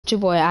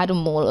it's your boy Adam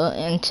Mola,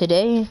 and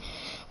today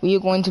we are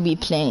going to be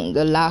playing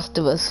The Last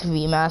of Us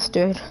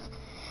Remastered.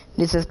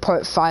 This is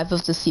part 5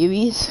 of the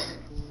series,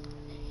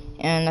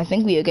 and I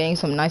think we are getting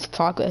some nice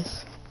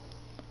progress.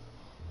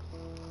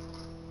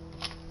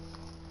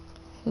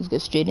 Let's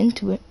get straight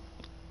into it.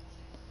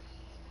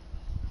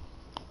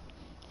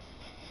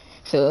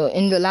 So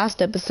in the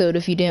last episode,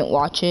 if you didn't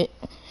watch it,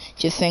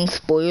 just saying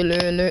spoiler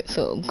alert,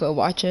 so go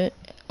watch it,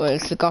 or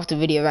click off the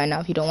video right now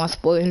if you don't want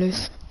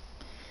spoilers.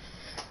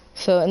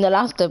 So in the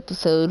last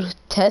episode,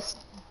 Tess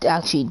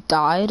actually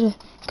died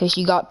because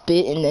she got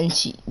bit, and then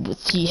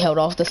she held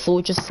off the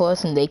soldiers for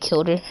us and they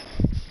killed her.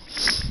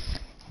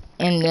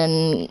 And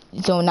then,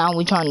 so now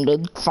we're trying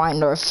to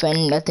find our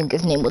friend, I think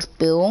his name was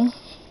Bill,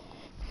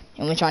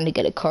 and we're trying to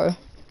get a car.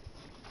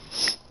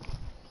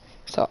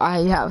 So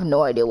I have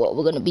no idea what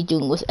we're going to be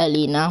doing with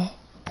Ellie now.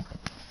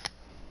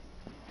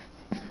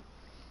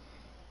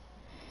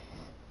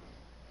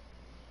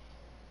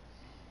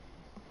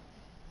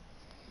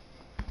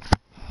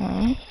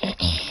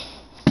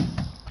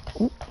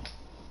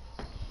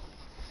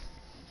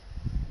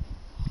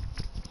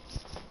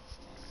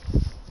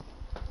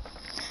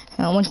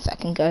 Now, 1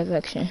 second, guys,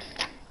 actually.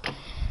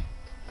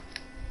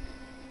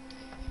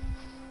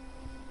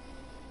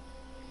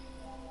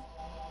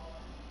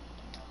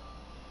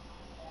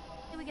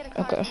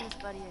 Okay.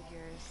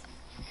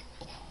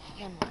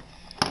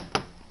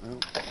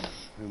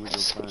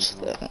 Switch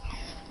that.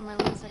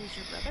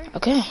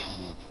 Okay.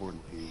 More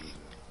importantly, he was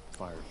a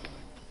firefly.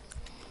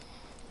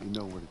 You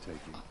know where to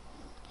take him.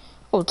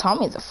 Oh,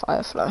 Tommy's a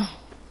firefly.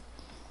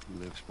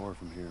 He lives far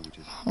from here, which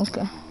is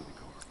okay.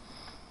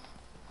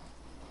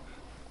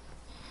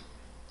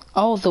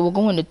 Oh, so we're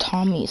going to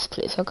Tommy's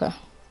place. Okay.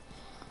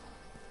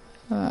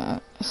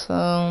 Alright,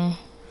 so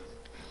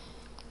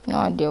no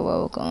idea where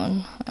we're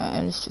going.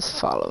 It's just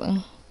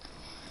following.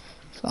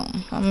 So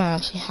I'm gonna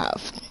actually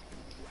have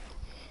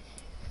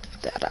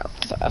that out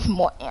so I have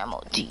more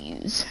ammo to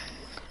use.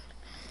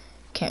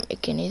 Can't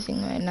make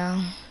anything right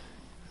now.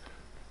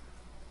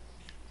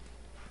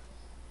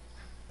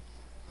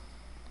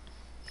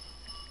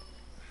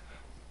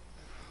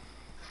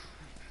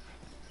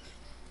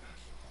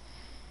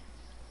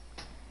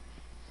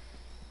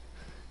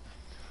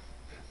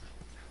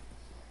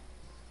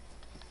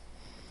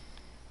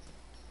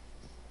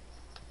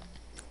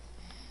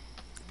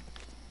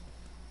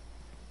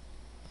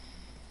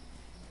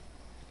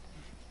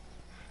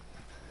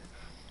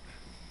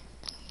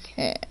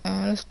 Okay,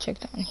 let's check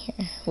down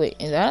here. Wait,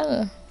 is that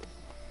a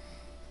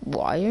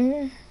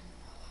wire?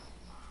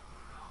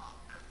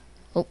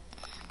 Oh.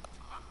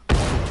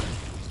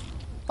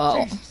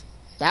 Oh,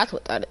 that's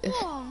what that is.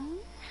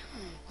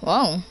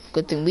 Well,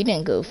 good thing we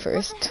didn't go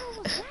first.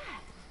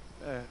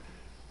 That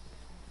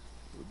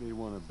would be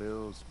one of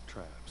Bill's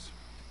traps.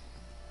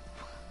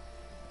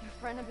 Your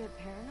friend a bit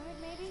paranoid,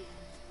 maybe?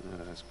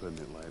 That's putting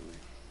it lightly.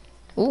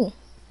 Ooh.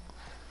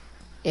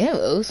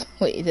 Arrows?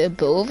 Wait, is there a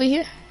Bill over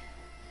here?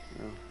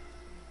 No.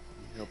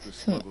 He helped us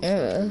Some smuggle stuff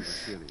into the arrows.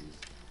 city.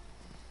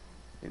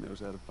 He knows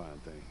how to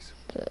find things.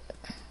 Well,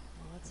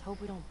 let's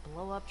hope we don't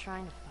blow up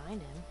trying to find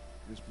him.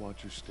 Just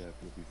watch your step,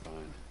 you'll be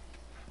fine.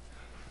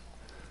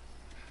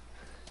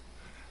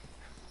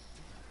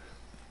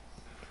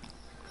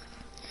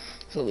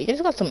 So we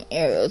just got some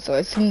arrows, so I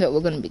assume that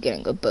we're gonna be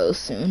getting a bow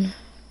soon.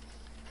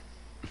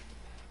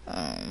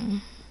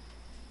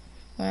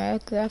 Where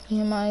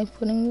exactly am I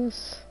putting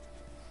this?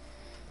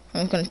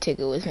 I'm gonna take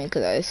it with me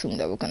because I assume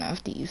that we're gonna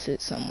have to use it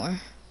somewhere.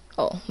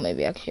 Oh,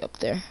 maybe actually up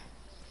there.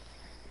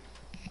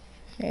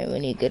 Yeah, we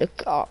need to get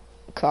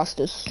across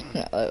this,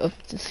 up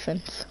this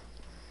fence.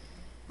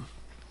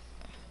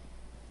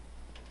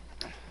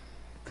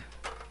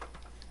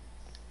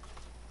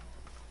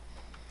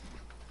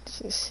 Let's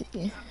just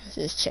see. Let's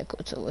just check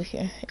what's over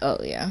here. Oh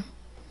yeah,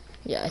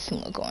 yeah. I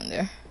think we're going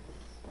there.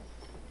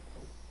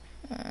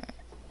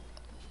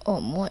 Oh,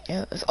 more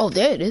arrows. Oh,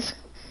 there it is.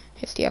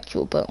 Here's the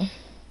actual bow.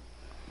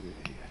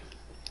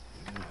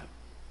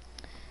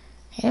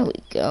 Here we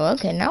go.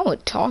 Okay, now we're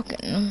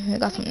talking. We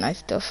got some nice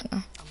stuff now.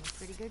 I'm a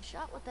pretty good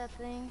shot with that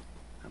thing.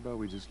 How about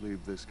we just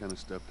leave this kind of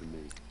stuff to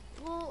me?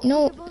 Well,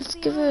 No, we could both let's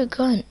be give her a armed.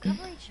 gun.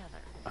 Cover each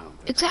other. I don't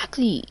think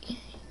Exactly.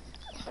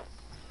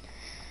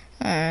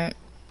 Alright.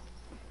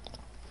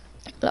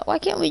 But why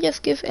can't we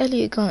just give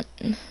Ellie a gun?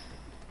 It's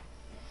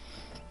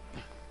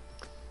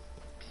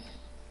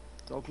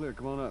all clear,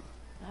 come on up.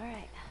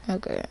 Alright.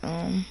 Okay,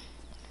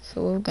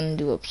 so what we're gonna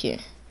do up here?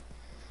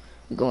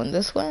 We going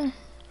this way?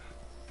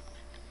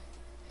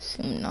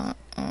 Assume not.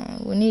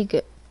 We need to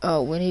get,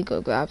 oh, we need to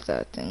go grab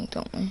that thing,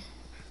 don't we?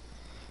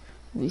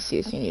 We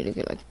seriously need to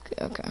get like,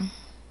 okay.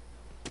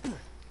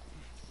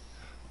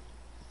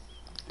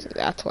 So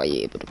that's why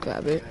you're able to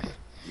grab it.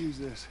 Use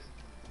this.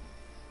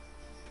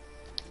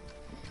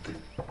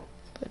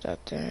 Put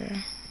that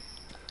there.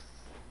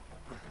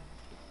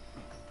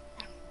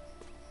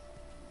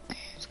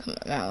 Let's come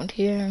around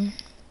here.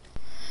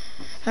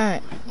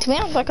 Alright, to be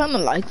honest, I kind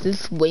of like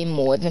this way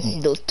more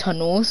than those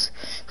tunnels.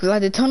 Because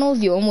like the tunnels,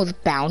 you're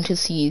almost bound to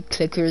see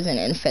clickers and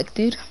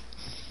infected.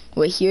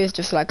 Where here is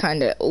just like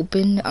kind of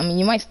open. I mean,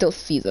 you might still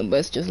see them, but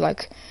it's just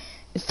like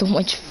it's so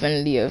much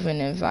friendlier of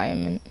an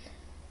environment.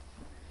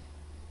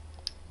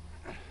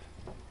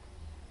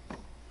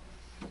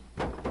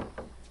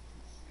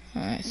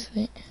 Alright,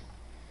 sweet.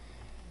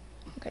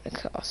 Gotta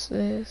cross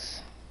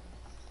this.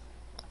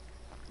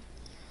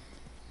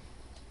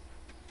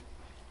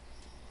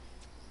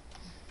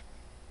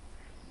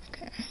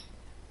 Okay.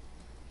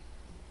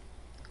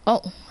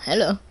 Oh,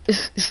 hello.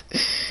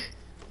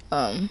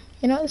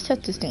 You know, let's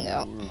check this thing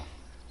out.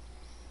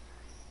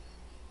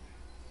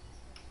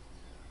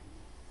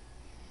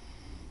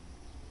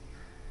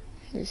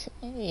 This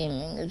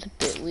aiming is a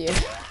bit weird.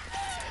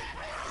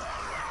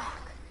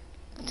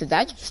 Did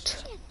that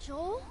just...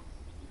 Joel?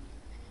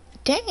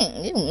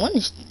 Dang, didn't one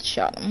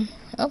shot him.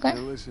 Okay.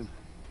 Now listen.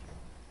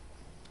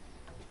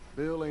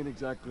 Bill ain't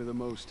exactly the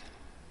most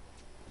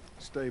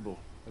stable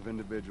of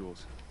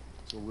individuals.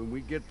 So when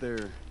we get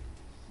there,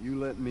 you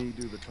let me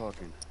do the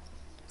talking.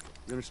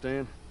 You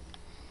understand?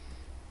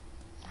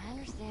 I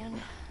understand.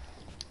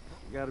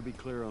 You gotta be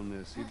clear on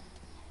this. You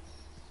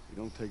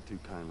don't take too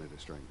kindly to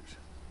strangers.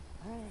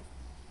 Alright.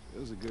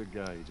 Bill's a good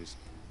guy, he just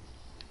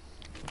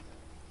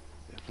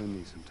definitely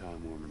needs some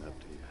time warming up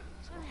to you.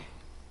 So.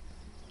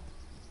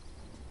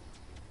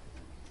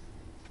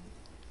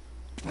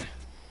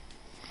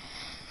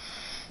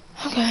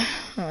 Okay,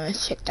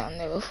 let's check down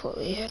there before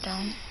we head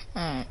down.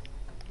 Alright.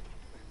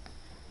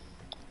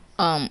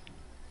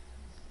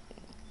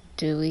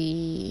 Do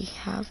we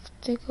have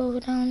to go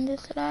down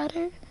this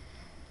ladder?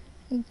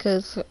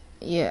 Because,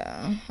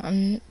 yeah,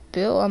 I'm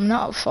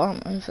not a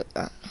farmer for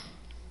that.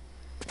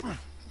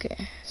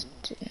 Okay,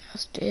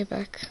 stay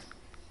back.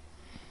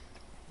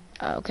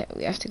 Okay,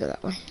 we have to go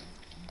that way.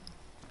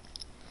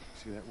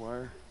 See that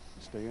wire?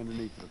 Stay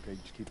underneath it, okay?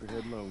 Just keep your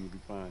head low and you'll be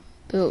fine.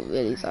 Bill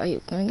really thought he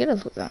was gonna get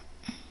us with that.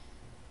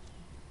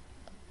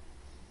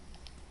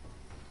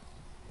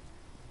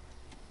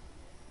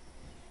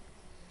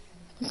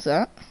 What's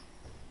that?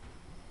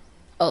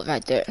 Oh,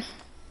 right there.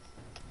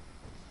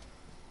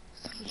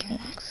 Some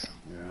drinks.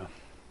 Yeah.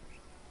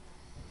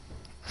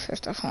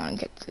 First off, I want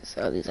to get this.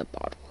 Oh, these are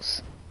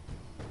bottles.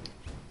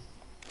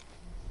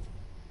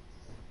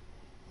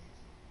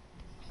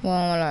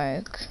 Well,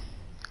 like,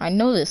 I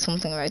know there's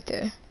something right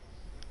there.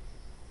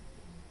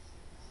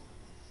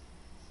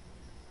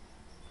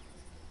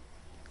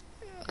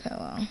 Okay,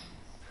 well, I'm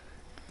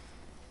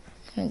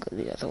gonna go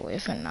the other way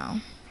for now.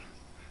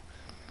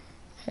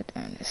 Head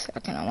down in a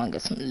second. I want to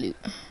get some loot.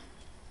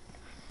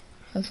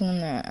 Nothing in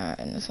there.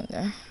 And this in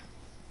there.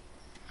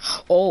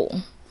 Oh,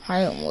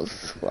 I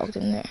almost walked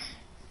in there.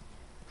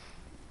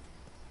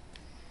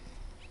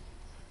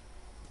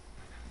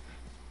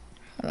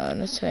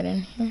 Let's head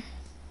in here.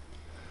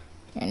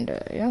 And,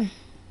 yeah.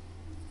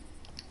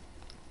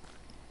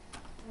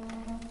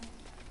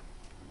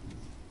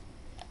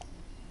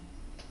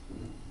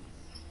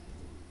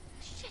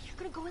 Shit, you're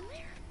gonna go in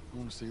there? I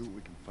want to see what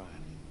we can find.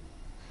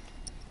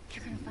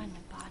 You're gonna find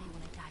my body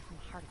when I die from a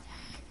heart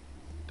attack.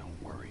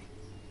 Don't worry.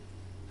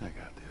 I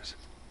got this.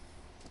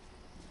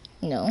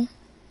 No.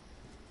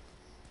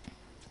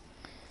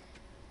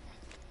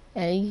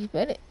 Hey,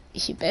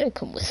 she better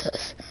come with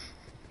us.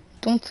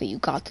 Don't say you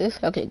got this.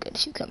 Okay, good,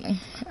 she's coming.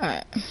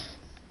 Alright.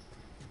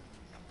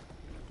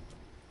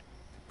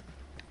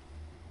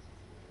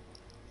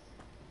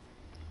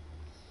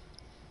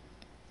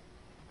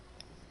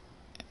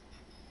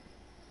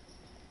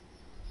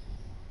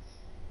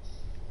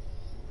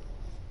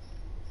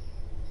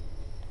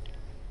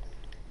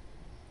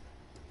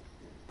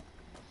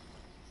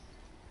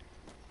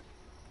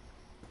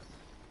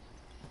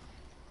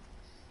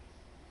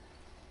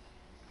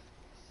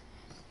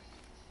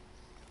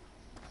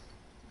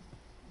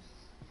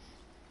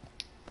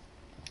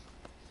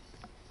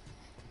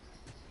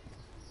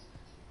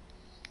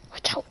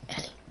 Watch out,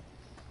 Ellie.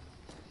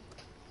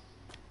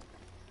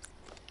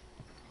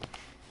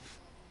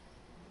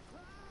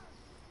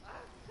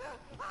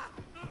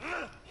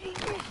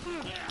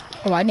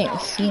 Oh, I didn't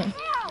see him.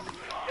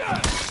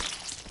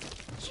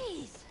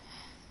 Jeez.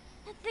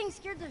 That thing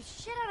scared the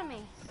shit out of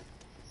me.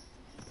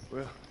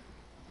 Well,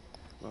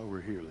 while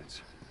we're here,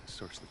 let's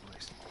search the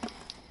place.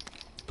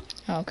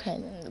 Okay,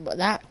 then, but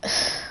that...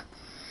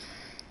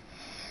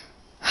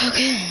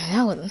 Okay,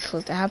 that wasn't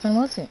supposed to happen,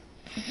 was it?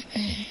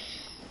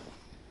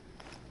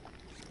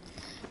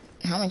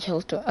 How much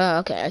health do I...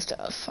 okay, I still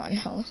have fine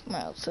health. My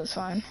health is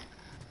fine.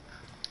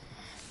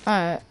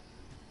 Alright.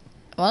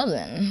 Well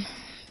then,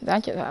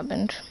 that just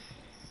happened.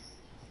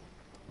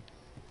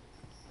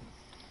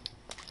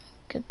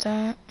 Get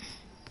that.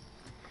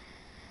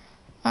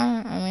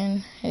 I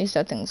mean, at least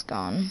that thing's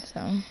gone, so...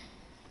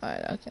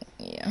 Alright, I think,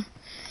 yeah.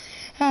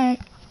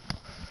 Alright.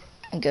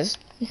 I guess...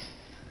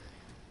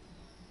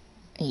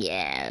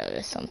 Yeah,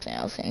 there's something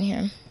else in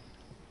here.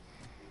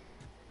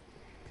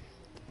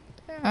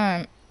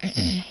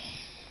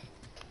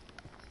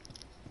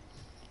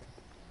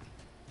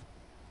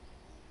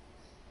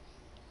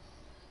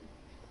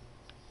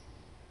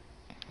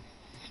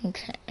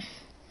 Okay.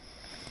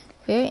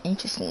 Very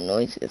interesting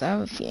noises. I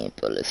have a feeling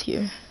Bill is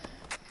here.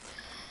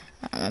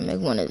 I'm gonna make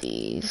one of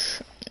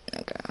these.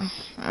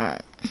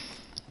 Alright.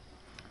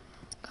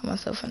 Got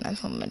myself a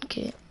nice little med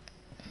kit.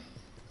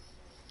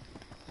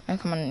 Alright,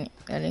 come on,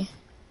 Ellie.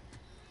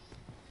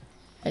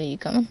 Ellie, you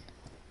coming?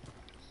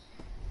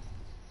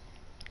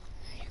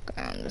 You're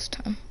going this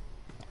time.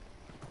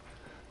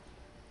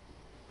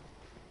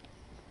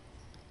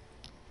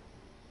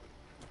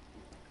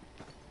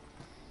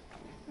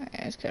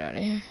 Alright, let's get out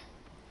of here.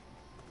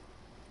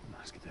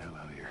 Let's get the hell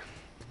out of here.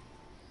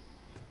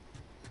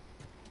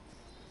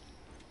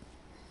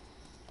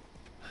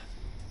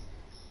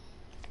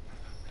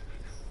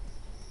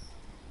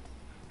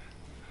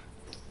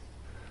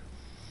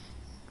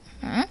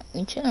 Alright,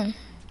 we chilling.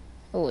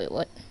 Oh wait,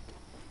 what?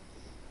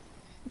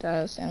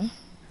 That was saying.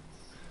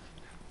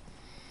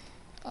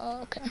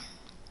 Oh, okay.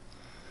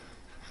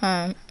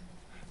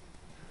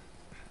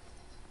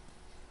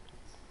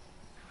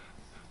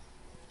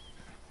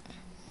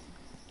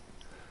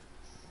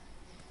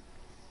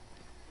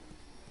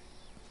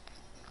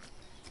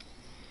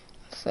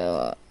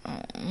 So,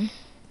 I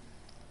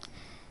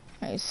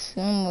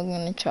assume we're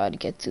gonna try to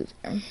get to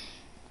there.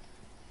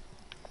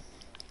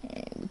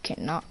 And we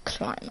cannot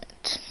climb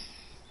it.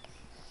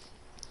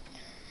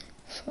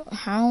 So,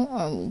 how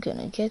are we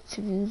gonna get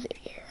through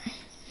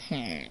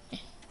there?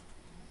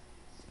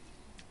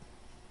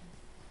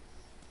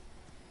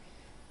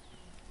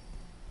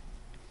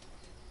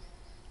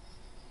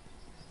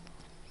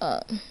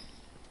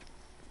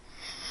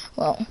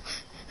 Well,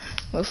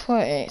 before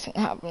anything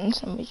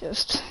happens, let me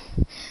just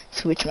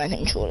switch my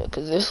controller,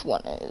 because this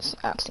one is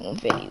acting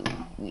very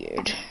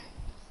weird.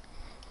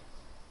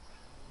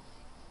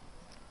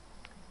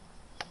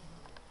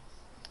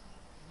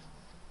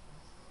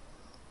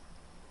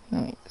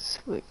 Let me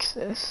switch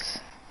this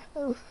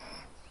over.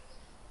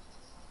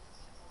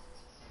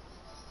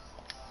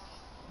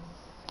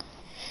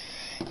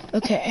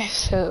 Okay,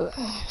 so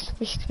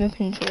switch to the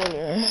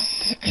controller.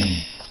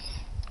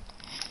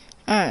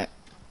 Alright.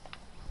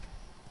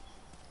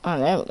 Oh,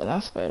 there we go,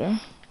 that's better.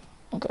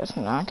 Okay,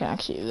 so now I can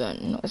actually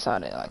run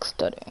without it like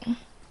stuttering.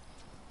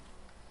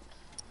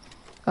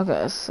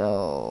 Okay,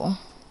 so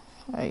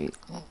I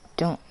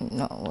don't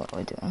know what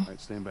we're doing.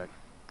 Alright, stand back.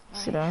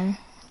 Should I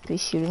be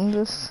shooting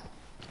this?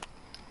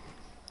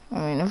 I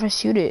mean, if I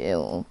shoot it,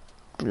 it'll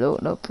blow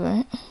it up,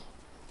 right?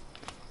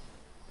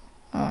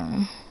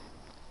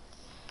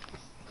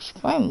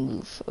 Should probably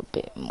move a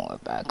bit more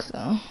back,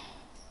 though.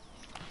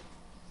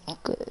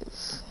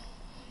 Cause,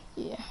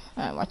 yeah.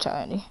 Alright, watch out,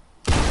 Eddie.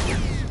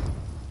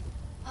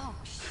 Oh,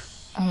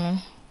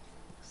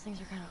 Those things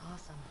are kind of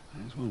awesome.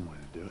 There's one way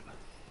to do it.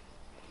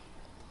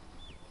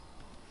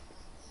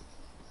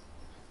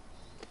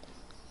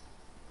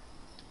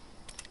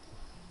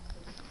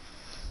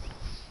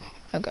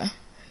 Okay,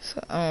 so,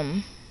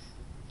 can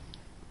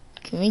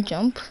we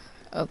jump?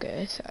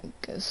 Okay, so I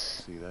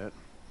guess. See that?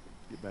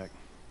 Get back.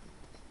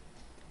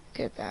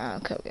 Get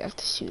back, okay, we have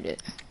to shoot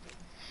it.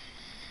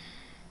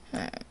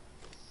 Alright.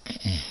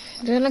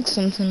 Is there like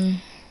something?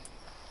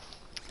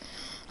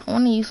 I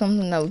want to use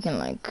something that we can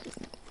like,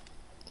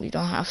 we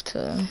don't have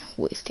to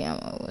waste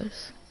ammo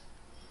with.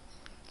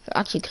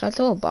 Actually, could I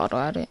throw a bottle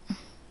at it?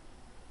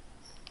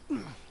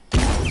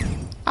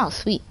 Oh,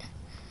 sweet.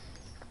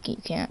 You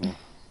can't.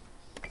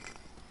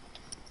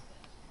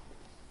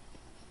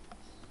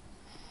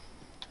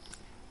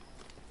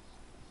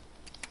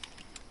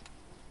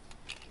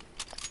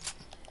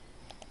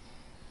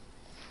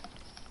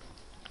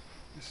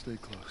 Just stay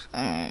close.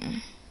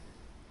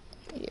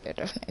 Yeah,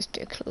 definitely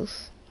stay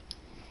close.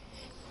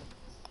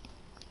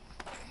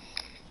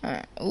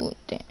 Alright, ooh,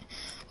 damn.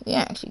 We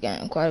actually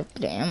getting quite a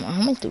bit of ammo.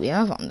 How much do we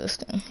have on this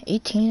thing?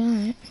 18,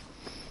 alright.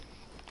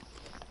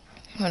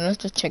 Well, let's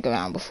just check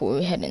around before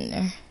we head in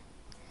there.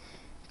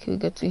 Can we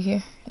go through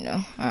here?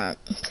 No. Alright,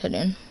 let's head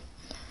in.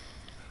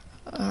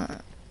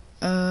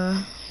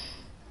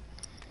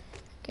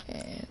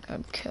 Okay, gotta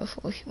be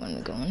careful if you want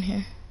to go in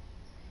here.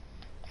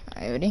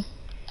 Alright, ready?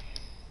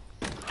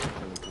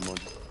 Come on.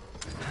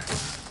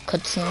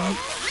 Cutscene.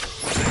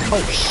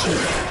 Oh, shoot.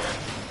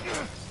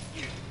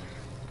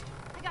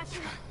 I got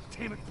you.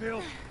 Damn it,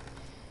 Bill.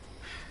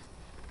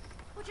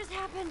 What just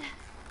happened?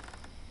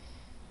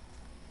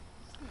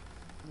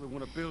 Another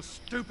one of Bill's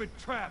stupid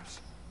traps.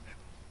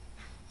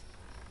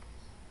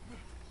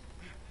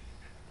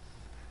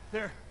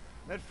 There.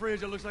 That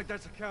fridge, it looks like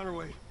that's a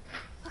counterweight.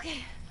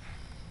 Okay.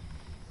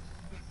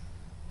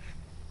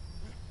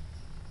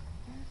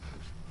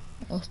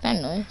 What's that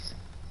noise?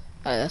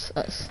 Oh, that's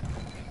us.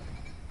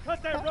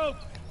 Cut that rope,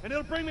 and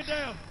it'll bring me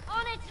down.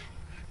 On it!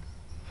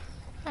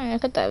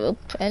 Alright, cut that rope,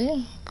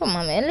 Ellie. Come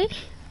on, Ellie.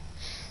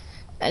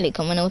 Ellie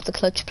coming in with the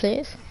clutch,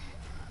 please.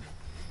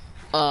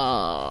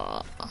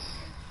 Yeah.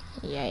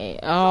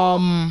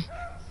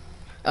 Oh,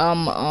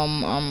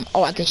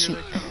 I can shoot.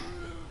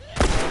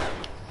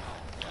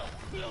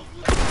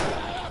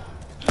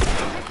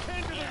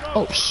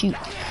 Oh, shoot.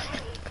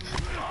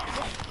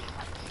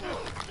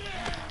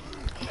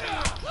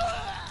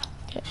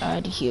 Get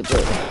out of here,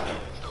 bro.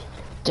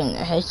 Dang, a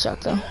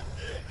headshot, though.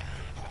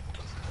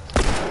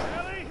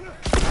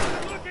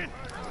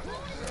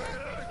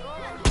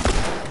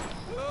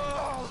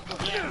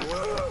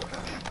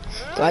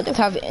 Do I just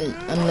have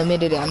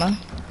unlimited ammo?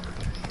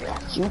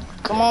 You,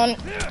 come on.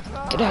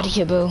 Get out of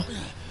here, boo.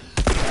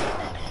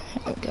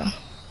 There we go.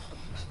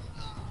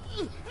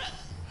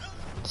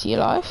 Is he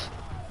alive?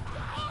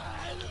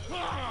 Do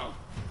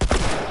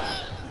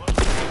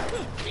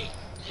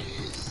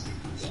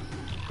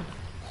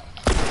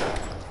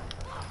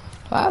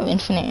I have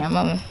infinite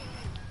ammo?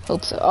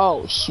 Hope so.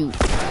 Oh, shoot.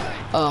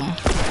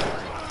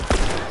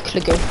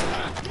 Clicker.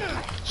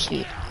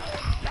 Shoot.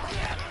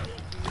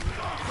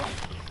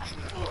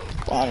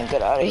 Go on,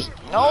 get out of here.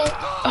 No!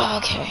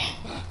 Okay.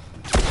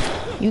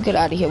 You get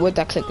out of here. Where'd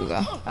that clicker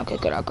go? Okay,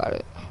 good, I got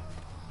it.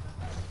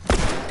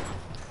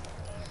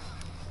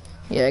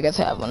 Yeah, I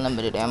guess I have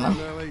unlimited ammo.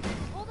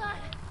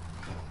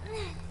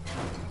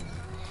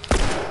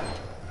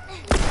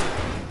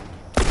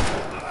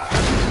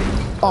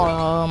 Hold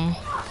on.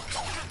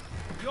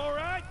 You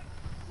alright?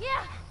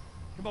 Yeah.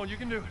 Come on, you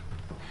can do it.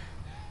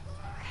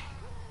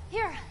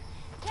 Here.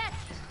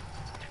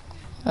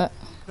 Catch.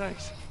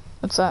 Thanks.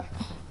 What's that?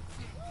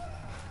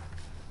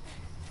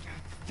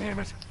 Damn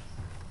it.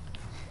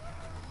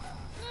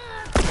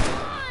 Come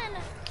on.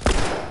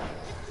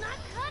 It's not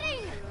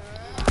cutting.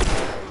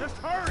 Just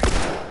hurry.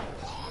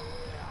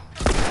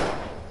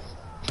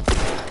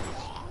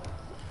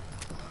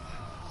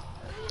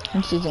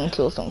 I'm just gonna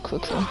kill some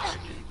quickly.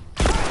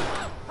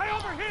 Hey,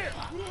 over here.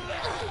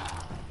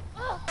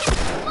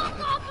 Fuck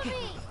off of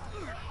me.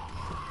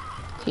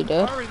 He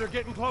dead? Hurry, they're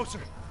getting closer.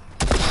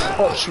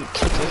 Oh shoot,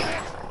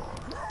 kicker.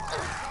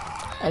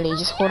 Ellie,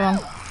 just hold on.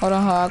 Hold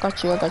on, I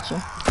got you, I got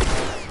you.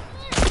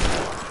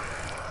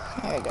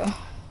 There we go.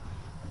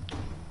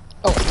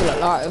 Oh, still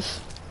alive.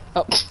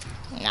 Oh,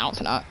 now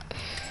it's not.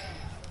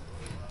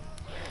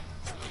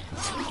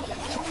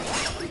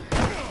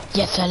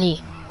 Yes,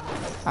 Ellie.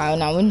 Alright,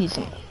 now we need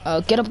some.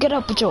 Get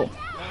up, patrol.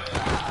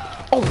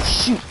 Oh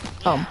shoot.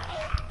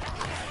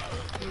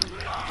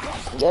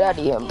 Get out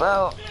of here,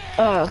 bro.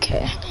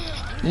 Okay.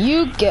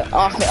 You get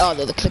off me. Oh,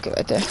 there's a clicker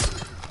right there.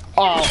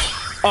 Oh,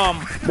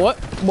 what?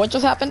 What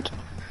just happened?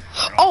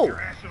 Oh,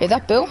 is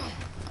that Bill?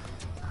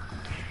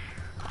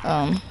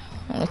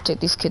 Let's take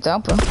these kids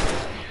out, bro.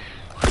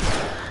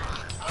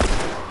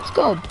 Let's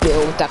go,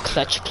 Bill, with that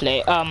clutch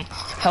play.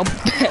 Help,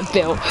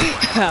 Bill.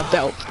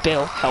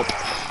 Bill, help.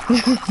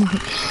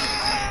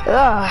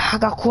 I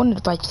got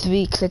cornered by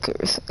 3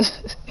 clickers.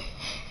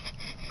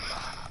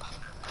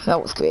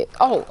 That was great.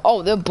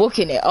 Oh, they're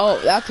booking it. Oh,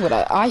 that's what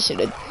I should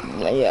have.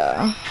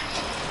 Yeah.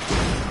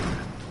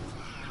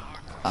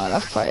 Oh,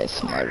 that's probably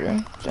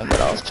smarter than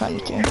what I was trying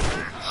to do.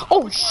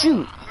 Oh,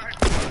 shoot.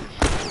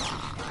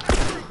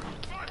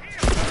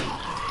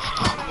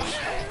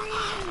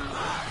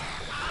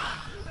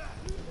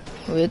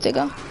 Where'd they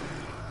go?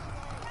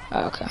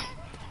 Oh, okay.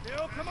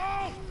 Bill, come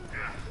on.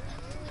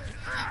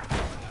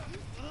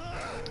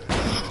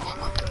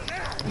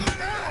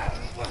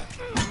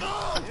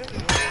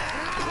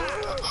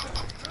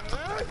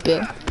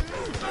 Bill.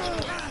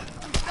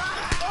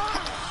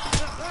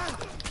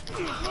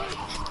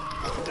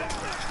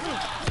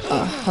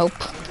 Help.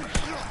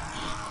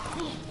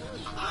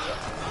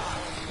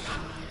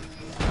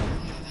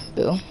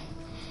 Bill.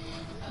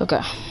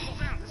 Okay.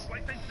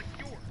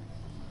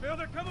 Bill,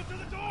 they're coming to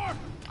the door.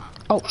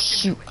 Oh,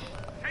 shoot.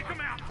 Take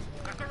them out.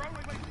 That's our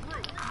only way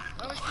through.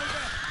 Ellie, stay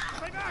back.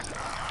 Stay back.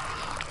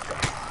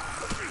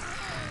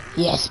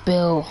 Yes,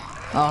 Bill.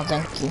 Oh,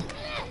 thank you.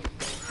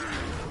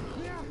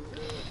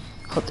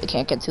 Hope they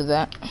can't get to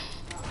that.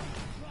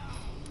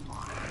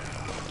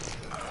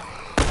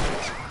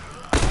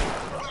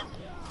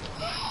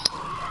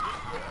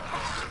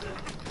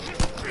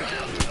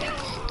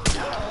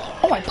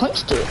 Oh, I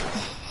punched it.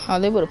 I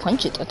was able to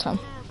punch it that time.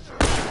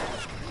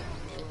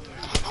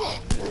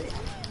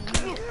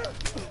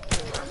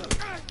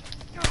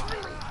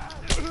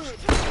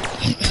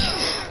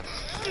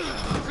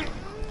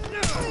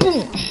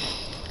 Boom.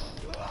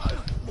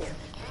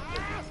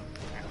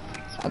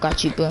 I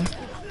got you, Bill.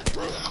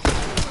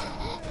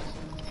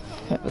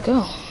 There we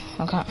go.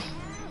 Okay.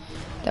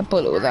 That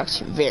bullet was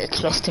actually very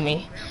close to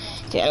me.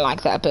 Didn't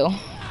like that, Bill.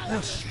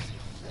 God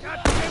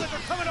damn it, they're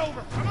coming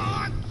over. Come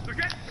on. They're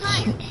getting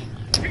close.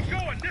 Keep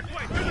going this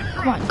way. Through the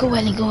Come on, go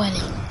Ellie, go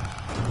Ellie.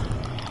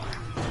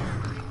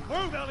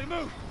 Move, Ellie,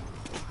 move.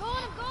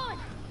 I'm going.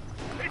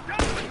 It's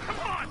done. Come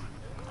on.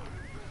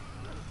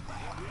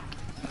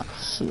 Oh,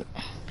 shoot.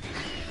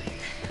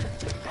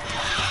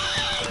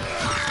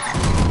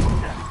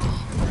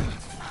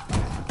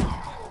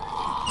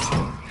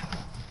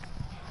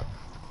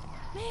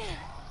 Man,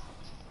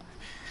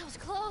 that was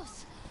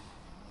close.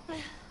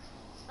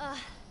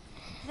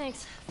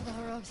 Thanks for the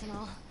heroics and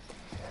all.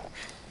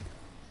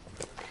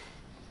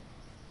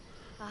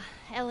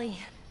 Ellie.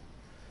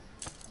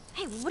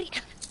 Hey, what are you...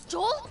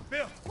 Joel?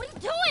 Bill. What are you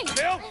doing?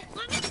 Bill.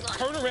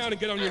 Turn around and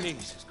get on your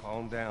knees. Just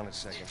calm down a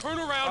second. Turn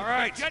around All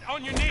right. and get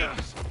on your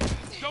knees.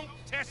 Don't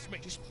test me.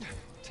 Just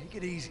Take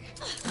it easy.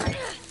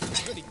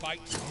 any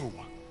bites. Oh.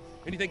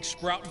 Anything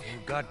sprouting?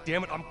 Oh, God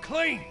damn it, I'm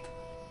clean!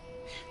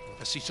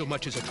 If I see so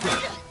much as a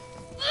trick.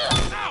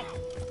 Ow!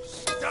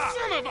 Stop.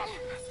 Son of a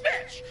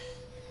bitch!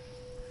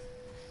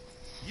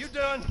 You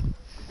done?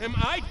 am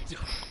I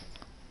done?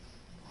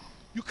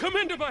 You come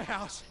into my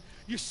house,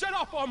 you set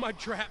off all my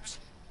traps,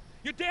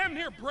 you damn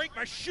near break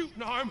my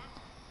shooting arm.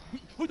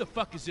 Who the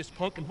fuck is this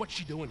punk and what's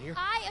she doing here?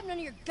 I am none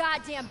of your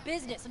goddamn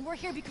business, and we're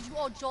here because you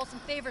owe Joel some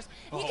favors.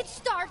 And you can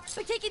start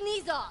by taking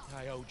these off.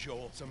 I owe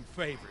Joel some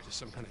favors. Is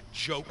some kind of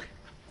joke?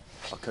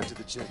 I'll cut to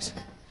the chase.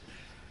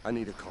 I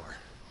need a car.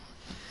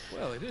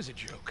 Well, it is a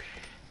joke.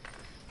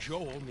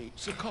 Joel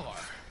needs a car.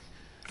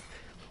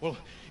 Well,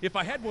 if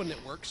I had one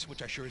that works,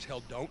 which I sure as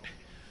hell don't,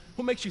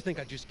 what makes you think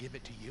I'd just give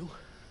it to you?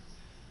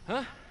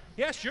 Huh?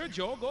 Yeah, sure,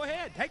 Joel, go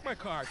ahead. Take my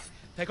car.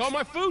 Take all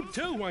my food,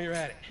 too, while you're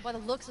at it. By the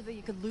looks of it,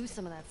 you could lose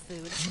some of that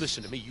food.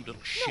 Listen to me, you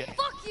little shit. No,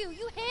 fuck you!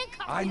 You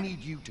handcuffed me! I need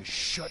you to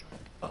shut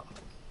up.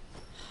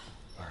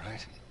 All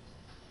right?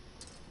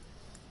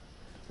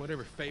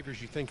 Whatever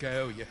favors you think I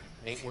owe you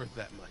ain't worth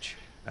that much.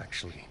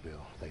 Actually,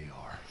 Bill, they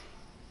are.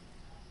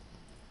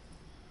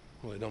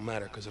 Well, it don't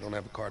matter, because I don't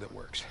have a car that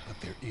works. But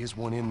there is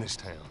one in this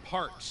town.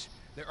 Parts.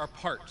 There are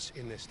parts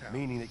in this town.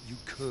 Meaning that you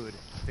could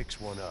fix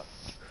one up.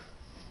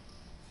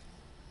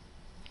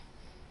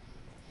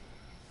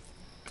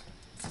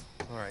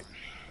 All right.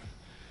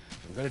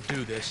 If I'm gonna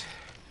do this,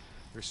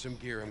 there's some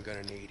gear I'm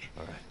gonna need.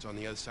 All right. It's on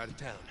the other side of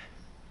town.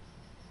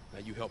 Now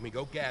you help me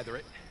go gather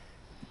it,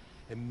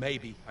 and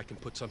maybe I can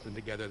put something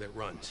together that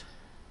runs.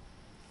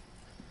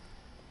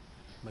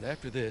 But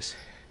after this,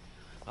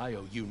 I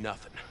owe you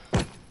nothing.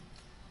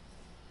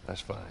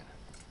 That's fine.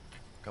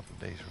 A couple of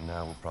days from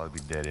now, we'll probably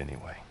be dead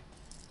anyway.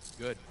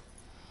 Good.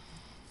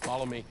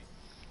 Follow me.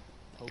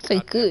 Hope Say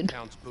not good.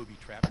 Town's booby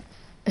trap.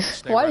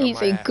 Stay Why right did he on my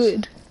say ass.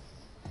 good?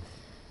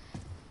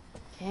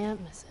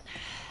 Can't miss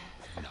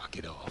it. Knock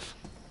it off.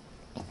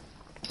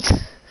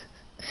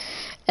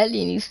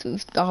 Ellie needs to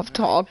stop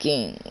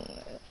talking.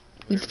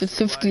 We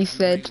specifically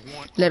said,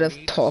 let us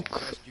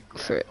talk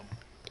for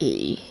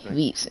a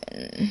reason.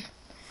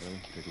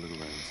 Take a look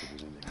around and see if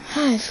there's anything.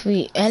 Ah,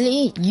 sweet.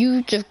 Ellie,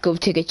 you just go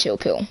take a chill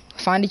pill.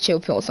 Find a chill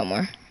pill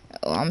somewhere.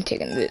 Oh, I'm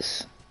taking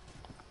this.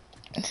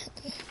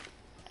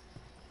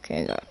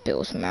 Okay, got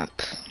Bill's map.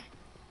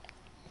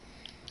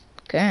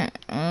 Okay,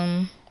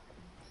 let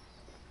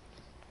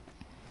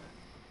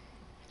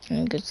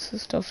me get some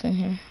stuff in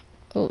here.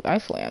 Oh,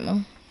 rifle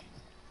ammo.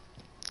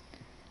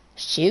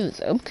 She was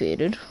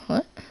upgraded.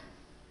 What?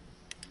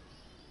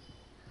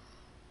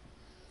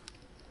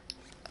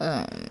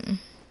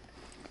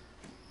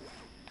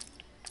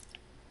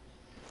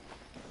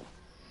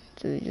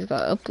 So we just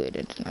got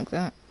upgraded like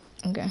that.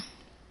 Okay.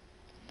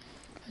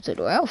 So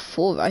do I have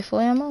full rifle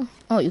ammo?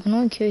 Oh, you can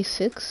only carry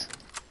 6?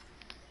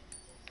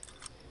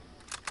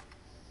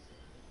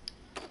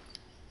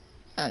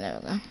 Oh, there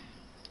we go.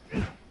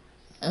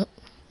 Oh,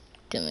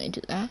 didn't really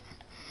do that.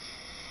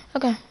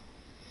 Okay.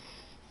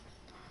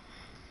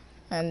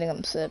 I think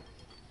I'm set.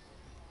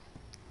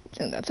 I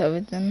think that's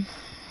everything.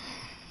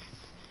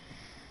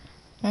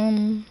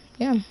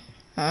 Yeah.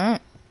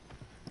 Alright.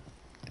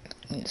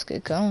 Let's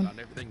get going. Found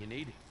everything you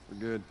need. We're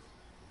good.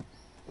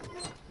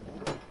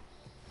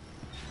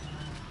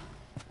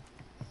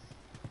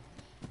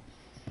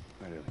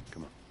 Right, Ellie,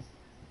 come on.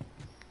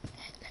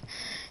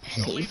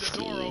 Ellie, leave the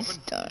door please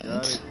open. Got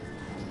don't. it.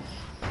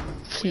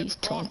 Please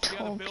don't Cross the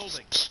other talk.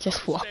 building.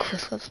 Just walk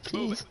with us, Move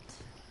please. it.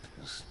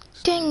 Just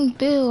Dang,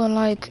 Bill,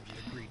 like, You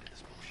agreed to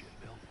this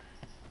bullshit, Bill.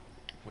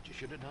 What you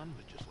should have done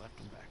was just left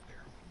them back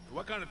there.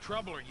 What kind of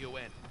trouble are you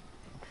in?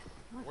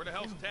 Where the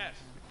hell's Tess?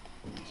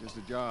 It's just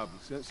a job.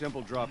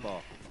 Simple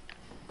drop-off.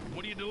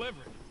 What are you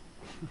delivering?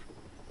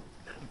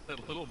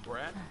 That little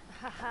brat?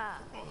 Haha,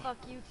 fuck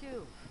you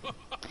too.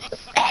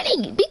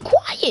 Ellie, be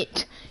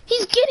quiet.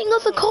 He's getting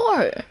us a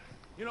car.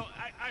 You know,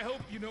 I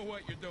hope you know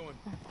what you're doing.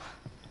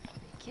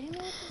 Kidding me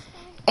with this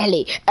guy?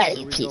 Ellie, Where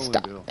we please going,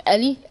 stop. Bill?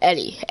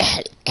 Ellie,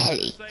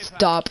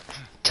 stop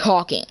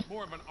talking.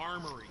 More of an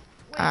armory.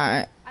 Wait,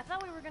 Alright. I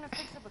thought we were gonna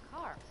fix up a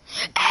car.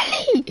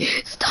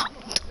 Ellie, stop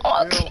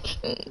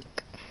talking.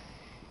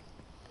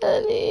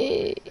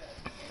 Ellie.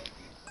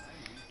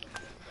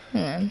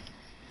 Hang on.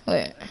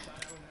 Wait.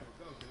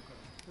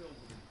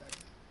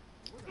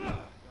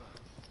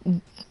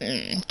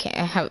 Okay,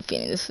 I have a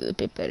feeling this is a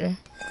bit better.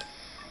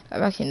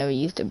 I've actually never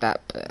used a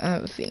bat, but I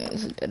have a feeling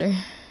this is better.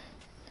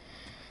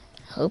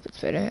 Hope it's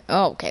better.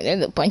 Oh, okay,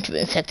 there's a bunch of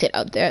infected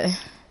out there.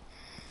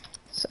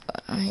 So,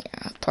 yeah,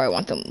 I probably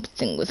want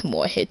something with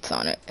more hits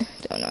on it.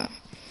 Don't know.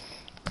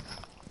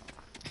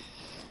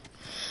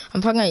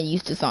 I'm probably gonna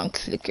use this on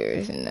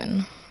clickers and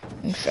then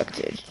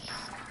infected.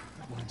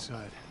 One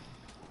inside.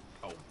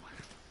 Oh,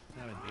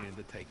 I've been meaning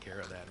to take care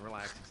of that.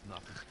 Relax, it's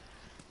nothing.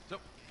 So,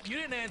 you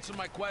didn't answer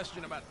my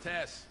question about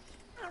Tess.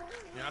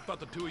 Yeah, I thought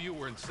the two of you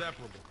were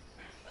inseparable.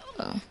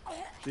 Oh.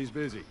 She's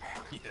busy.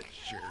 Yeah,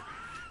 sure.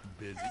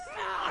 Busy.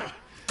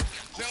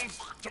 Sounds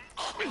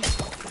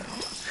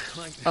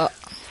like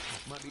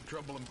might be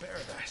trouble in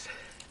paradise.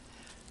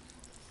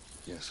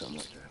 Yeah, something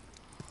like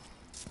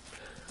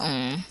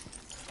that.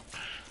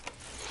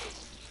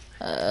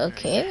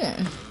 Okay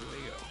then.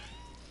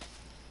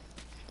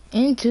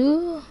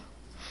 Into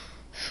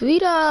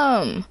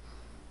freedom.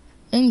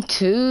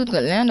 Into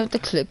the land of the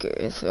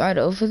clickers, right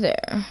over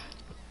there.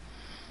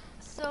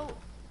 So,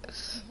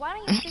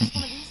 don't you fix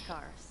one of these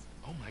cars?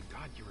 Oh my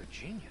God, you're a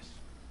genius.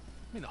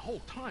 I mean, the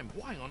whole time,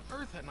 why on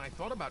earth hadn't I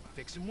thought about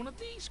fixing one of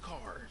these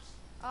cars?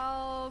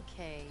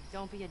 Okay,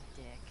 don't be a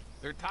dick.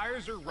 Their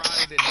tires are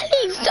rotted and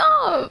Ellie,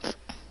 stop!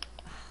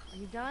 Are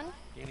you done?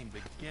 can't even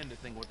begin to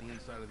think what the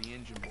inside of the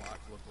engine blocks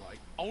look like.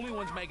 Only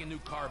ones making new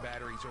car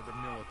batteries are the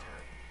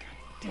military. God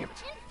damn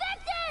it.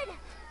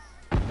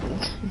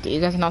 Infected! Do you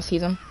guys not see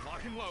them?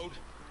 Lock and load.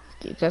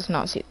 Do you guys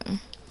not see them?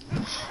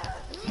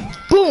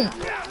 Boom!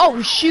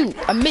 Oh shoot,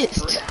 I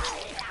missed.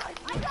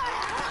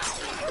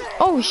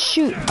 Oh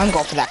shoot, I'm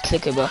going for that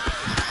clicker, bro.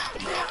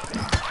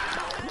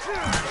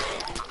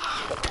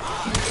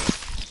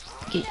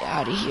 Get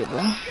out of here,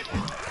 bro.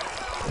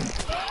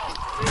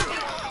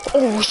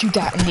 Oh shoot,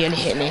 that nearly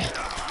hit me.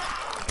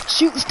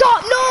 Shoot,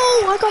 stop!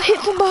 No! I got hit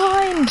from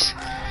behind.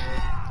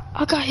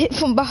 I got hit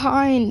from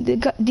behind.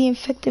 The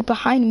infected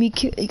behind me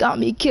got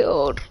me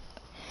killed.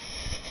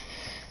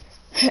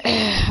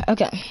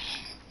 Okay.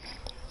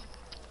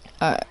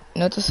 Alright,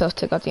 note to self,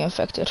 take out the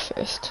infected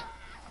first.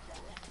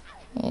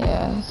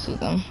 Yeah, I see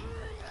them.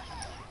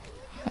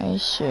 I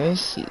sure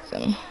see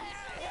them.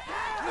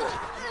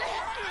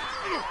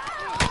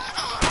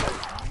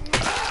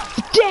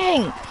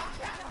 Dang!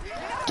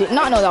 Did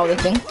not know that was a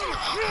thing.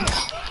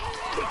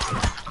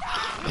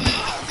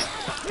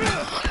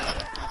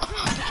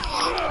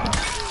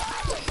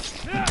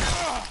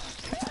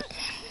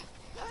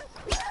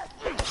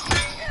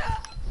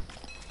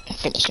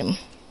 Finish him.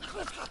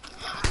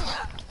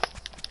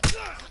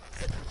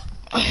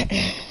 Is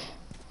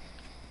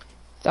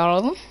that all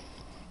of them?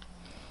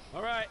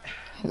 All right.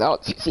 That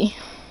looks easy.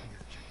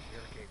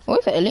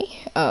 Where's Ellie?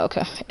 Oh,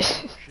 okay. Shit, now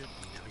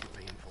you're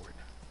paying for it.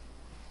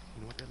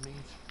 You know what that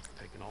means?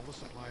 Taking all the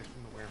supplies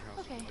from the warehouse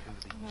Okay. and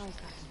plugging the No, he's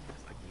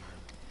again.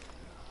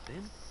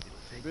 Then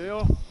it'll take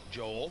Bill?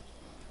 Joel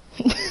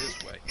this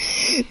way.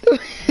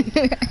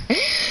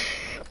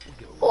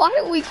 Why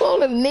did we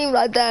call him name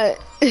like that?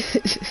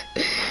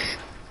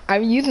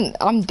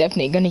 I'm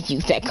definitely gonna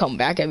use that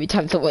comeback every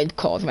time someone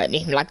calls my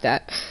name like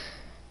that.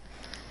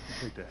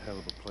 You picked a hell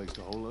of a place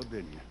to hole up,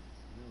 didn't you?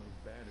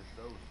 As bad as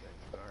those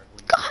things are.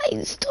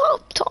 Guys,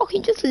 stop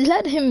talking. Just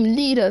let him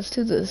lead us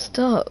to the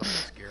stuff.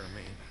 Scare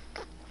me.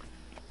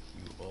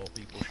 You of all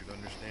people should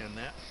understand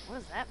that. What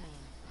does that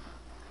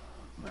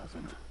mean?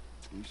 Nothing.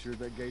 You sure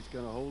that gate's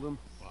gonna hold them?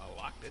 Well, I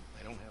locked it.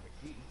 I don't have a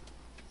key.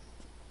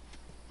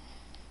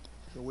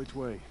 So which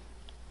way?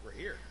 We're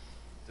here.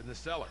 It's in the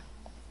cellar.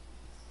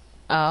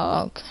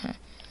 Oh, okay.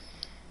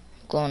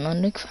 Going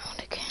on the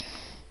ground again.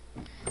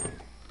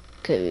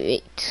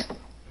 Great.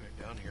 Right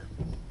down here.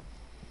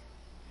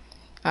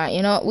 Alright,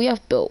 you know what? We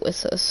have Bill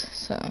with us,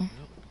 so. Well,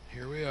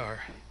 here we are.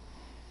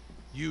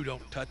 You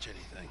don't touch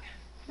anything.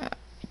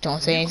 Don't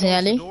say You anything,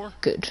 close the Ellie. door?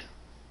 Good.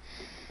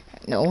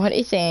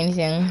 Nobody say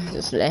anything.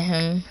 Just let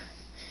him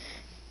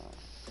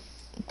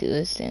do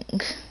his thing.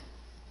 Let's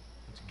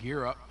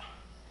gear up.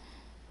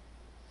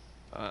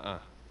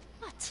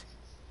 What?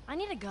 I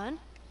need a gun.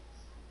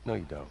 No,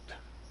 you don't.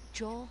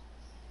 Joel,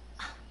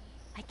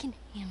 I can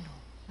handle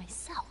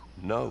myself.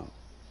 No.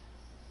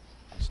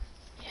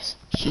 Yes,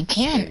 she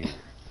can.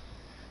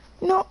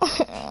 No,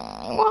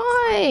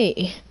 why?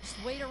 Just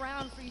wait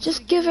around for you Just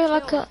to give get her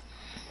like killed.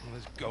 a. Well,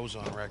 this goes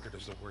on record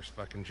as the worst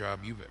fucking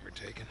job you've ever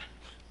taken.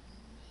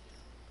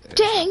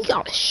 Dang, you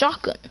got a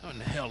shotgun. How in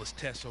the hell is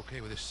Tess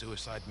okay with this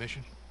suicide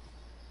mission?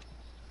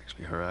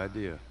 Actually, her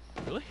idea.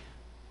 Really?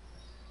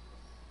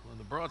 Well,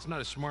 the broad's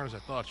not as smart as I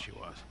thought she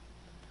was.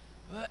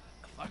 But,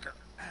 fuck her.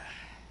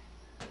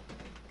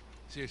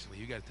 Seriously,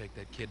 you gotta take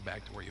that kid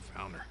back to where you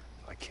found her.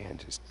 I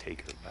can't just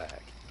take her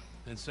back.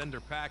 Then send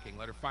her packing,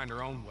 let her find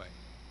her own way.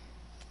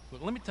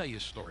 But let me tell you a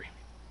story.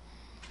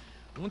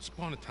 Once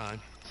upon a time,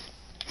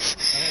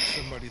 I had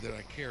somebody that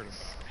I cared about.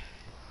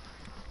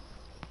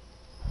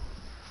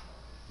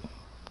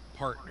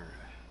 Partner.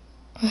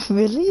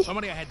 Really?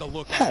 Somebody I had to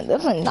look at.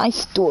 That's a nice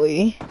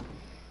story.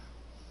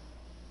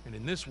 And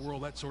in this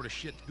world, that sort of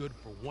shit's good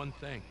for one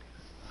thing.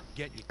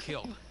 Get you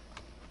killed.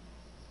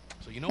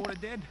 So you know what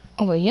I did?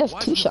 Oh, well, he has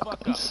Wise two the fuck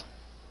shotguns. up.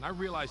 And I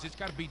realized it's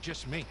gotta be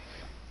just me.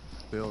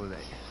 Bill,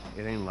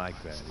 it ain't like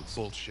that. It's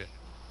Bullshit.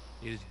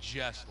 It is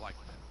just like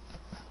that.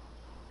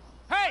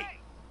 Hey!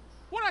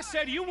 What'd I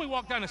say to you when we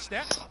walked down the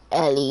steps?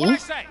 Ellie. What'd I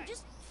say?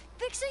 Just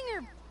fixing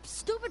your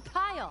stupid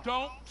pile.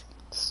 Don't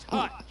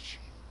touch.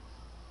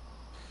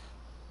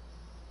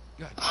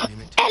 God damn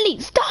it. Ellie,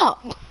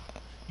 stop!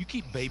 You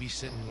keep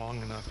babysitting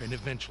long enough and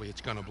eventually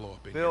it's gonna blow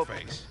up in Bill. your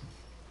face.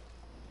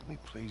 Can we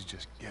please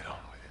just get on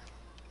with it?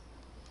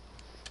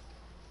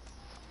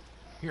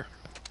 Here,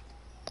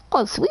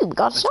 Oh, sweet, we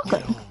got a let's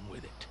shotgun. get on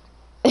with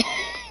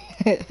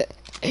it.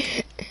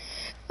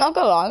 Not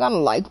gonna lie, I kinda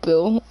like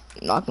Bill.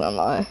 Not gonna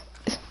lie.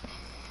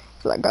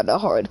 I got the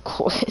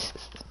hardcore.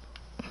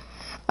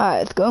 Alright,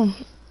 let's go.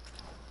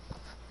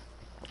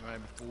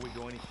 Alright, before we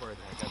go any further,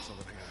 I got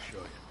something I gotta show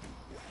you.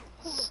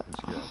 what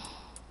you got?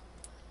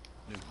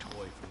 New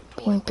toy from the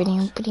toy Bam,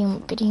 box. bam,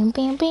 bam,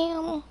 bam,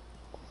 bam.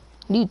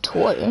 New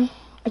toy?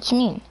 What you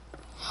mean?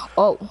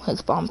 Oh,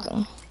 his bomb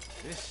thing.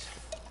 This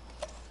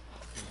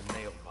is a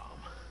nail bomb.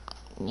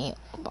 Yeah,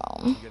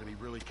 You gotta be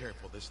really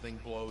careful. This thing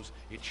blows,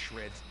 it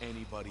shreds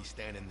anybody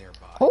standing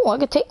nearby. Oh, I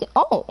could take it.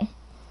 Oh,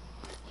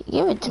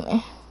 give it to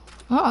me.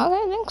 Oh,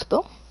 okay, thanks,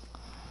 Bill.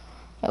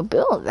 Yo,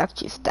 Bill is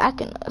actually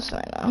stacking us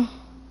right now.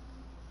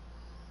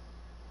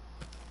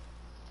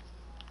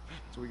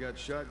 So we got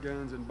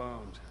shotguns and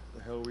bombs.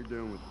 The hell are we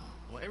doing with them?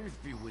 Well, every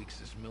few weeks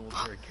this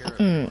military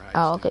caravan rides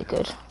Oh, through okay,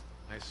 town. good.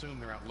 I assume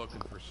they're out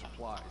looking for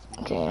supplies.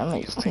 Okay, I'm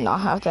gonna just not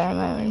have that in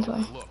my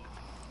inventory. Look.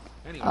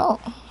 Anyway, Oh,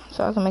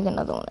 so I can make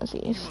another one of a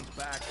few these. months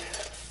back,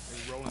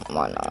 they were rolling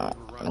Why through not?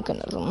 overrun Make with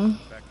another one.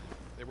 infected.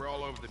 They were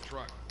all over the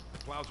truck. The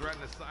clouds right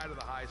in the side of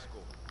the high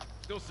school.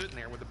 Still sitting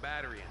there with the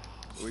battery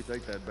in. So we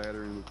take that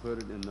battery and we put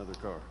it in another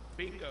car.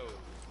 Bingo.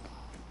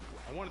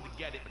 I wanted to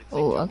get it, but it's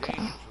Oh, too okay.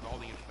 dangerous with all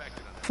the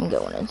infected on it. I'll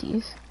get one of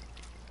these.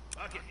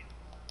 Fuck it.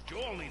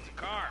 Joel needs a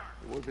car.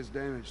 What if it's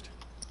damaged?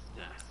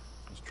 Nah,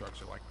 those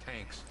trucks are like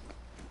tanks.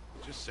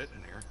 Just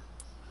sitting there.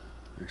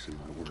 Actually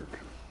might work.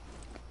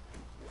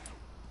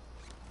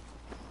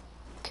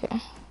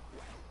 Okay.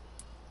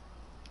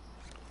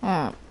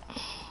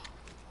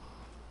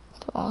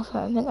 So also,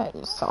 I think I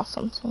just saw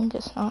something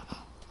just now.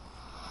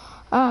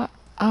 Yeah,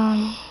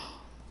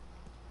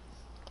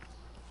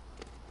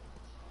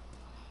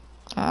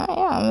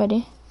 I'm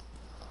ready.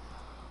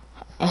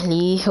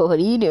 Ellie, what are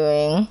you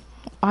doing?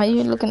 Why are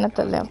you looking at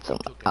the left of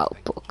my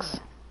books?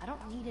 I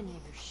don't need any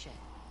of your shit.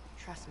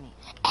 Trust me.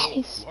 Ellie, You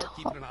are stop.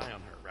 keeping an eye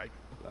on her, right?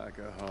 Like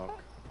a hawk.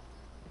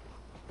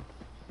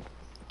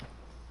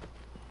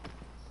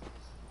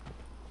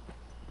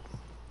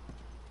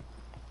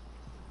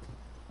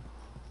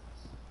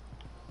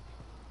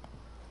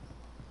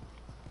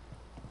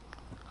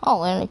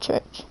 Oh, in a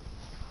church.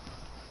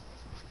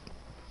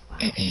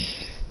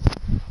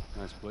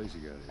 Nice place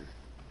you got here.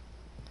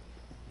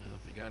 Well,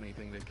 if you got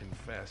anything to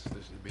confess,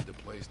 this would be the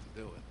place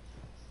to do it.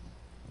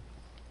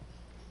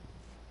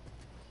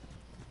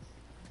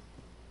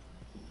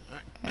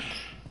 Alright.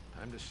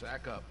 Time to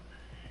sack up.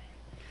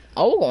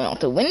 Oh, we're going out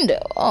the window.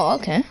 Oh,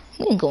 okay.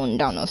 We ain't going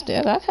down those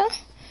stairs, okay?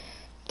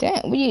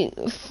 Damn, we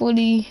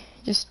fully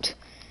just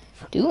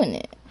doing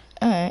it.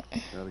 Alright.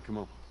 Riley, come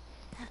on.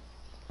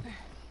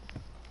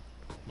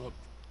 Look,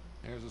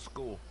 there's the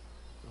school.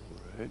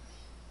 All right.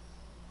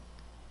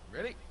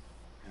 Ready?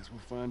 Guess we'll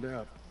find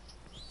out.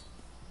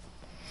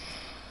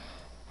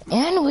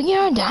 And we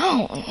are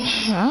down.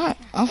 Alright,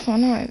 off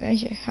on our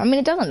adventure. I mean,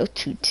 it doesn't look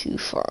too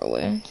far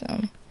away, so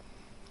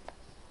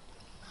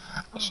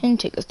it shouldn't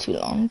take us too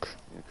long.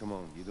 Yeah, come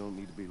on. You don't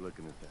need to be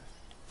looking at that.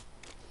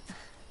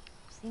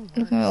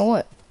 Looking at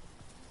what?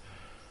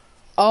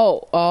 Oh.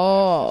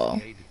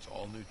 It's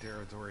all new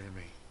territory to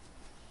me.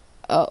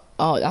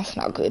 Oh, that's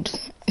not good.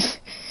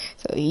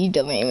 So he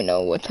doesn't even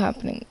know what's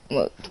happening,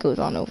 what goes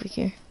on over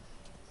here.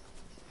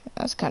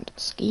 That's kind of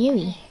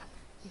scary.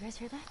 You guys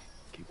hear that?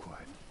 Keep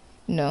quiet.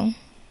 No.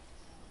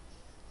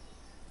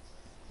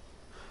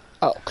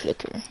 Oh,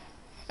 clicker.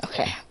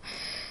 Okay.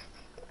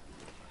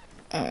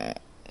 Alright,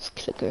 it's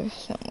clicker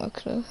somewhere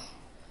close.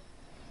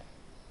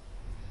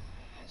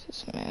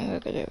 This man,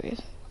 look at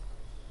areas.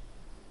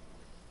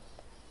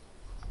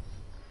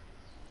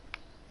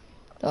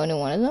 The only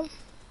one of them?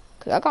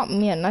 Cause I got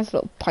me a nice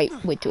little pipe.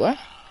 Wait, do I?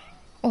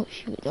 Oh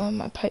shoot, I don't have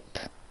my pipe.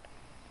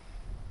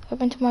 What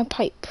happened to my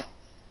pipe?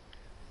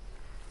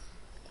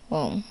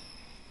 Well,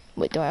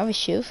 wait, do I have a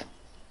shiv?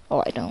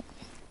 Oh, I don't.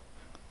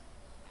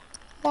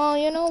 Well,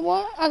 you know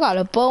what? I got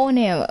a bow and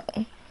arrow.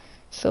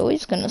 So we're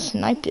just gonna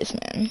snipe this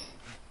man.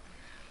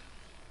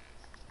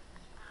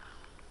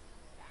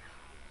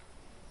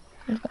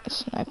 I'm gonna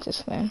snipe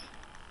this man.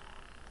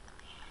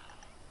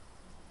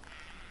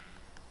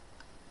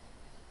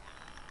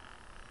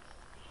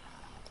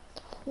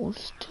 Hold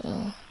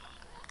still.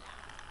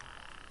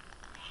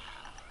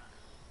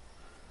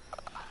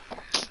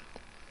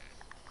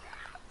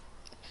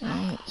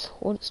 Nice,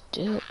 hold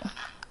still.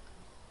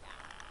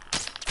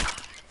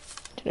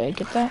 Did I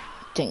get that?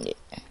 Dang it.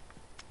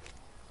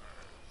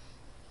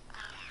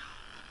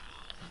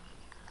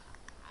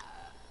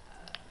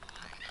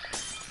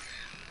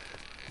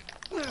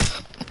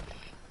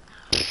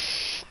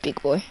 Big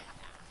boy.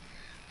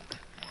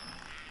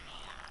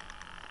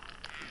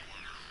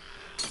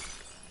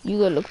 You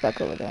go look back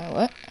over there.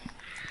 What?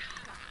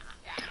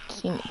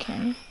 See me,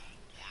 can you?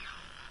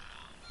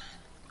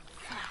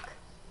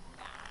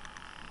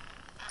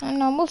 I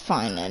know, we're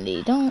fine,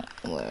 Andy. Don't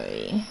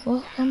worry.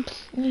 We're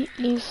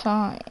completely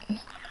fine.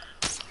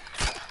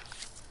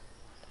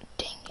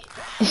 Dang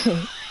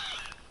it.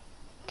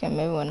 Okay,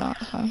 maybe we're not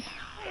fine.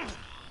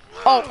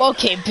 Oh,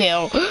 okay,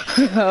 Bill.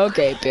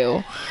 Okay,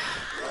 Bill.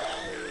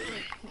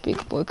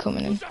 Big boy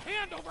coming in.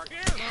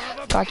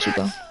 Got you,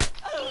 go.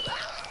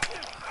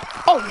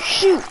 Oh,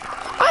 shoot.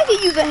 I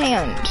can use a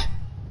hand.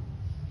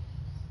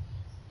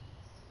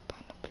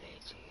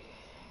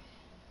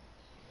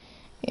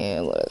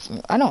 Yeah,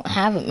 whatever. I don't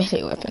have a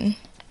melee weapon.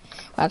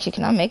 Well, actually,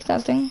 can I make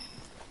that thing?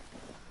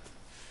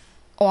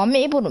 Oh, I'm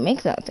able to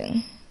make that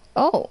thing.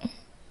 Oh.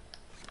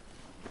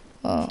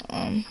 Well,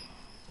 I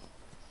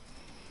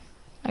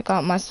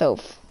got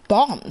myself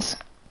bombs.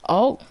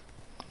 Oh.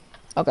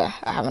 Okay,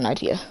 I have an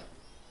idea.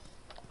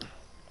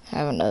 I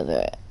have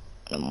another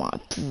more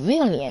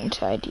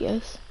brilliant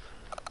ideas.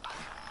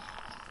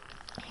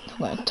 I'm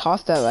gonna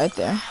toss that right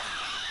there.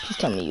 Please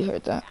tell me you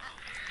heard that.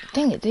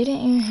 Dang it, they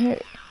didn't even hear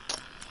it.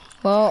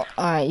 Well,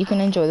 alright, you can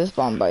enjoy this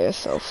bomb by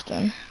yourself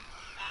then.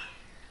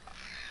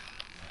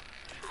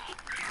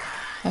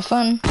 Have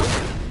fun.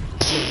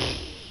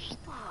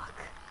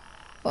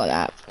 Well,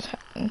 that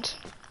happened.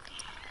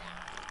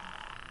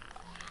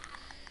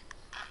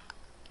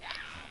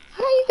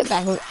 How do you get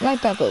back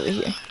right back over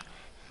here?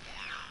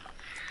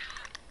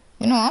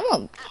 You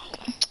know,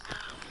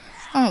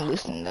 I'm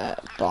losing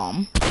that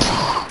bomb.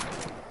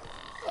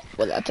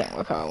 Well, that didn't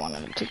work how I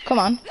wanted it to. Come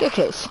on, get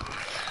close.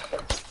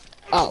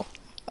 Oh.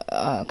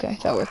 Okay,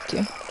 that worked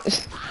too.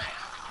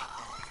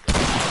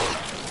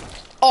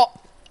 Oh.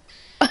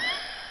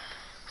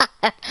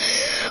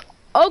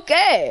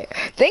 Okay.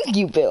 Thank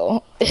you,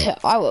 Bill.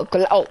 I will.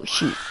 Oh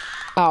shoot.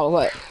 Oh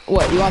what?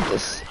 What? You want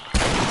this?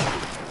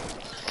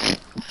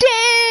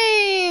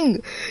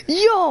 Dang!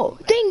 Yo,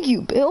 thank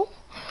you, Bill.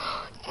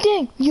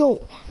 Dang,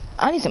 yo.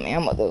 I need some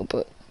ammo though,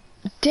 but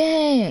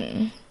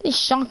dang, this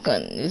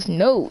shotgun is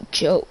no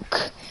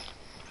joke.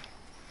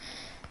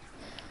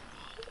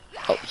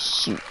 Oh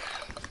shoot.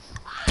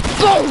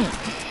 Boom!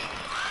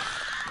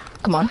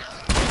 Come on.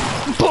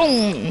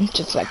 Boom!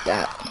 Just like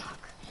that.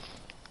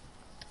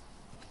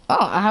 Oh,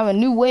 I have a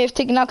new way of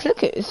taking out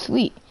clickers.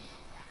 Sweet.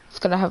 It's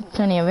gotta have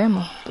plenty of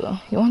ammo, bro.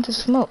 You want to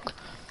smoke?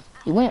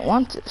 You wouldn't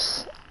want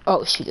this.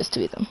 Oh shoot, there's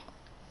 3 of them.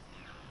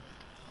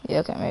 Yeah,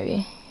 okay,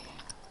 maybe.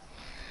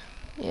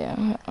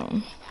 Yeah,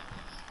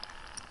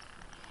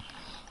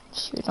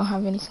 shoot, I don't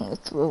have anything to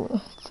throw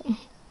with them.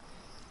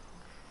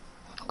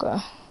 Okay.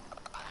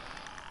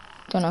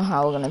 Don't know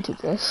how we're gonna do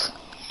this.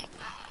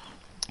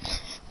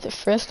 The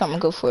first I'm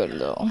gonna go for it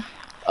low.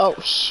 Oh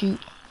shoot.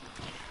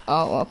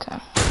 Oh, okay.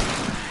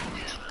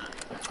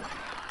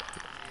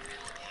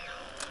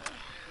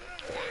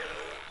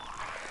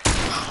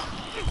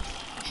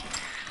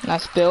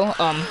 Nice, Bill.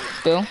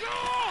 Bill.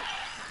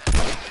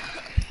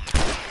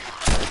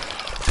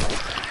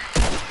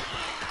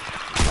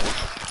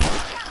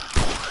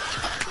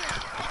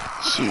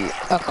 Shoot.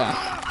 Okay.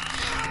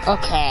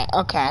 Okay.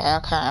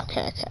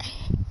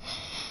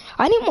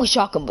 I need more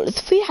shotgun bullets.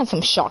 If we had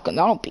some shotguns,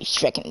 I don't be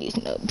shrekking these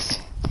nubs.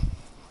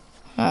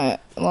 Alright,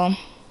 well,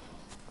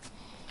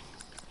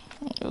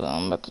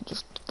 I'm about to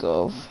just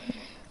go.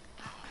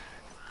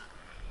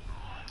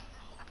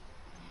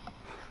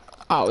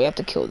 Oh, we have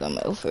to kill them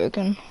over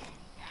again.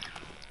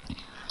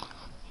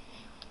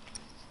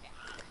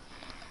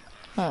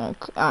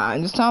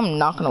 This time I'm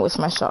not gonna waste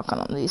my shotgun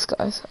on these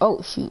guys.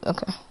 Oh shoot,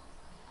 okay.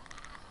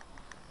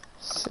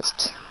 It's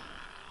just...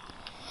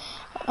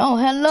 Oh,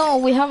 hello,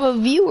 we have a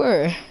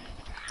viewer.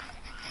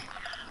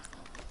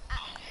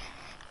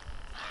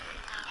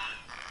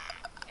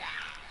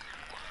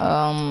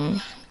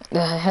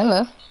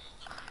 Hello.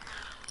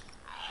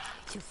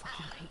 Too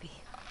fucking creepy.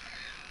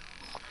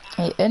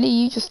 Hey, Eddie,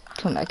 you just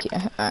come back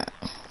here. Alright.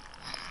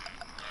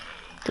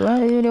 Do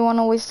I really want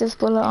to waste this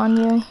bullet on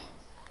you?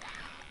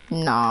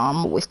 Nah, I'm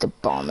gonna waste a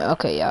bomb.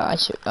 Okay, yeah, I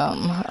should,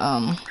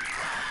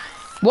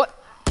 What?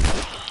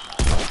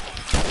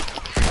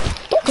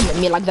 Don't come at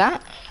me like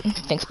that.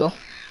 Thanks, Bill.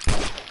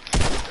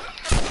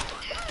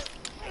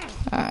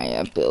 Alright,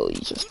 yeah, Bill,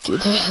 you just do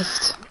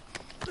this.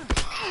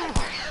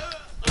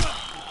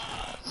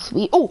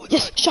 Sweet. Oh,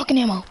 yes, shotgun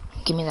ammo.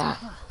 Give me that.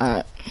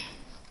 Alright.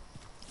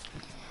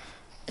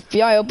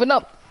 FBI, open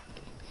up.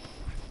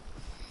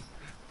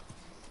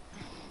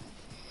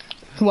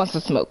 Who wants to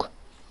smoke?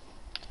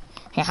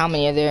 Hey, how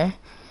many are there?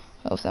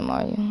 Of them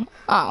are you?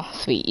 Oh,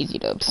 sweet, easy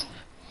dubs.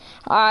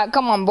 Alright,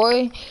 come on,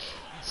 boy.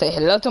 Say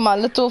hello to my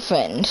little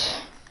friend.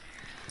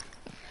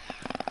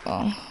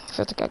 Well,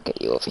 first I gotta get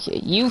you over here.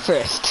 You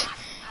first.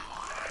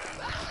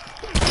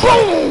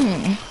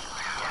 Boom!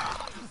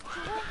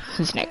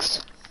 Who's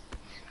next?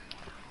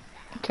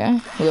 Okay,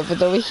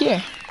 whoever's over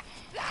here.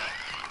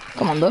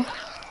 Come on, bro.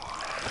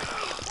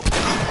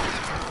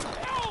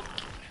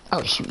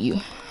 I'll shoot you.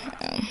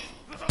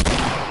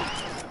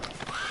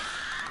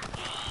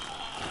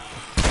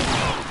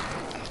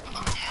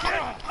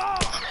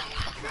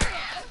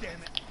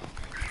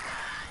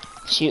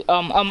 Shoot.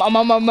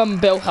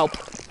 Bill, help.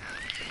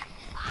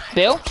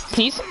 Bill,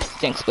 please.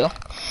 Thanks, Bill.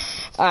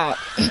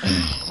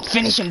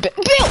 Finish him, Bill.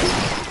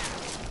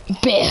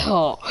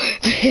 Bill,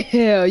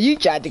 you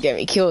tried to get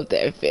me killed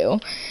there,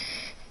 Bill.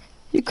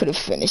 You could have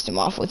finished him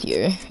off with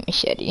your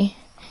machete.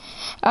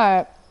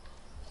 Alright.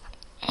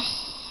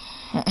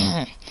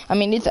 I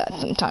mean, it's had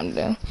some time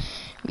to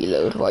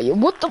reload while you're...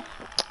 What the...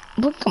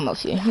 But come up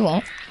here, you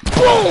won't.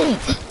 Boom!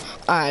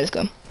 Alright, let's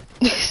go.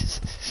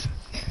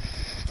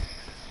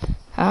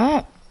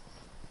 Alright.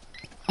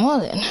 Well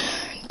then.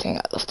 Dang,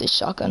 I left this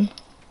shotgun.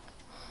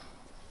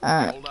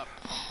 Alright. Hold up.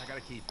 I got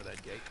a key for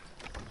that gate.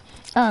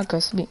 Oh, okay,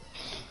 sweet.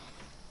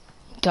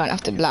 Don't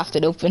have to blast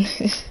it open.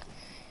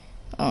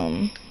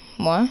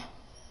 What?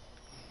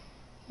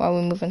 Why are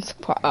we moving so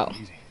far? Oh.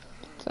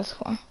 That's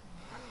why.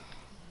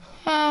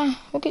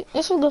 Okay,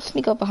 let's go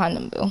sneak up behind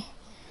them, Bill.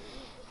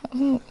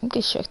 We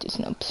can check these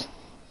nubs.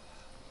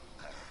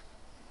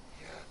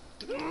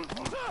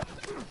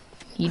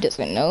 He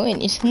doesn't know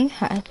anything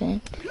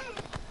happened.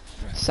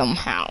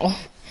 Somehow.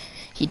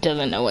 He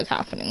doesn't know what's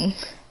happening.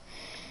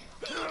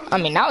 I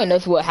mean, now he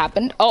knows what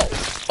happened.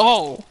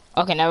 Oh!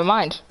 Okay, never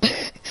mind.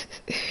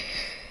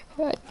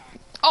 What?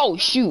 Oh,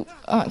 shoot.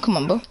 Alright, come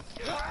on, Bill.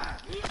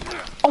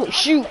 Oh,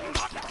 shoot.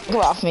 Get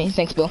off me.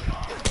 Thanks, Bill.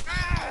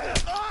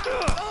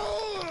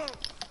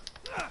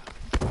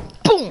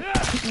 Boom!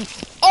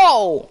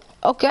 Oh!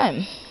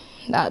 Okay.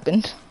 That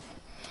happened.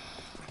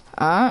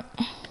 Alright.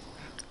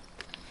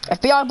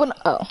 FBI, open up.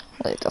 Oh,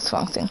 wait, that's the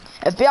wrong thing.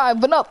 FBI,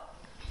 open up!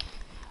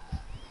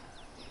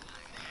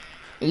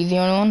 Are you the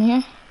only one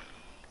here?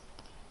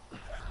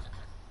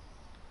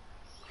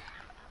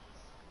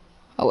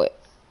 Oh, wait.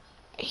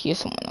 I hear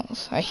someone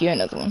else. I hear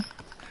another one.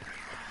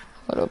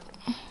 What up?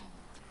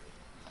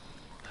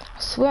 I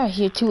swear I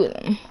hear two of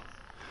them.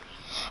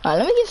 Alright,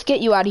 let me just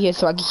get you out of here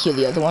so I can hear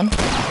the other one.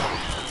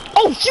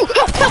 Oh, shoot!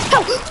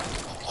 Help!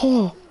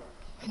 Oh,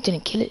 I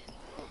didn't kill it.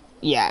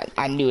 Yeah,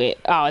 I knew it.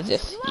 Oh, it's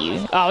just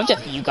you. Oh, it's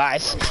just you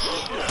guys.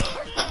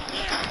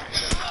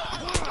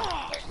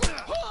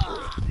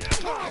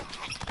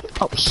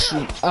 Oh,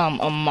 shoot.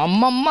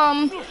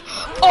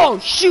 Oh,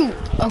 shoot!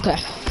 Okay.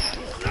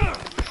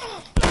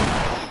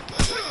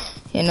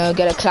 You know,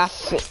 get a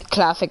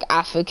classic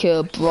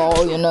Africa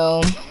brawl, you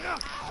know.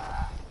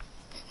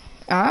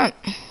 Alright,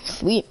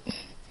 sweet.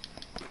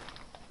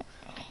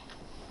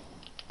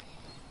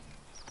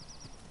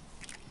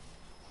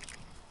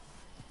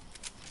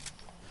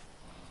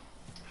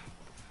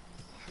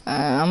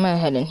 I'm gonna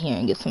head in here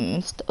and get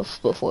some stuff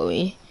before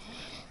we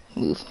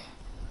move.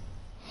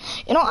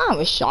 You know, I have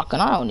a shotgun.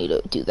 I don't need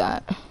to do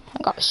that.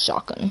 I got a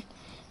shotgun.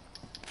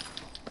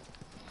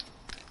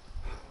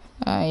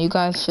 You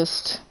guys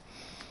just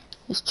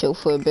chill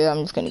for a bit.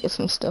 I'm just gonna get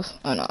some stuff.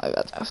 Oh no, I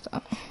got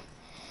that.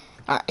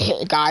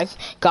 Alright,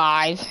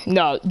 guys,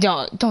 no,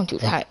 don't do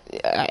that.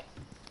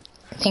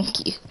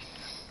 Thank you.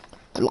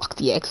 Block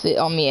the exit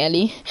on me,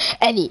 Ellie.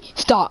 Ellie,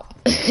 stop.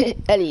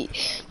 Ellie,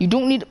 you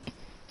don't need to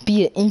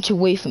be an inch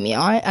away from me.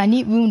 Alright, I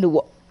need room to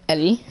walk.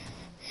 Ellie,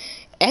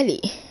 you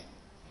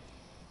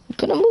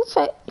gonna move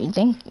that? You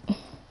think?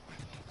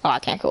 Oh, I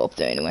can't go up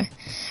there anyway.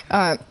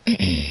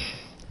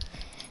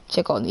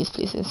 Check all these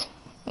places.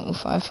 Oh,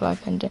 Firefly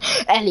pendant.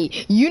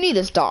 Ellie, you need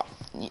to stop.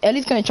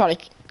 Ellie's gonna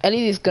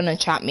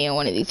trap me in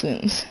one of these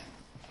rooms.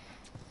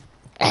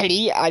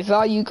 Ellie, I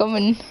saw you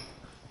coming.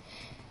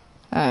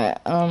 Alright,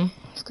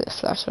 let's get a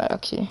flashlight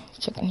actually.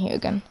 Check in here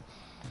again.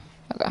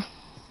 Okay.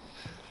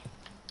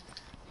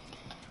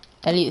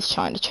 Ellie is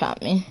trying to trap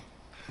me.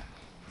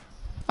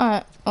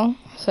 Alright, oh,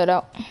 set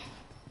out.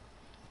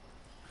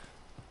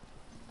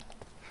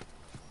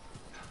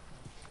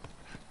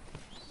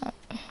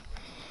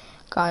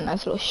 Got a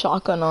nice little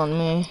shotgun on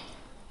me.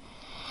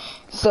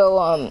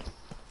 So,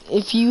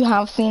 if you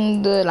have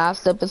seen the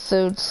last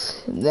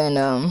episodes, then,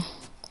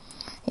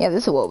 yeah,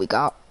 this is what we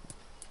got.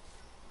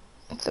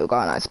 So we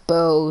got a nice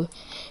bow,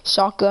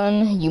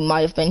 shotgun. You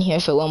might have been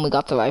here for when we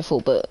got the rifle,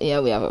 but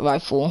yeah, we have a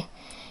rifle.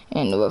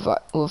 And the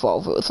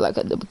revolver was like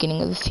at the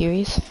beginning of the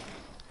series.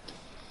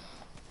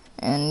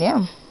 And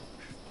yeah.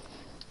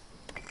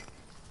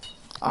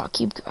 I'll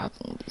keep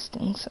grabbing these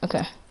things.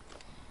 Okay.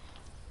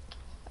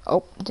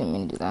 Oh, didn't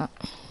mean to do that.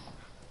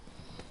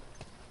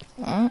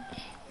 Alright.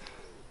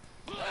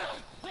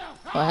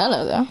 Well,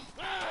 hello there.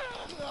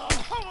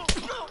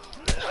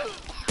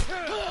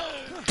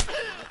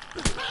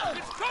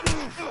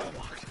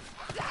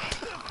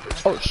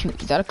 Oh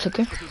shoot, is that a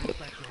clicker? Yep.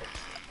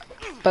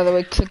 By the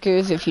way,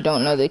 clickers, if you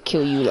don't know, they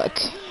kill you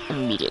like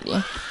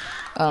immediately.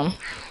 Help!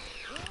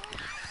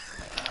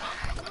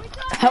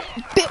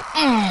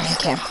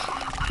 Okay.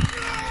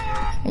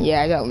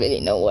 Yeah, I don't really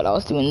know what I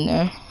was doing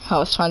there. I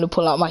was trying to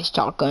pull out my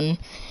shotgun.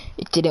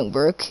 It didn't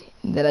work.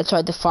 Then I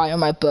tried to fire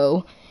my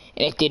bow,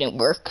 and it didn't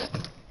work.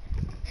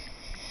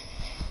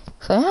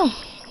 So yeah,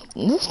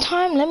 this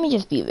time let me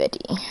just be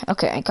ready.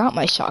 Okay, I got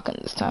my shotgun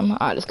this time.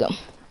 Alright, let's go.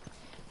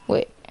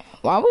 Wait,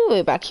 why are we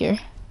way back here?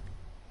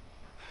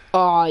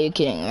 Oh, you're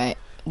kidding, right?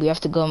 We have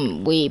to go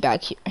way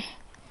back here.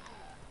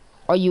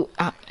 Are you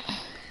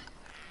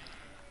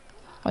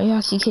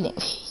actually kidding?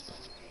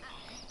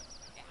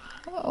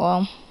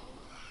 Well,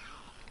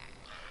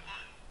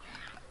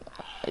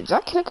 is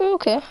that clicker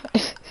okay?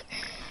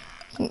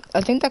 I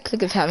think that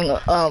clicker's having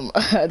a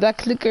that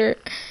clicker.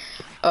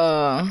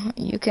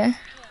 You okay?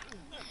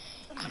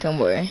 Don't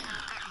worry.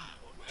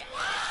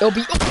 It'll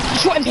be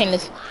short and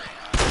painless.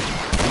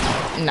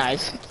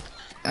 Nice.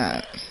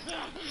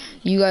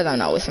 You guys are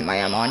not wasting my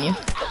ammo on you.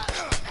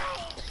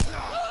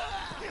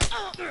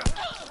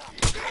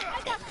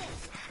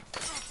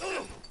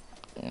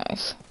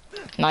 Nice.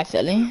 Nice,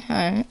 Ellie.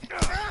 Alright.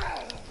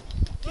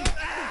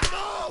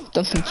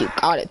 Don't think you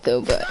got it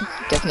though, but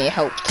definitely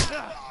helped.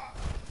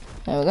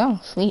 There we go.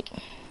 Sweet.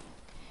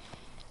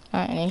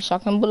 Alright, any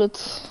shotgun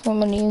bullets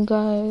from any of you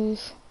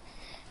guys?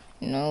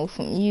 No,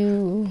 from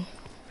you.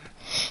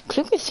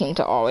 Clickers seem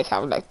to always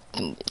have like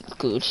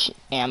good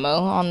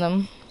ammo on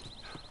them.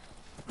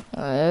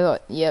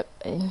 Yep.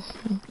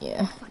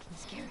 Yeah.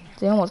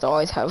 They almost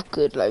always have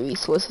good like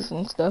resources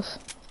and stuff.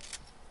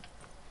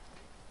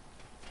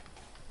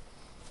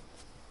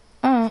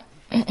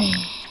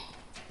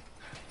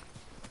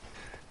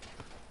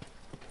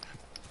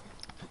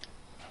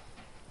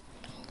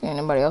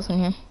 Anybody else in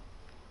here?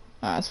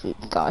 Alright, sweet.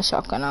 Got a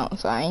shotgun out,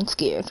 so I ain't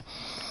scared.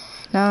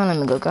 Now let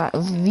me go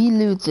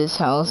reloot this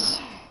house.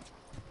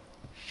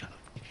 Shut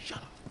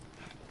up.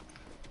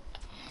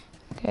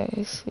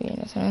 Okay, sweet.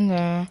 Nothing in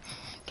there.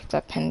 Get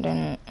that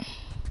pendant.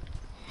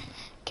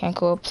 Can't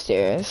go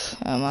upstairs.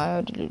 I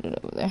already looted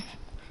over there.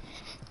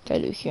 What did I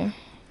do here?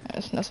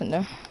 There's nothing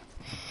there.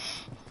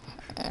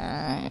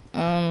 Alright,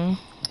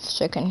 let's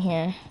check in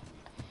here.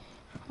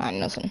 Alright,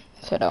 nothing.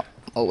 Head out.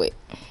 Oh, wait.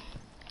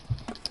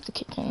 The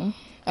kitchen.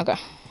 Okay,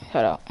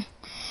 head out.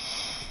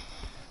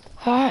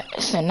 Alright,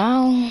 so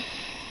now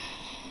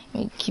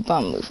we keep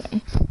on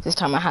moving. This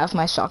time I have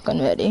my shotgun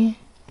ready.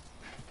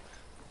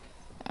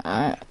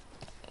 Alright,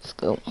 let's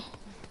go.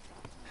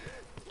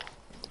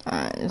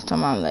 Alright, this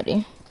time I'm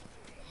ready.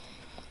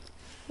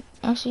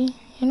 Actually,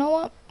 you know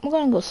what? We're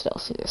gonna go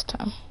stealthy this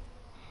time.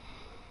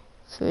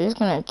 So we're just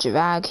gonna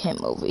drag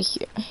him over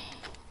here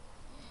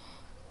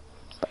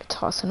by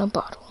tossing a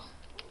bottle.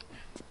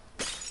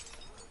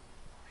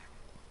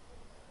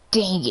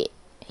 Dang it!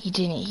 He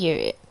didn't hear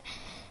it.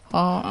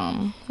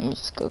 Well, let me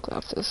just go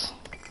grab this.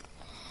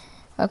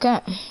 Okay,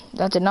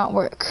 that did not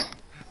work.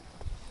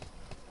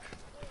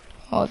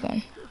 Hold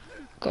on.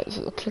 Okay,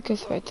 so the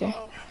clicker's right there.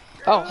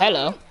 Oh,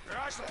 hello.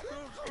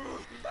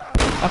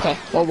 Okay,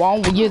 well, while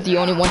you're the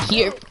only one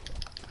here.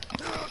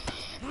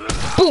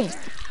 Boom!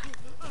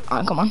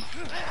 Alright, come on.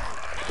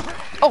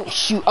 Oh,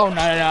 shoot. Oh,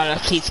 no.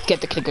 Please,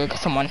 get the clicker,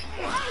 someone.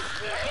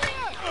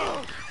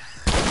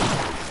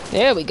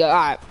 There we go.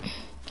 Alright.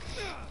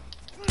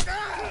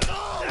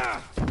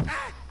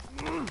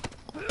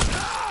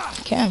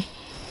 Okay.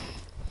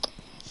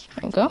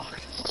 There we go.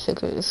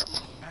 Clicker is...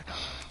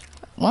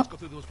 What? Go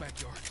through those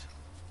backyards.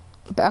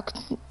 Back...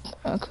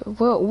 Okay,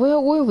 where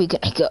are we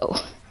gonna go?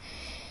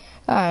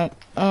 Alright,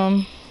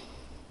 I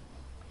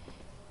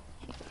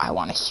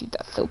wanna shoot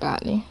that so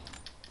badly.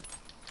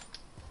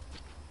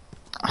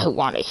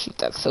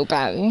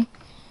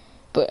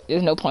 But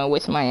there's no point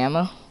wasting my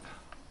ammo.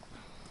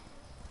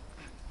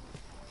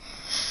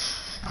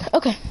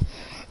 Okay.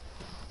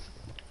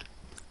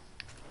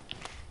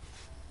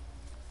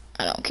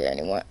 I don't care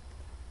anymore.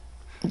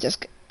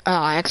 Just...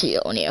 I actually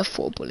only have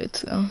 4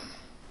 bullets, though.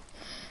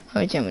 How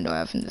much ammo do I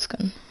have in this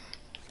gun?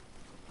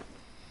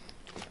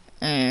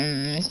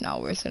 It's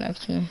not worth it,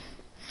 actually.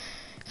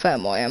 If I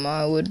had more ammo,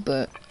 I would,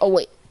 but... Oh,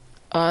 wait.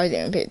 Oh, I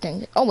didn't pay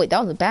attention. Oh, wait,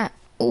 that was a bat.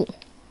 Ooh.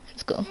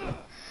 Let's go.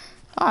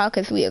 Oh,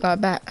 okay, sweet. I got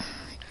a bat.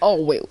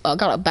 Oh, wait. I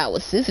got a bat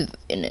with scissors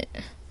in it.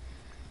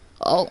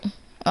 Oh.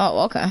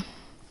 Oh, okay.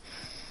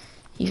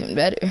 Even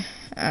better.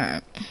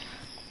 Alright.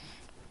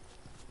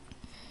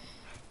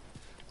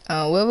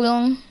 Where are we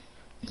going?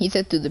 He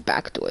said through the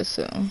back door,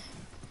 so...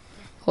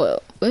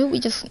 Well, where we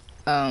just...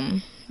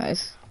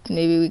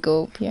 Maybe we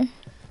go up here?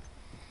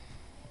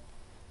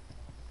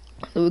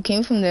 So we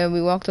came from there,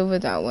 we walked over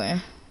that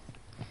way.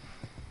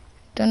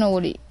 Don't know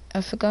what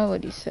I forgot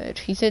what he said.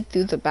 He said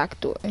through the back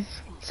door.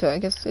 So I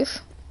guess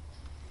this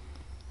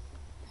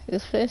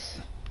place.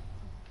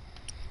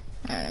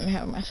 Alright, let me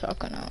have my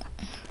shotgun out.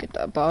 Get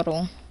that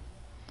bottle.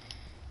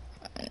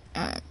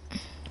 Alright.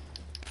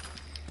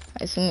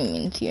 I assume it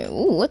means here.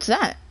 Ooh, what's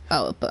that?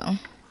 Oh, a bow.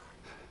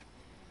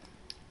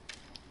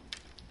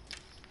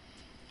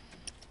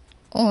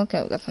 Oh,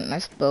 okay, we got some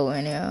nice bow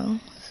and arrows.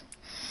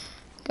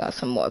 Got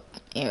some more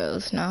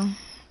arrows now.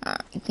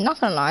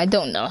 Not gonna lie, I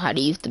don't know how to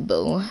use the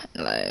bow,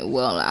 like,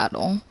 well at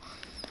all.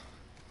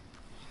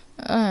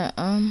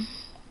 Alright,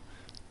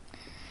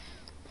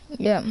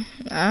 yeah,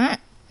 alright.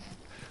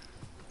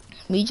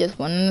 We just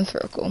went in a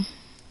circle.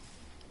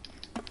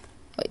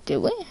 Wait, did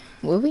we?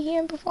 Were we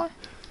here before?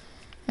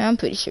 I'm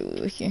pretty sure we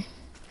were here.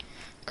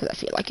 Because I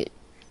feel like it.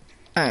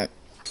 Alright.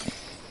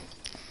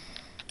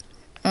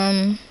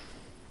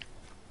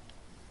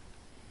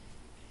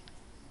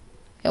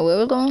 Yeah, where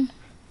we going?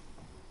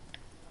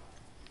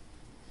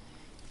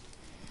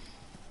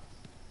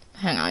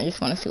 Hang on, I just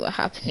want to see what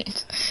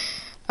happens.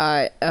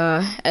 Alright,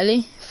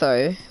 Ellie,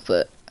 sorry,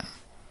 but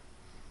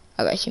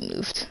I've actually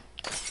moved.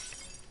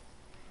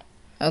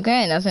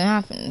 Okay, nothing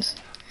happens.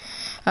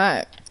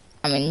 Alright,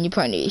 I mean, you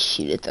probably need to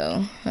shoot it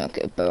though.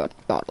 Okay, but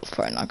bottle's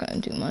probably not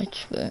gonna do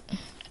much, but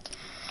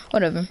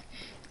whatever.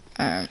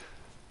 Alright.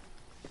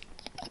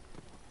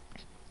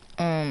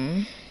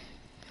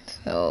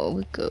 So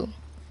we go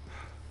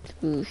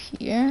through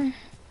here,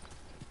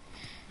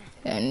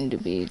 and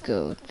we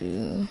go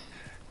through...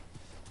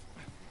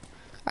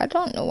 I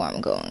don't know where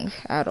I'm going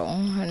at all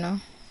right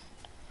now.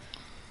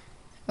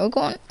 We're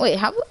going... Wait,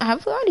 have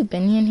we already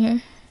been in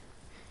here?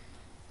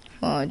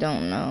 Well, I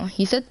don't know.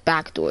 He said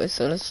back door,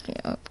 so let's...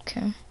 Yeah,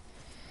 okay.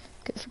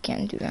 Guess we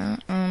can't do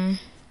that.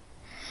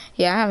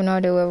 Yeah, I have no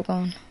idea where we're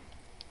going.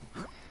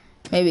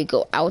 Maybe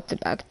go out the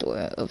back door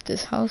of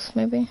this house,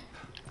 maybe?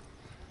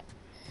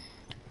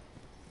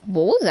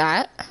 What was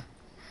that?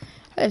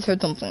 I just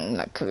heard something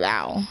like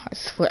growl. I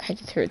swear I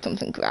just heard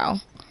something growl.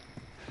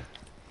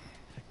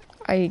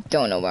 I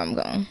don't know where I'm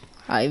going.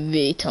 I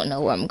really don't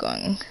know where I'm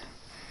going.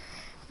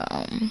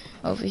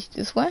 Over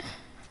this way?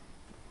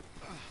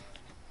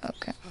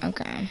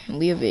 Okay.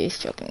 We are really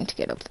struggling to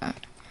get up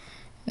that.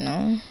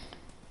 No?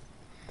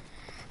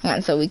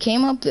 And so we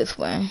came up this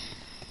way.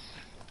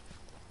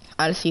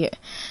 Out of here.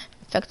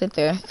 Infected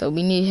there, so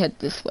we need to head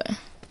this way.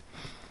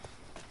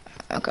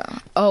 Okay.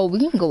 Oh, we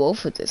can go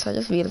over this. I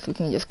just realized we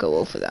can just go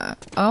over that.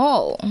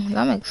 Oh,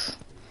 that makes...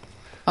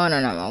 Oh, no,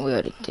 we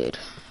already did.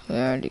 We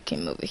already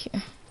came over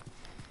here.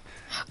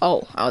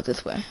 Oh, out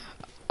this way.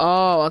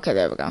 Oh, okay,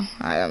 there we go. Alright,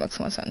 that makes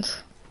more sense.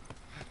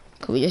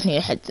 Okay, we just need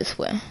to head this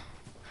way.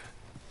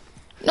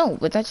 No,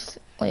 but that's...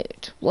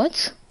 Wait,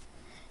 what?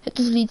 It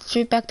just leads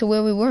straight back to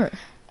where we were.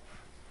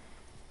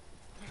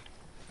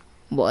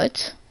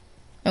 What?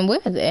 And where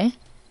are they?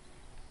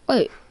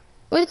 Wait,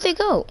 where did they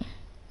go?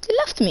 They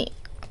left me.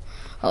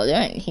 Oh,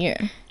 they're in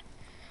here.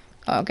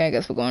 Oh, okay, I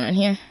guess we're going in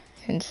here.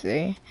 Since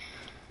they...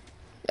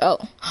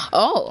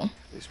 Oh.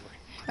 This way.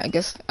 I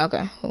guess,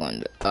 okay, we're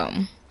going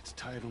to, It's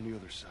tied on the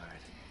other side.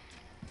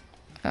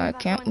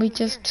 can't we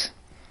just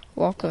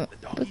walk up? The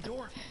doggy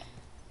door?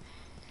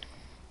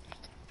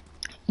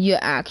 You're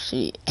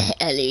actually,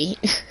 Ellie.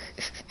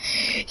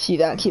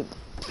 She's actually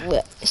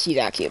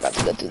about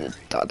to go through the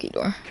doggy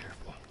door.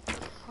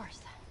 Of course.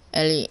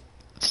 Ellie,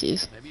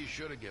 please. Maybe you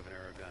should have given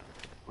her a gun.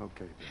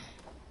 Okay, Bill.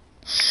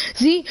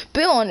 See,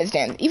 Bill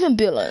understands. Even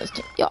Bill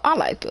understands. Yo, I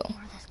like Bill.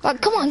 Like,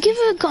 come on, give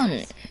her a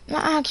gun. No,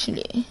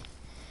 actually.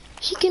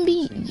 She can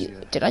be...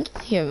 Did I just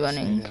hear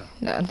running?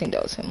 No, I think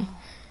that was him.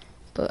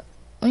 But,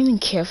 what do you mean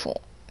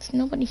careful? There's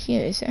nobody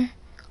here, is there?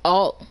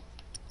 Oh.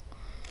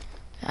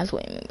 That's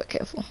what you mean by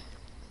careful.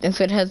 Thanks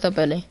for the heads up,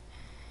 Ellie.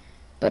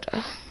 But,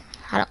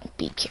 I don't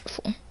be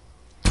careful.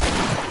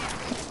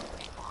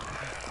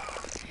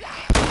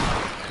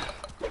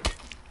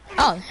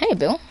 Oh, hey,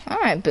 Bill.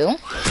 Alright, Bill.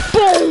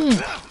 Boom!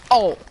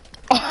 Oh.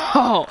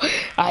 Oh.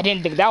 I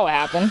didn't think that would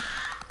happen.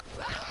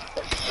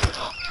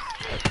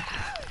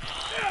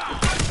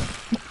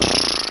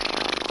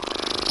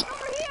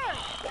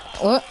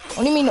 What?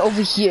 What do you mean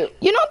over here?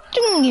 You're not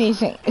doing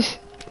anything.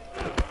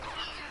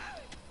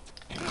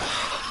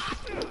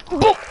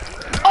 Boom!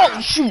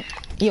 Oh, shoot!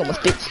 He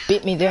almost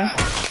bit me there.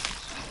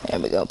 There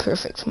we go.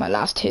 Perfect. My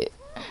last hit.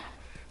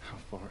 How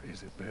far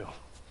is it, Bill?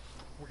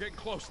 We're getting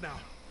close now.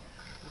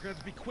 We're gonna have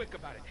to be quick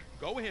about it.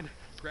 Go in,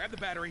 grab the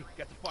battery,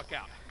 get the fuck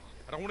out.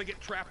 I don't want to get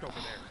trapped over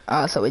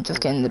there. So we're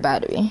just getting the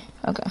battery.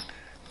 Okay.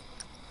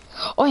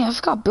 Oh yeah, I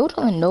forgot. Bill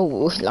doesn't know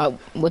like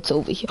what's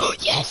over here. Oh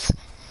yes!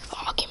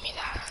 Oh, give me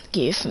that.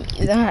 Give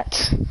me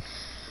that.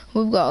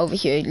 We've got over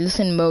here.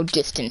 Listen mode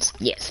distance.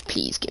 Yes,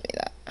 please give me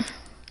that.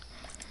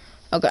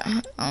 Okay.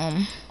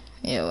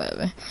 Yeah,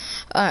 whatever.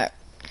 Alright.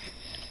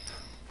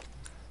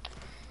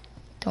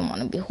 Don't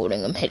want to be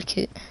holding a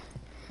medkit.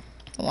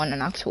 I want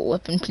an actual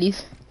weapon,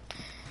 please.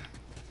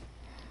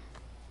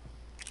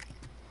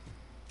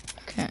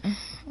 Okay.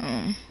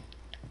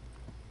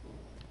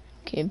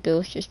 Okay,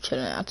 Bill's just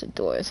chilling out the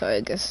door, so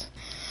I guess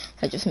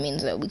that just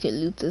means that we can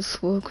loot this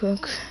real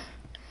quick.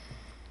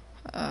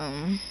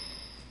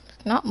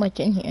 Not much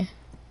in here.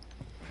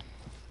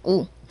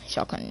 Ooh,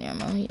 shotgun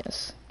ammo,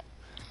 yes.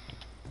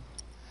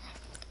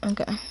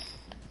 Okay.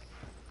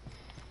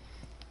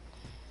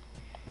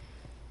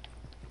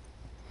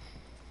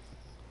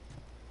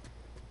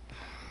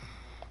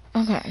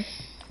 Okay. Alright,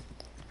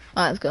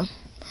 let's go.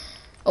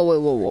 Oh, wait,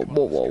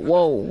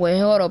 wait,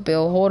 hold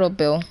up,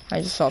 Bill.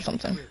 I just saw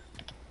something.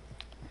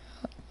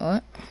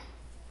 What?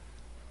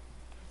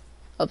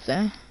 Up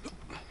there?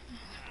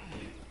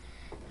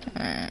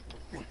 Alright.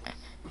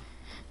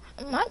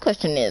 My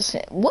question is,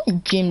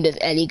 what gym does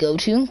Ellie go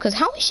to? Because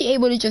how is she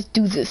able to just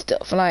do this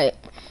stuff? Like,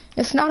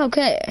 it's not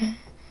okay.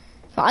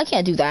 Well, I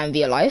can't do that in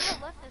real life.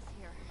 Who left this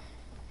here?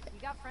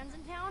 You got friends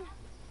in town?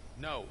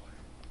 No.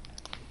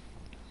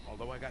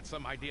 Although I got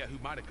some idea who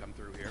might have come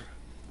through here.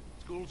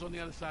 School's on the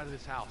other side of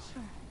this house.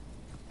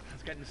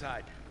 Let's get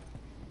inside.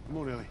 Come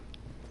on, Ellie.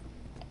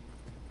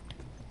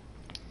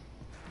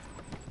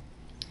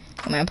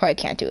 I mean, I probably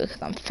can't do it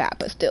because I'm fat,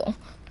 but still.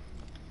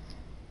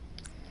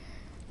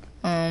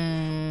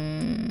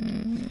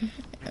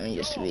 Let me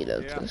just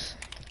reload this.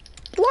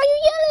 Why are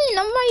you yelling?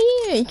 I'm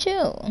right here.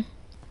 Chill.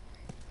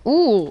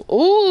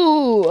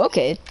 Ooh,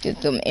 okay.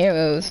 Get some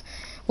arrows.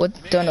 What?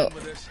 Don't know.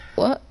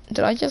 What?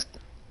 Did I just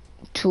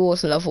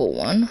tools level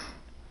 1?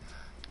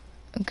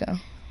 Okay.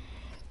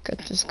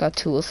 Just got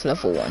tools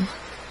level 1.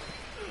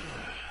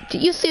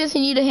 Did you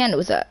seriously need a hand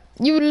with that?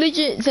 You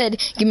legit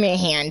said, give me a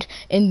hand,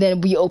 and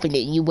then we opened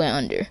it and you went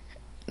under.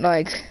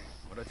 Like...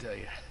 What'd I tell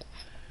you?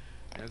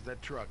 There's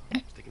that truck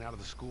sticking out of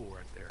the school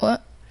right there.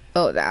 What?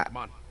 Oh, that. Come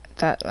on.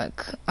 That,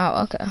 like...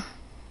 Oh, okay.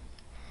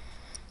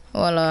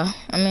 Well,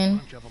 I mean...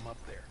 Bunch of 'em up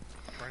there.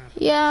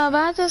 Yeah,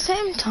 but at the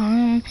same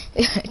time...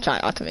 Try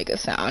not to make a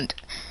sound.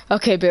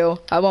 Okay,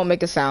 Bill, I won't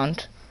make a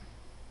sound.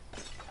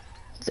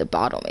 The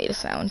bottle made a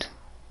sound.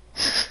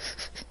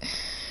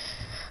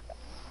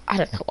 I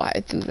don't know why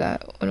I do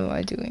that. What am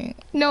I doing?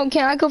 No,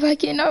 can I go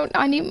back in? No,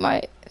 I need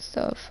my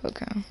stuff.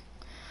 Okay.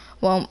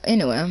 Well,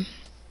 anyway.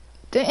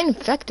 They're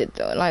infected,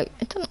 though. Like,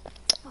 it doesn't...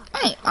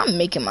 I'm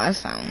making my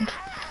sound.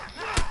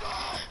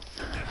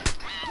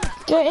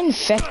 They're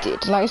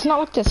infected. Like, it's not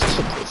like this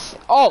kid.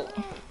 Oh!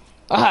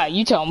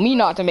 You tell me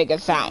not to make a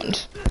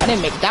sound. I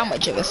didn't make that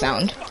much of a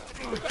sound.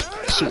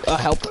 shoot.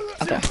 Help.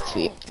 Okay,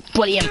 sweet.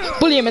 Bully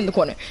him in the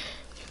corner.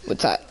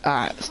 What's that?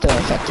 Alright, still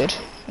infected.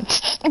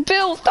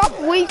 Bill, stop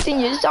wasting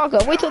your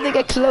shotgun. Wait till they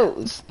get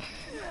close.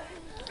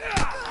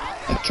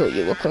 I'll kill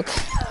you real quick.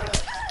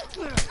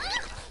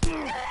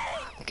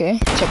 Okay,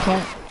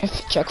 checkpoint.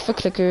 Check for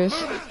clickers.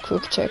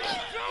 Quick check.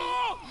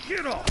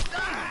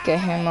 Get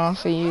him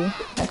off of you.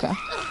 Okay.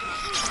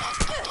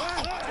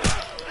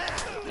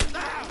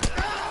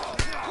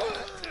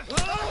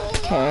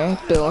 Okay,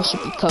 Bill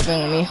should be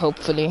covering me,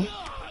 hopefully.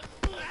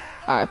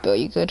 Alright, Bill,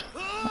 you good?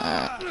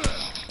 Alright.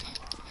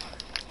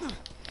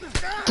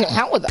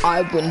 How was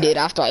I winded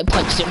after I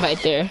punched him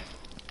right there?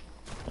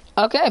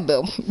 Okay,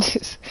 Bill.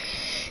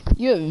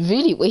 You're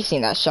really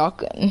wasting that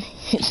shotgun.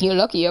 You're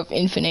lucky you have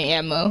infinite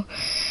ammo.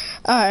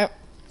 Alright.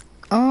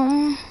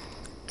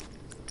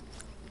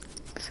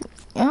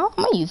 Yeah,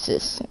 I might use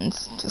this.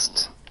 It's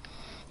just...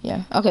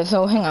 Yeah. Okay,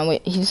 so hang on,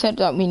 wait. He said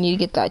that we need to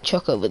get that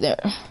truck over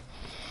there.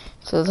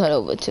 So let's head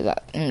over to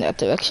that, in that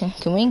direction.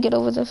 Can we get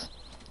over this?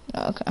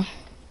 Oh, okay.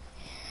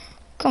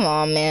 Come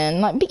on,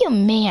 man. Like, be a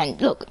man.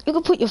 Look, you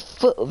can put your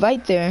foot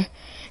right there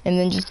and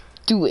then just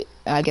do it.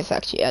 I guess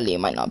actually Ellie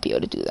might not be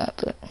able to do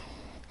that,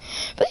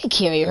 but you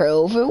carry her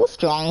over. What's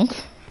wrong?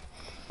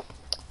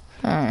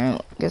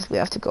 Alright, guess we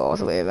have to go all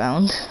the way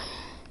around.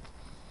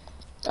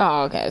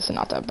 Oh, okay, it's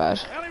not that bad.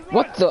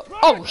 What the?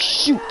 Oh,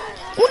 shoot.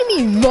 What do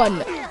you mean, run?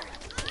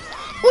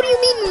 What do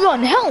you mean,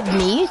 run? Help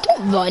me.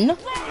 Don't run.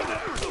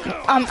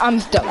 I'm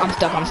stuck.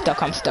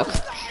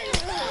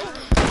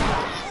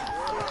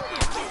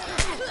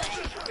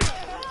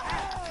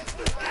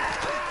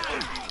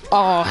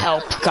 Oh,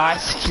 help,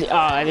 guys.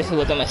 Oh, this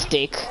was a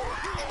mistake.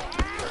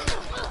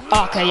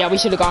 Okay, yeah, we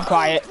should have gone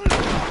quiet.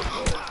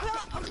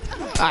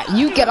 Alright,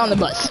 you get on the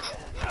bus.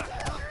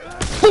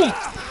 Boom!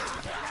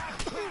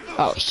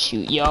 Oh,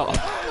 shoot, yo.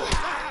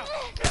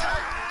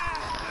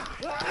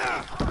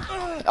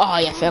 Oh,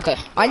 yes, okay.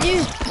 I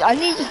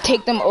need to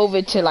take them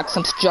over to, like,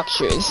 some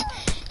structures.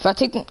 If I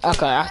take them...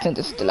 Okay, I think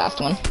this is the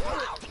last one.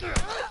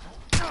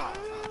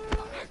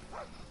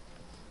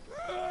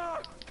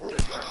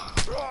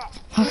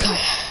 Okay.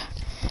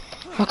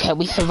 Okay,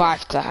 we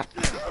survived that.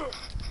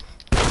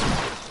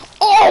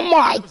 Oh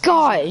my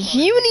gosh!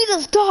 You need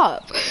to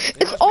stop!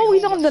 It's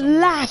always on the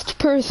last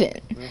person.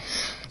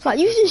 Like,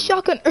 use his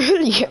shotgun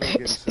earlier.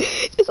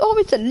 It's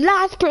always the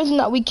last person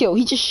that we kill.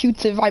 He just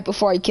shoots it right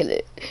before I kill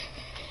it.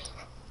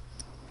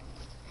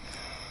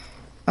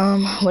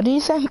 What did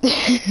you say?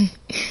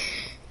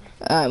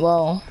 Alright,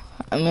 well,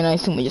 I mean, I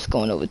assume we're just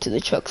going over to the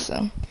truck,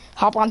 so.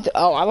 Hop on to,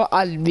 oh,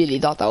 I really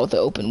thought that was an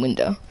open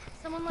window.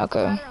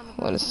 Okay,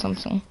 what is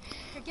something?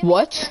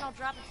 What?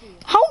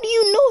 How do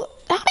you know?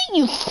 How did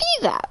you see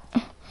that?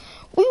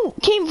 We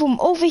came from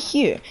over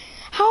here.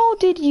 How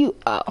did you?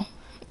 Oh,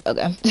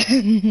 okay.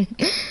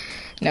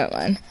 Never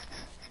mind.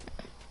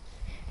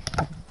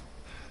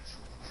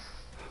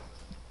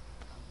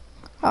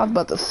 I was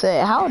about to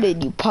say, how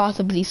did you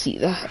possibly see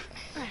that?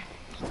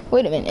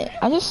 Wait a minute.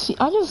 I just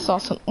saw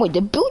some. Wait,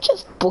 did Bill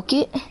just book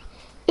it?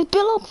 Is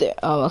Bill up there?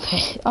 Oh,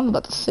 okay. I was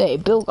about to say,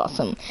 Bill got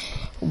some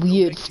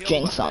weird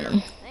strengths on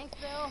him.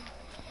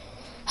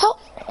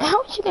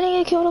 How is she gonna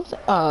get killed up there?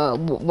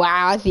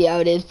 Wow, I see how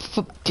it is.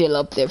 Put Bill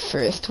up there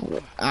first.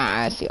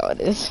 I see how it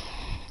is.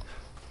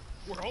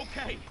 We're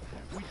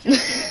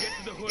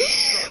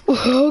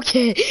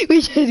okay.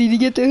 We just need to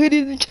get to the hood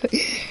of the truck. Okay,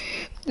 we just need to get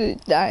the hood of the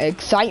truck. That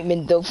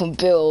excitement, though, from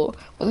Bill.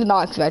 Was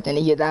not expecting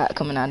to hear that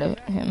coming out of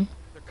him.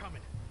 They're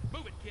coming.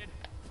 Move it, kid.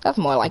 That's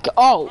more like,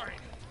 yeah.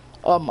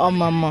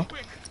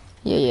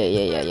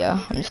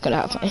 I'm just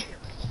gonna have fun.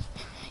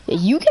 Yeah,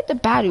 you get the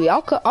battery.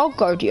 I'll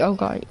guard you.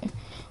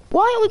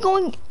 Why are we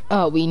going?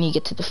 Oh, we need to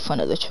get to the front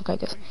of the truck, I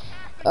guess.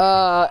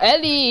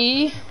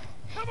 Ellie!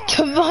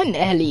 Come on,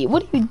 Ellie.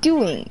 What are you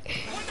doing?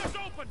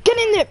 Get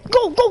in there.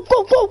 Go.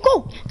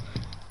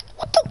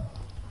 What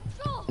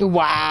the?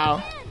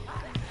 Wow.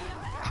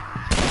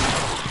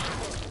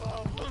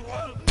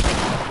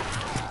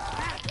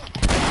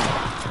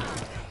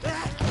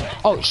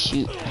 Oh,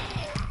 shoot.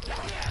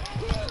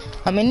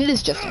 I mean, it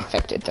is just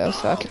infected, though,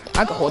 so I could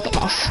hold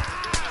them off.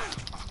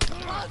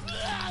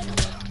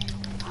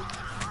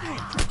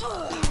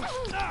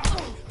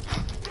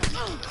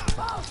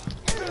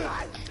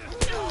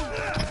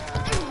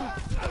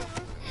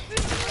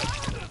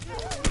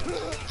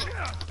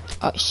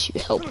 Oh,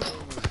 shoot, help.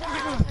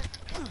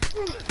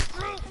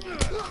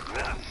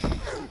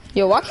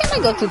 Yo, why can't I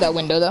go through that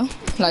window, though?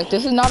 Like,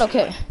 this is not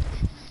okay.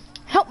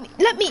 Help me.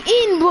 Let me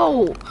in,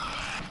 bro.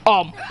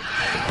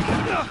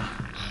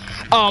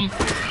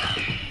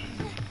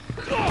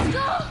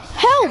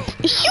 Help.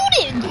 Shoot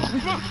it.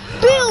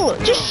 Bill,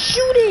 just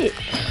shoot it.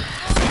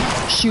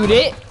 Shoot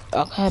it.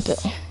 Okay,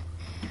 Bill.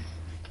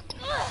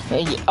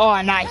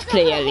 Oh, nice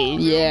play, Ellie.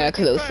 Yeah,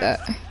 close that.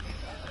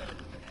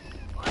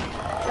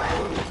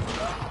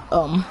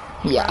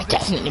 Yeah,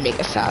 definitely make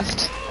it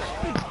fast.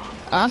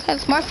 Okay,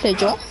 smart play,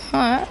 Joel.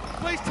 Alright.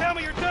 Please tell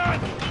me you're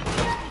done.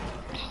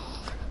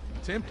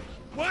 It's empty.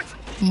 What?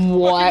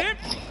 What?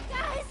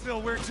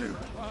 Bill, where to?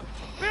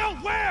 Bill,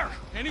 where?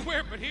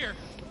 Anywhere but here.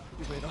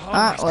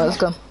 Alright, well, let's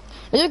go.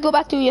 Let's just go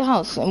back to your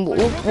house and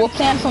we'll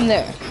plan from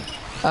there.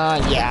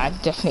 Yeah,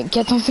 definitely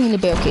get something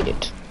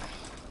barricaded.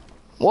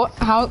 What?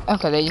 How?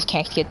 Okay, they just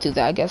can't get through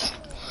that, I guess.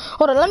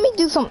 Hold on, let me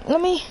do some.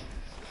 Let me.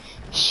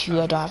 Shoot,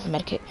 I don't have a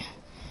medkit.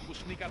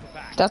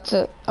 That's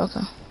it.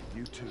 Okay.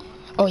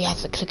 Oh yeah,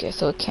 it's a clicker,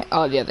 so it can't.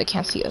 Oh yeah, they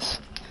can't see us.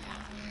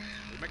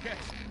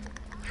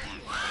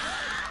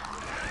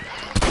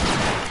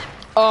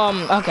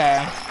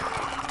 Okay.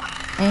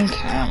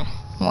 Okay.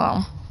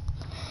 Well.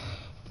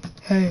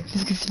 Hey,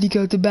 let's get sneak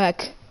out the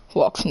back.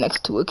 Walks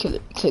next to a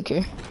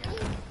clicker.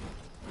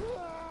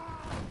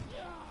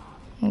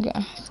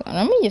 Okay, so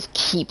let me just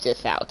keep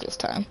this out this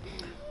time.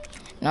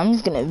 And I'm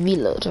just gonna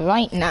reload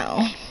right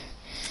now.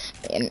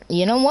 And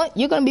you know what?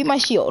 You're gonna be my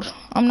shield.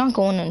 I'm not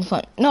going in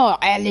front. No,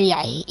 Ellie,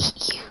 I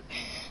hate you.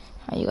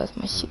 Oh, you guys are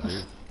my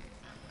shield.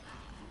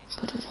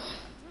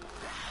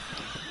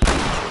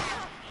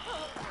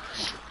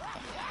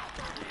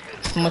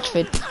 So much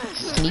for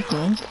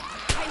sneaking.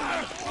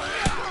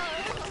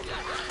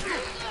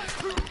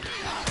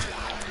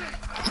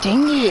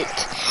 Dang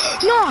it.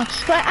 No,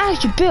 like,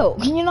 actually, Bill,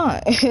 can you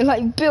not?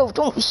 Like, Bill,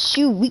 don't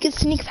shoot. We can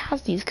sneak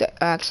past these guys.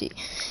 Actually,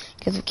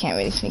 because we can't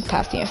really sneak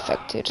past the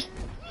infected.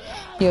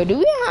 Yo, do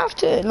we have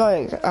to,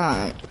 like,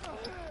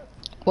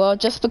 well,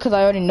 just because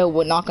I already know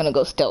we're not gonna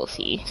go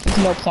stealthy, there's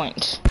no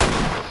point.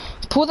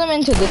 Pull them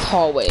into this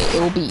hallway.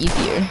 It will be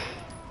easier.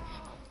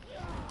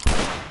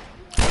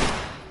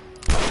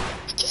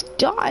 Just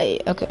die.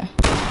 Okay.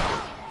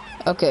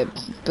 Okay,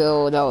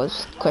 Bill, that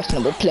was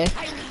questionable play.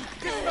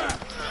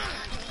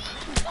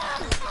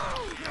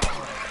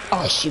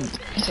 Oh shoot,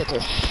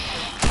 clicker.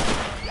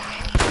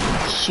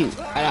 Shoot,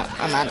 I'm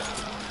out.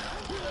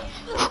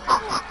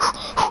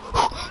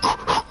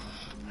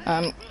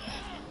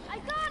 I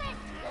got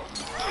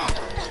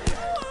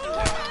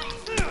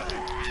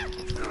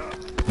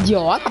it.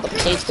 Yo, I got the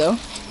place though.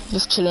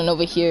 Just chilling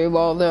over here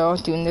while they're all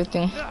doing their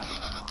thing.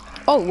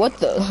 Oh, what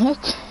the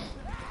heck?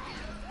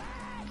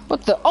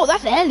 What the? Oh,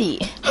 that's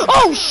Ellie.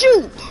 Oh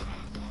shoot.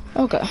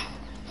 Okay.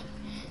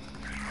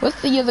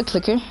 What's the other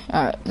clicker?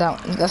 Alright,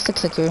 that's the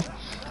clicker.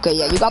 Okay,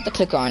 yeah, you got the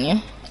clicker on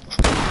you.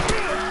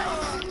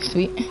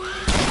 Sweet.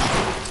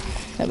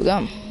 There we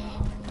go.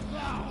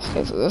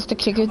 Okay, so that's the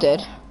clicker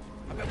dead.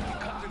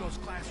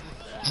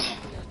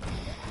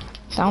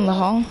 Down the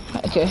hall?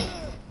 Okay.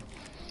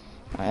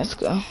 Alright, let's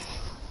go.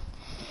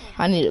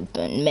 I need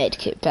a med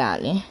kit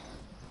badly.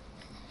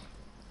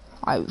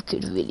 I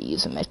could really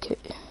use a med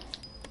kit.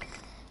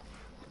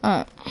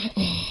 Alright.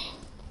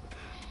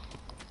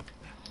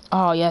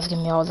 Oh, yes, give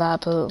me all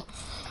that, boo.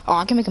 Oh,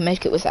 I can make a med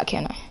kit with that,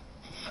 can't I?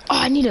 Oh,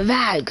 I need a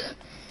VAG.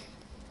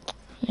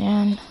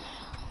 Man.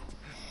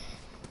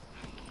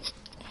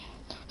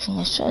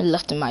 I should have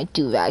left in my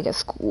do-rag at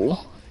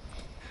school.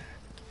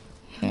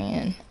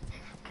 Man.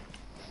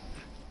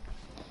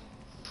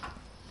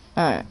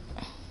 Alright.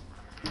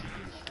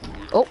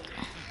 Oh.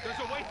 There's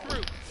a way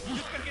through. You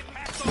just gotta get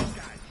past those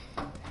guys.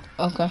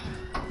 Okay.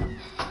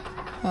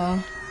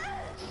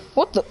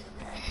 What the?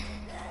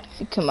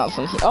 You come out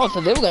from here. Oh,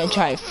 so they were gonna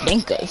try and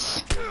flank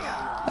us.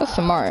 That's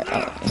smart.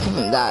 Give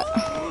them that.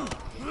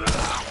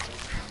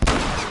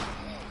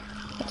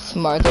 That's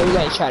smart. They were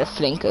gonna try to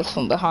flank us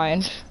from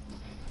behind.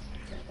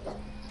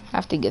 I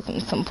have to give them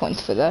some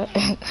points for that.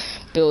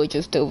 Bill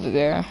just over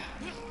there.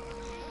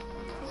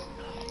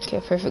 Okay,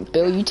 perfect.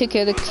 Bill, you take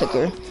care of the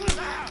clicker.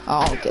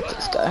 I'll get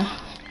this guy.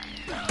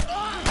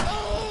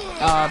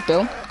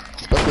 Bill,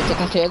 supposed to be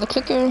taking care of the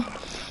clicker.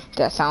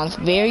 That sounds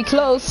very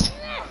close.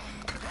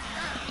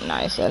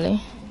 Nice,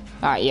 Ellie.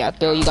 Alright, yeah,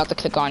 Bill, you got the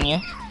clicker on you.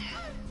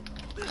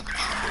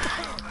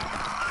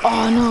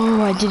 Oh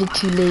no, I did it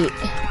too late.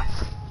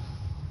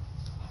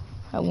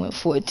 I went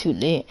for it too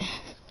late.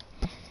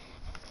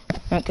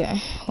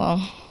 Okay, well,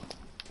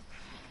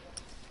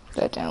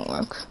 that didn't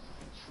work.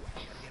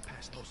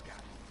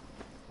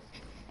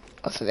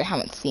 Oh, so they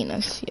haven't seen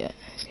us yet.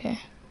 Okay.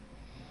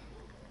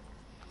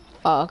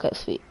 Oh, okay,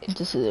 sweet.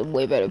 This is a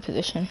way better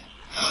position.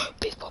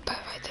 Baseball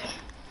bat right there.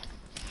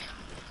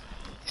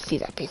 See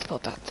that baseball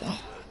bat though.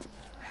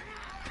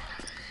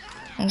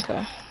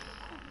 Okay.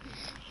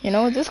 You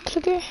know what, this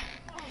clicker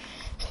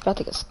is about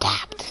to get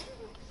stabbed.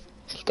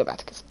 He's about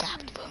to get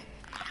stabbed, bro.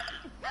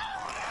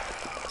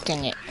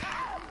 Dang it.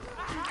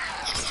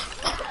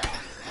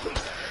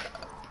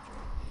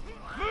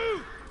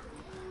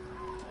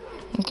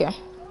 Okay.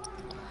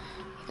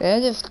 They're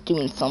just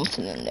doing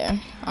something in there.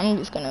 I'm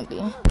just gonna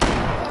be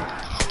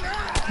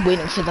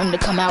waiting for them to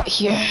come out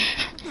here.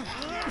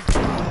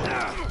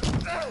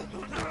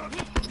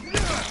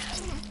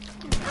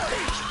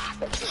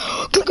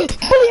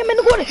 Bully him in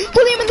the corner!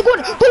 Bully him in the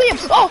corner! Bully him!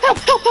 Oh, help!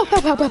 Help!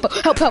 Help! Help! Help!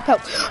 Help! Help! Help!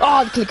 Help!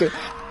 Oh, the clicker!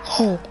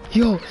 Oh,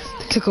 yo,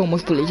 the clicker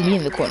almost bullied me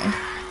in the corner.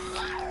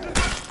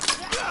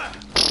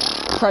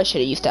 Probably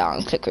should have used that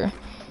on clicker,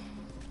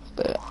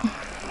 but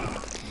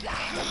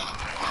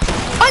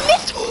I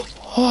missed.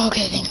 Oh,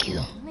 okay, thank you.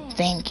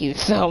 Thank you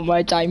so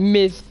much. I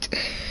missed.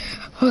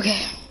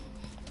 Okay.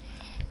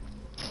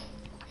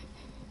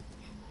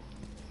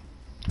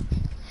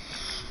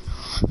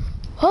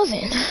 Well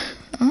then.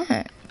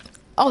 Alright.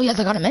 Oh yes,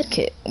 I got a med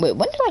kit. Wait,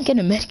 when did I get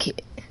a med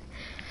kit?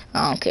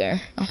 I don't care.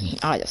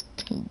 I just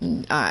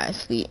alright,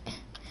 sweet.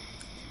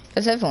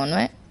 That's everyone,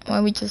 right? Why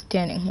are we just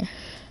standing here?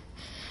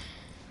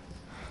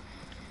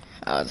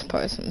 Oh, there's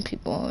probably some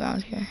people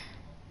around here.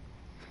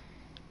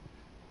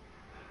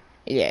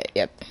 Yeah,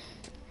 yep.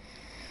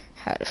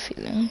 Had a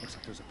feeling. Looks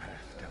like there's a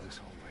path down this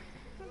hallway.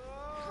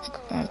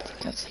 Come on,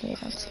 please don't see me,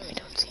 don't see me,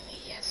 don't see me,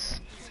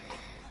 yes.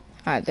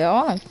 Alright, they're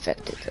all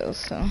infected though,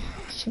 so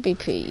should be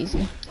pretty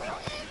easy.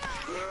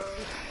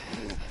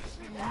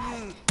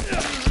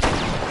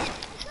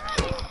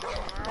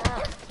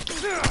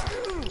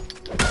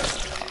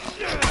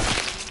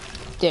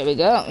 There we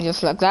go,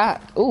 just like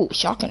that. Ooh,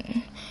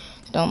 shocking.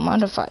 Don't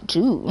mind if I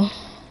do.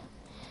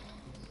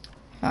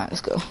 Alright,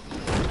 let's go.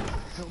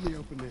 Help me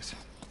open this.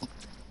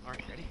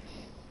 Alright, ready?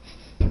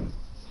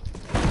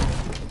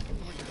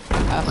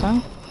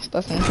 Okay,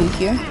 nothing through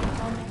here.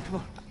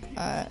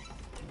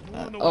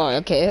 Oh,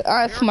 okay.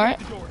 Alright, smart.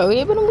 Are we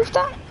able to move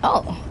that?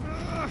 Oh.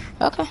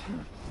 Okay.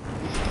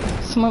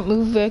 Smart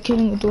move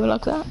barricading the door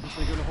like that.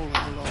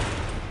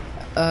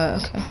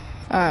 Okay.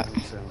 Alright.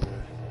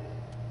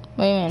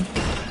 What do you mean?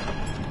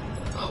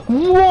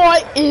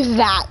 What is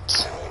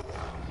that?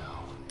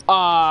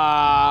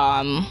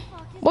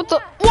 What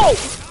the? Whoa!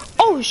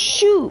 Oh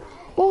shoot!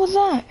 What was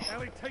that?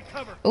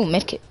 Oh,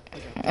 medkit.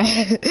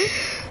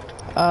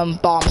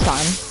 Bomb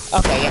time.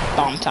 Okay, yeah,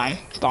 bomb time.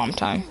 Bomb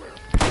time.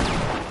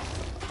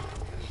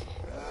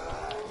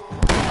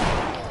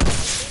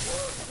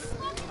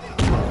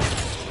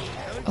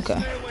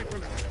 Okay.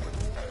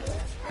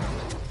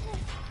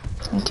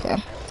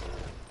 Okay.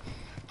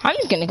 I'm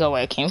just gonna go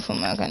where it came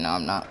from. Okay, no,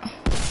 I'm not.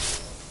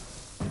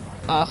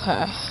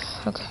 Okay.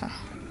 Okay.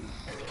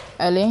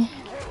 Ellie?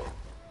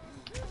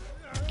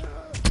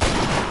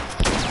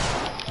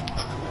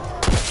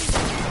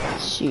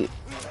 Shoot.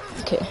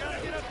 Okay.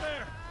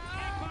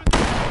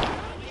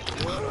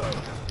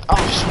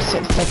 Oh, she's so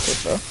infected,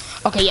 bro.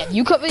 Okay, yeah,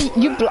 you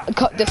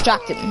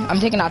distracted me. I'm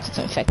taking out this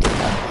infected,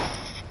 bro.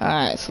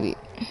 Alright, sweet.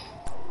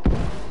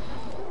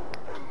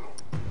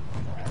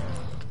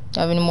 Do I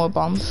have any more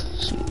bombs?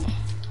 Shoot.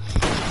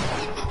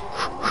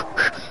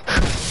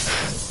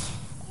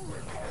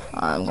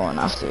 I'm going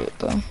after it,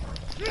 bro.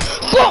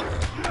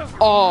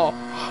 Oh!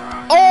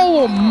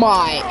 Oh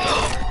my!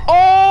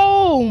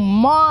 Oh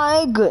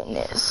my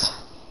goodness.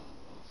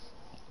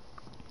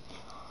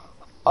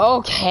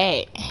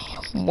 Okay.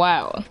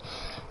 Wow.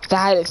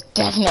 That is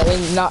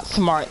definitely not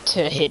smart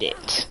to hit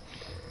it.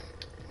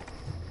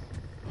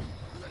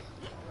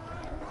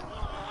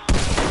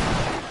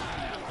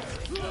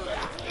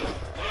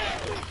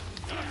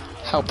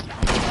 Help.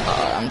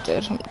 Oh, I'm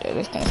dead. I'm dead.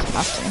 This thing's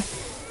after me.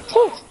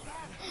 Whew.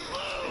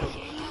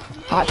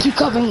 Keep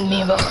covering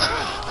me, bro.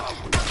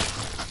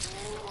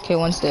 Okay,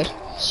 one's dead.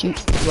 Shoot.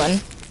 Run.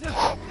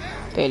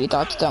 Barely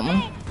dodged that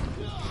one.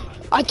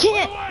 I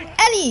can't!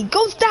 Ellie!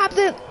 Go stab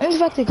the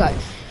infected guy!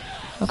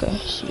 Okay,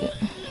 shoot.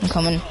 I'm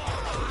coming.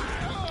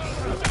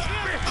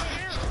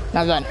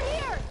 Now run.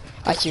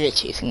 I see it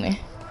chasing me.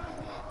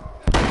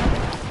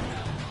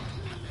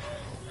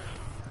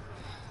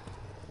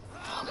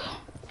 Okay.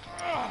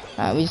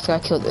 Alright, we just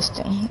gotta kill this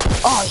thing.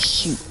 Oh,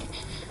 shoot.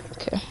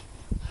 Okay.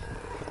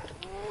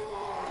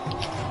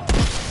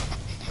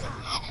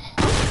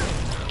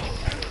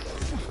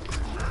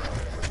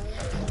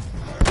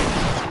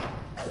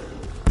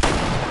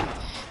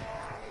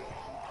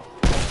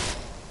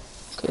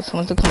 Okay,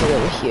 someone's coming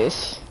over here. I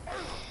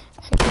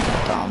think I got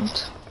bombed.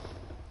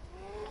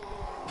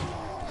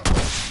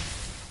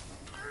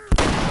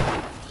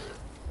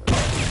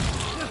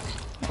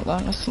 Hold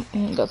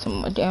on, got some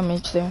more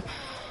damage there.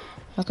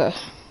 Okay.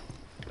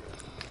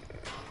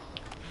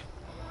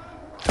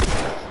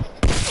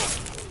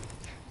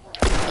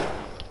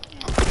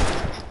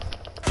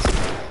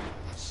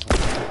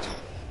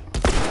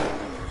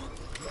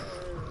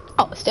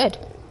 Oh, it's dead.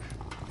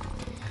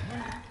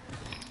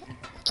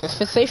 Just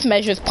for safe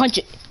measures, punch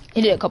it.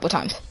 Hit it a couple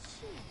times.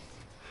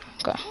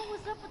 Okay. What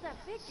was up with that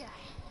big guy?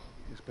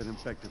 He's been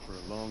infected for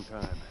a long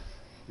time.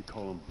 We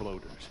call them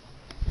bloaters.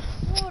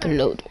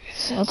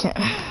 Bloaters. Okay.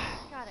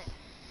 Got it.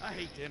 I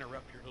hate to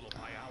interrupt your little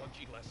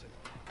biology lesson.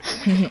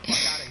 Can we get the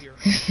fuck out of here,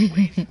 please?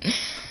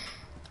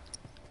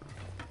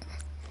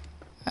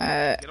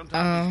 Get on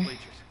top of these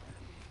bleachers.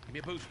 Give me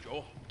a boost,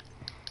 Joel.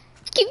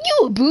 Give you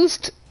a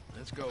boost?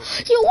 Let's go.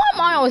 Yo, why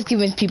am I always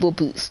giving people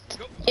boost?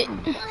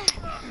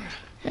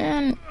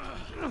 Man.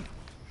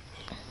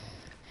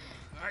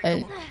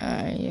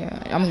 Yeah,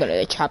 I'm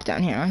gonna chop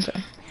down here, aren't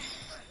I?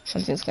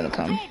 Something's gonna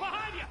come.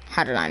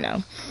 How did I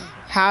know?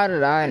 How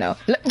did I know?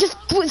 Just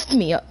boost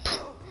me up.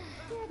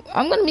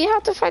 I'm gonna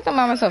have to fight them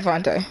by myself,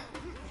 aren't I?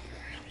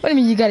 What do you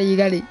mean you got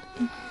it?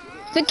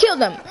 Then kill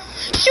them.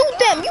 Shoot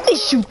them. You can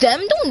shoot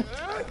them. Don't.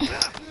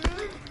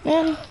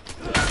 Man,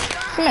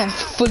 this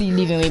man's fully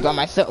leaving me by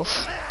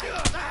myself.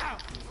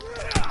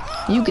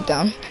 You get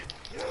down.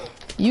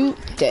 You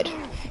dead.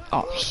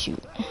 Oh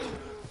shoot.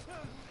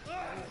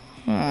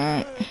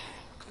 Alright.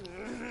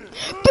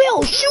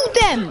 Bill, shoot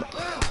them!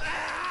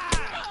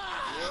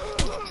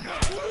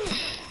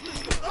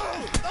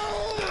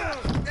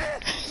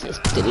 This is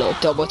Did a little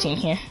double team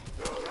here.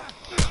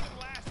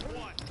 Last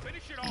one.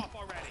 Finish it off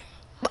already.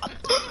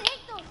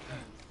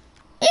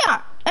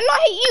 Yeah, and I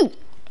hate you.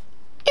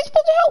 You're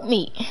supposed to help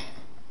me.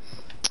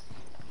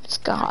 This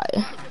guy.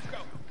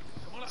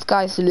 This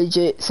guy's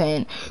legit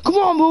saying, come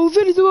on, bro,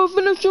 finish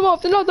him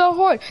off. They're not that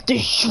hard. Then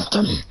shoot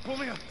them.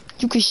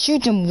 You can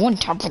shoot them one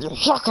time with your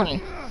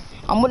shotgun.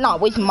 I'm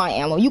not wasting my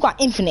ammo. You got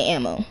infinite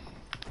ammo.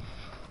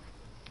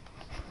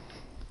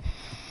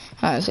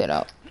 Alright, set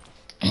up.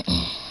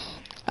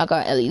 I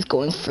got Ellie's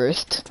going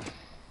first.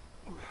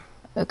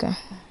 Okay.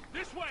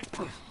 This way.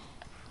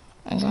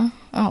 Okay.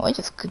 Oh, I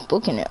just keep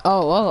booking it.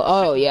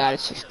 Oh, yeah,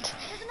 it's just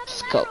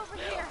go.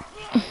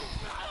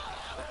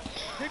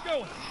 Keep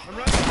going. I'm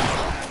right.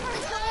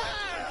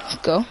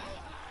 Go.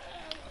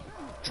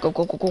 Go.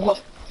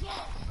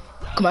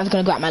 Come on, it's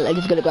gonna grab my leg.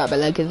 It's gonna grab my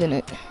leg, isn't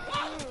it?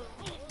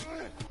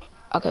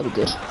 Okay, we're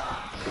good.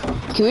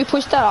 Can we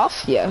push that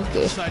off? Yeah,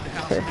 good.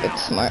 Perfect,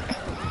 smart.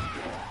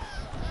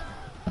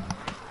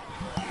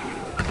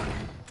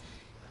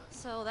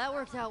 So that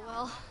worked out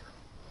well.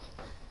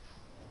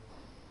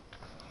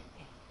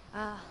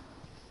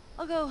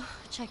 I'll go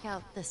check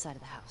out this side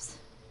of the house.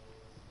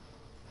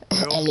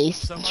 At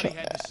least, Somebody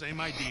had the same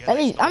idea. at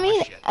least, I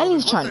mean,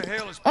 Ellie's trying.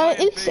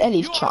 It's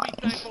Ellie's trying.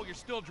 You're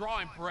still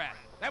drawing breath.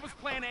 That was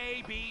plan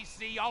A, B,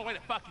 C, all the way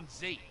to fucking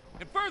Z.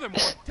 And furthermore,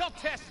 tell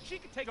Tess that she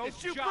can take this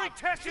job. Don't you bring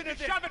Tess into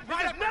this. Shove it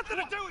right up. Nothing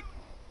to do with.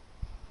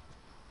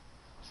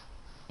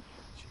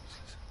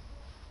 Jesus.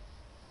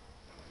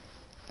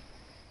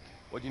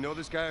 What, you know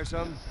this guy or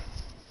something?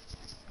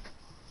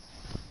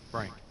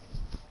 Frank.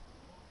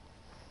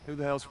 Who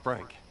the hell's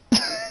Frank?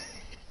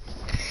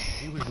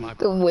 He was my...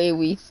 The way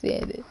we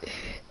said it.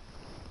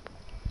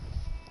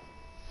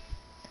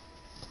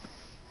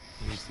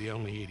 He's the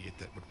only idiot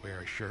that would wear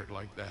a shirt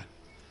like that.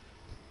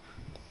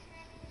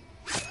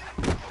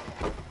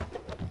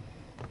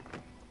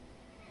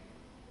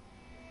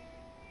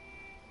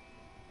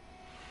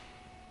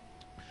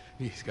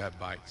 He's got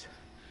bites.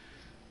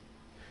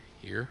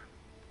 Here.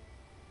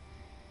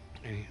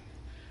 And he...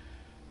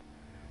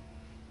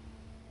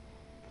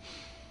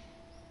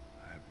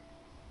 I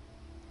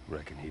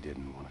reckon he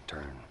didn't want to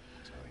turn,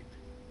 so he...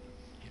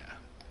 Yeah,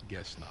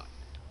 guess not.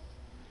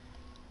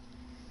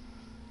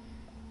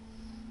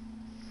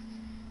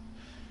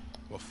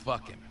 Well,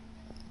 fuck him.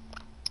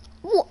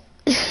 What?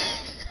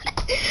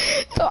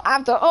 So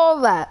after all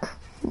that,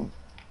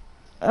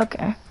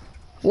 okay.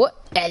 What,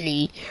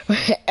 Ellie?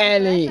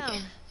 Ellie,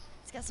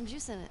 It's got some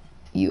juice in it.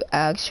 you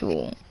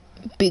actual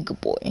big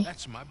boy.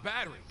 That's my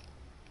battery.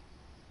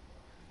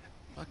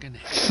 Fucking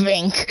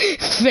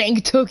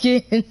Frank took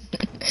it.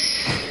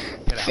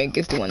 Frank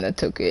is the one that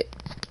took it.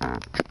 Dang,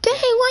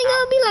 why you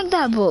gotta be like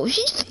that, bro?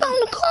 She just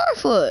found the car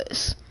for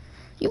us.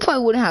 You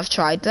probably wouldn't have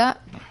tried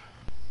that.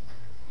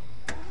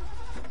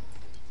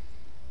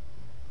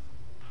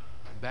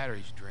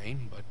 battery's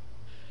drained, but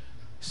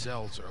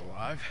cells are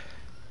alive.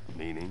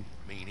 Meaning?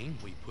 Meaning,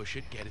 we push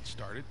it, get it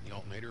started, the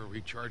alternator will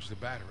recharge the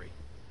battery.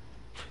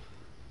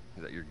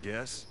 Is that your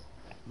guess?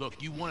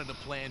 Look, you wanted a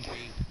plan B.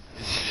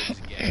 This is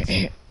a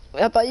guess.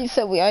 I thought you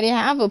said we already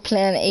have a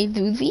plan A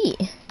through Z.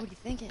 What are you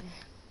thinking?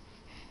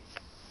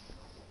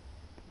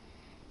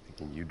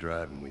 Thinking you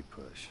drive and we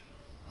push.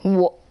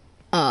 What?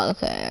 Oh,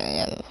 okay,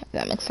 yeah,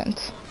 that makes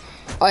sense.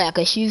 Oh yeah,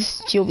 cause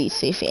she'll be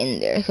safe in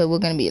there, cause we're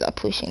gonna be like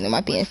pushing. There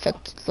might be an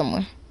infected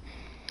somewhere.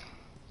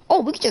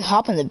 Oh, we could just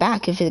hop in the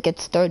back if it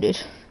gets started.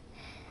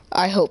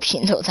 I hope she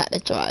knows how to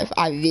drive.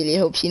 I really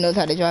hope she knows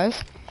how to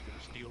drive.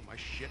 Steal my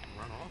shit and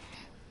run off?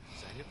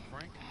 Is that it,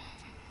 Frank?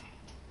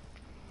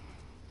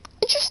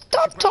 Just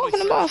stop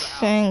talking about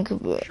Frank.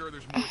 But Sure,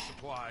 there's more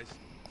supplies.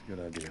 Good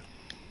idea.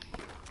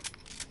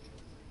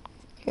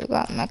 you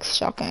got max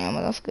shotgun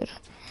ammo. That's good.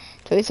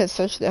 So he said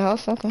search the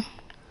house. Okay.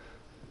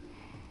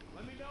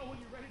 Let me know when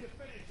you're ready to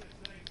finish this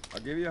thing.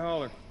 I'll give you a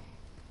holler.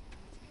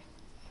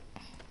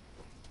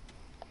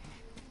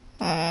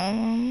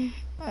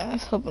 I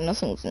was hoping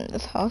nothing was in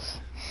this house.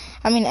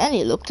 I mean,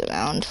 Ellie looked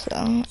around,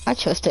 so I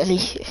trust Ellie.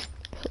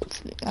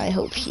 I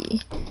hope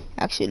she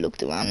actually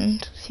looked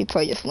around. She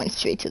probably just went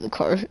straight to the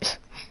cars.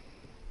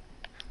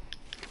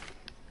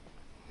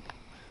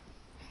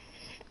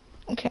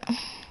 Okay.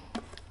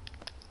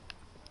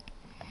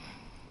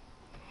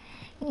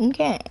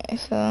 Okay,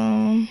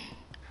 so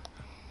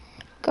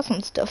got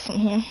some stuff from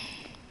here.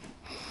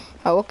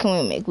 Alright, what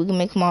can we make? We can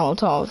make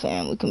Molotovs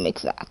and we can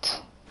make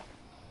that.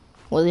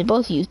 Well, they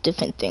both use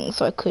different things,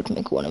 so I could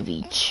make one of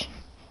each.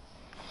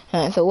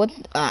 So what?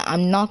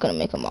 I'm not gonna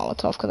make a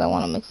Molotov because I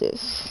want to make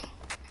this.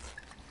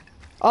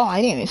 Oh,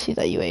 I didn't even see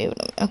that you were able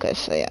to. Okay,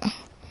 so yeah,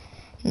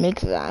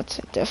 make that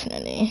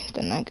definitely.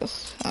 Then I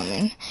guess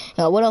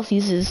what else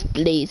uses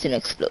blades and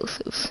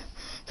explosives?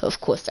 So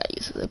of course that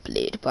uses a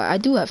blade, but I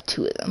do have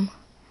 2 of them.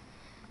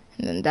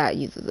 And then that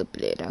uses a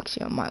blade.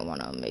 Actually, I might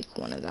want to make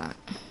one of that.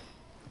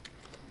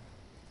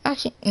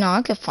 Actually, no,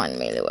 I could find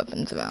melee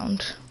weapons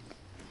around.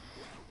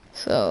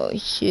 So,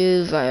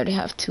 shoes, I already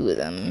have 2 of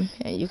them.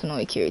 Yeah, you can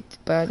only carry,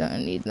 but I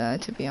don't need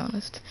that, to be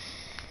honest.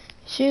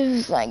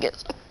 Shoes, I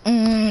guess.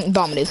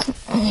 Bomb it is.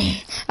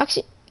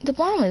 Actually, the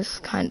bomb is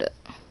kinda...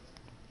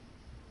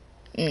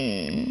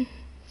 Do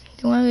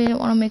I really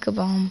want to make a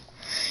bomb?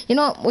 You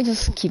know what? We'll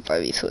just keep our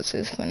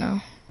resources for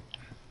now.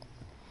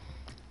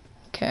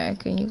 Okay,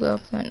 can you go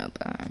up there? No,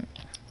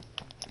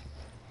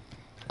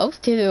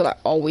 upstairs are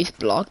always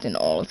blocked in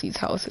all of these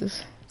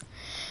houses.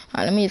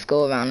 Alright, let me just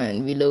go around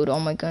and reload all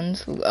my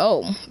guns.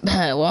 Oh,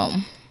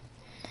 well.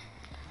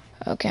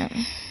 Okay.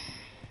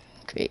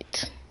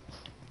 Great.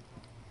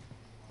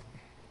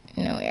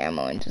 No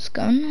ammo in this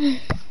gun.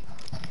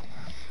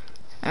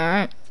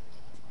 Alright.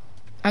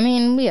 I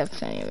mean, we have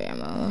plenty of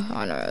ammo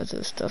on our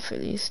other stuff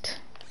at least.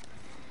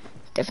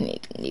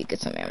 Definitely need to get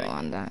some ammo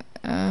on that.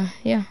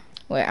 Yeah.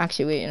 Wait,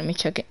 actually, wait, let me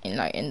check it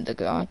in the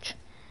garage.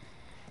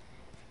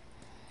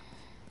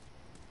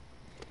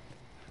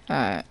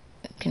 Alright.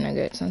 Can I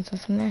get some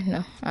stuff from there?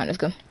 No. Alright, let's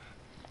go.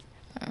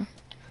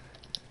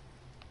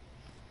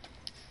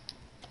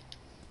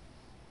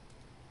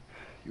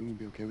 You gonna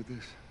be okay with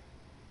this?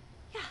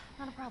 Yeah,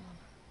 not a problem.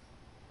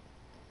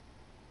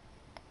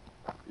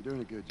 You're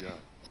doing a good job.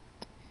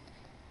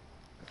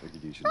 I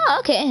figured you should. Oh,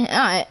 okay.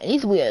 Alright. At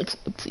least we're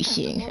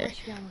appreciating her.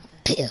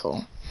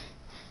 Pickle.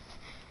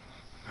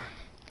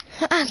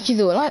 Actually,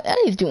 though,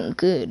 Ellie's doing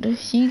good.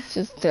 She's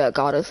just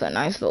got us a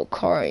nice little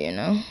car, you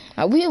know.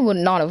 We would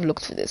not have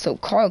looked for this, so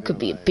Carl could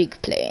be a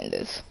big player in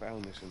this.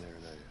 Found this in there,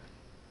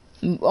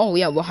 and Oh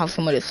yeah, we'll have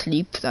somewhere to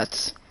sleep.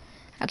 That's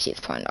actually,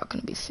 it's probably not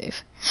gonna be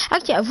safe.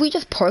 Actually, if we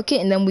just park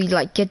it and then we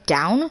like get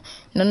down,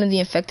 none of the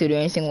infected or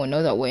anything will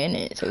know that we're in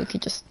it, so we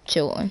could just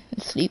chill and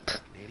sleep.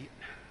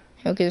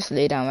 We could just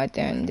lay down right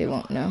there and they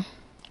won't know.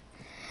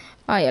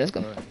 Oh yeah, let's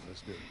go. all right,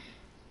 let's do it.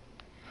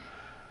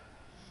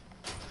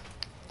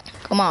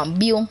 Come on,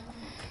 Bill.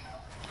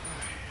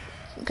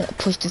 I'm gonna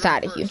push this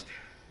out of here.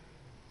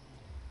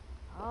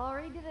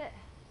 Already did it.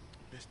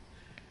 Just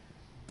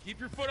keep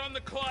your foot on the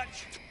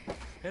clutch.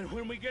 And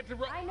when we get to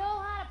I know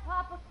how to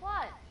pop a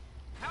clutch.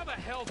 how the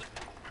hell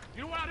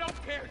you know what, I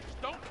don't care.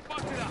 Just don't fuck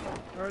it up.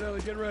 All right,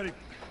 Ellie, get ready.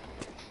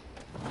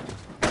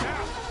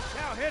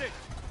 Now hit it.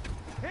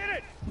 Hit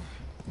it.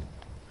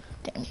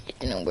 Dang it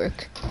didn't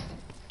work.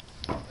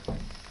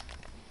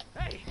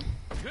 Hey,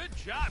 good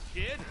job,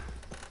 kid.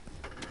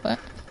 What?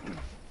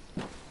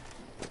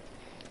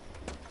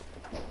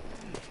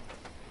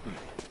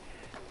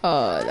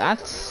 Oh,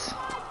 that's...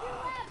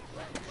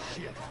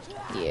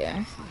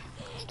 Yeah.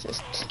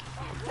 Just...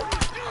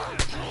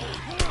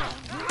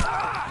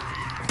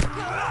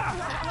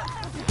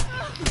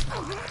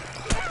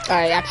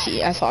 Alright,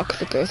 actually, I saw a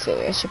clicker,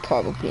 so I should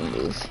probably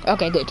move.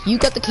 Okay, good. You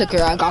got the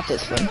clicker, I got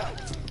this one.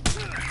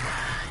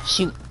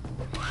 Shoot.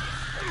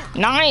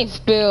 Nice,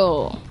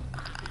 Bill!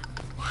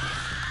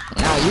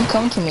 Now you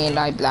come to me and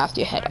I blast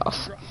your head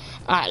off.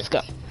 Alright, let's go.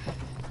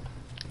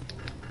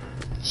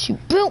 Shoot,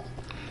 Bill!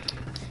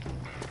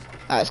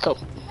 Alright, let's go.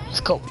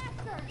 Let's go.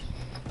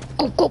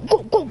 Go, go,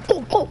 go, go,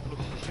 go, go!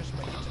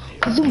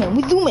 We're zooming,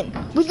 we're zooming,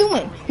 we're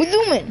zooming, we're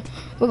zooming!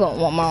 We're going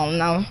 1 mile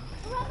an hour.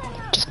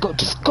 Just go,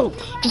 just go,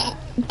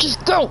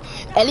 just go!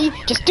 Ellie,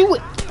 just do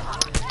it!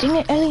 Dang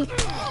it, Ellie.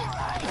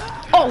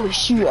 Oh,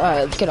 shoot,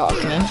 alright, get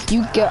off, man.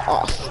 You get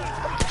off.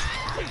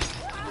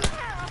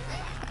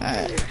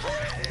 Alright.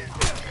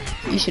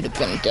 You should have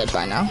been dead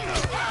by now.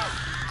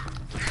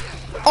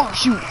 Oh,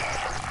 shoot!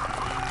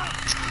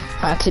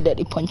 I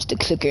accidentally punched the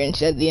clicker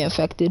instead of the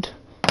infected.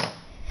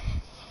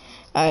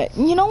 Alright,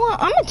 you know what?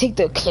 I'm gonna take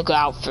the clicker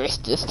out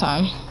first this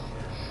time.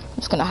 I'm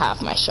just gonna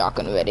have my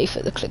shotgun ready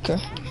for the clicker.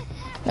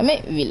 Let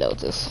me reload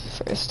this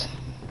first.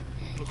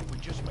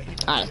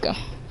 Alright, let's go.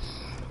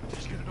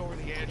 Just get it over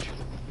the edge.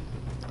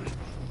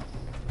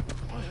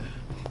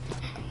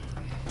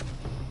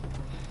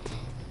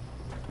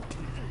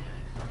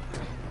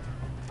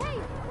 Hey,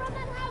 from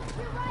that house to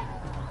your right.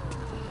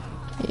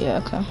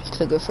 Yeah, okay.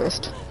 Clicker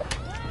first.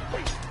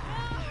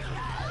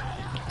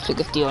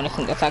 Clicker's the only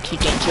thing that's actually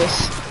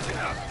dangerous.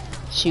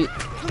 Shoot.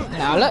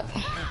 Now look.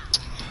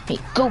 Hey,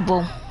 go,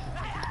 Bo.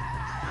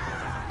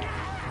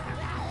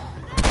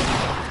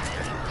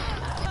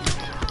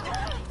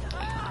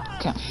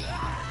 Okay.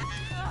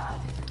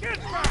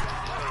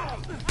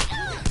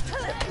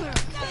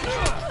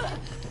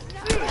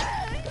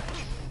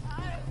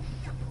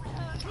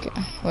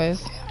 Okay,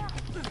 where's... We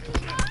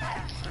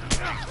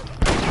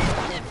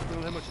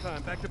don't have much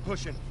time. Back to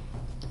pushing.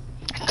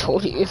 I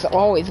told you, it's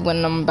always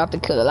when I'm about to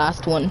kill the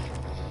last one.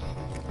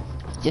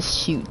 Just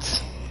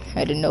shoots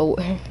out of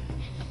nowhere.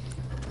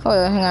 Hold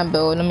on, hang on,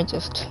 Bill. Let me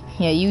just...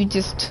 Yeah, you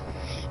just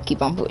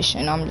keep on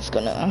pushing. I'm just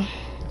gonna...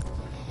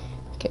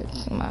 get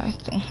my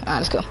thing. Alright,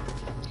 let's go.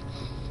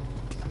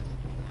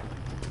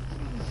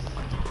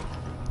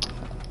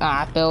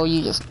 Alright, Bill,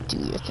 you just do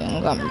your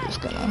thing. I'm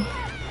just gonna...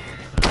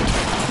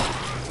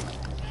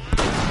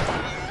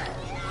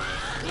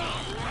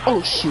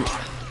 Oh, shoot.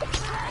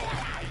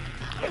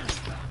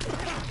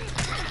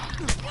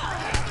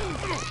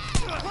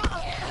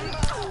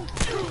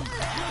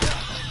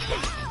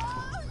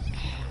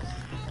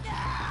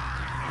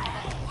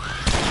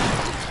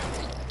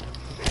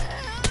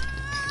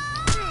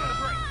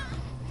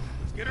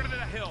 Get her to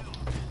that hill.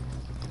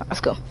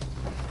 Let's go.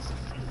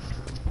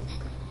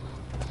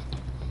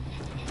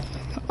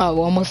 Oh,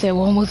 we're almost there,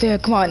 we're almost there.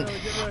 Come on.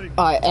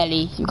 Alright,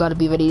 Ellie, you gotta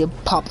be ready to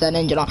pop that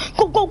engine on.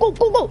 Go, go, go,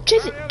 go, go!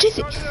 Chase it, chase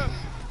it! Hear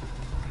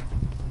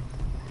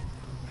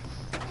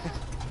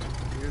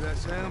that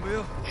sound,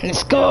 Bill?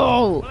 Let's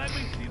go!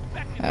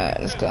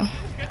 Alright, let's go.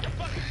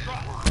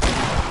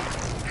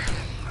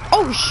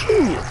 Oh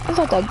shoot! I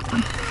thought that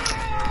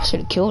I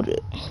should have killed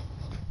it.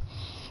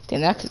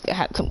 Then that could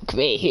have some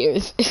gray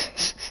hairs.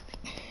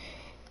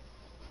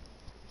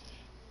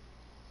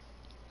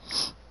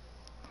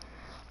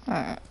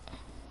 Alright.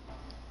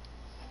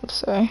 I'm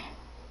sorry.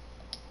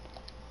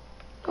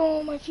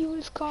 Oh, my fuel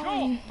is gone.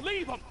 Joel,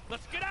 leave him.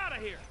 Let's get out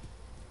of here.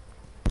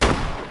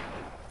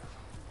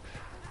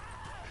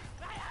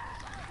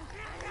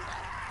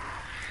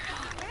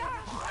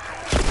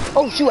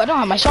 Oh shoot, I don't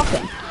have my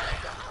shotgun.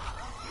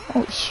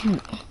 Oh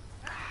shoot.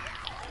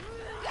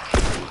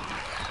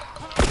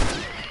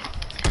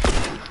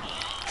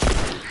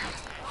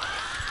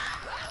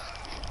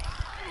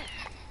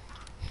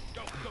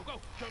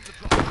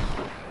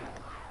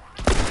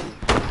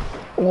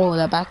 Whoa,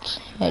 that back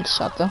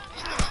headshot though.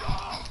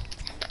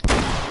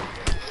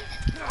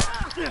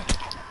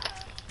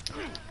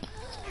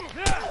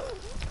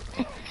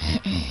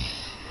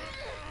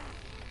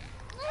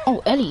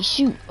 Oh, Ellie,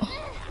 shoot.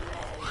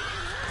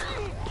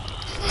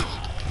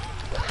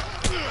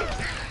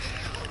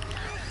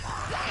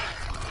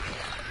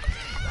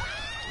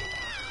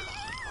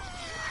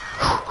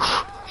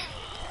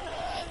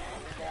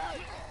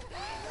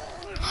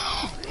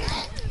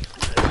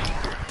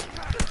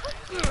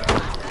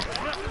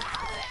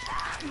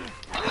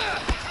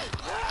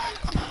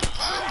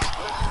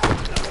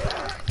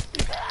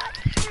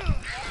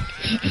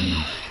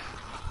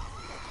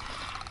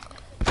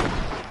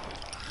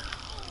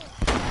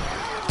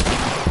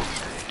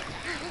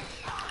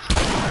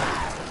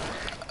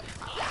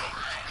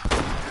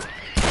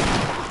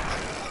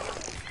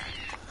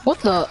 What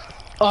the?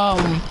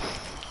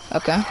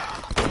 Okay.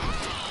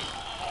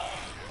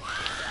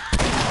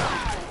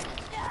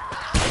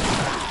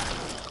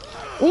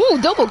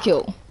 Ooh, double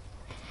kill.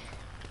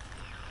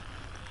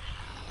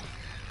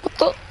 What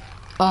the?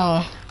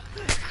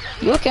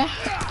 You okay?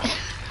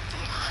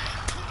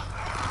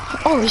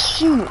 Oh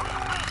shoot.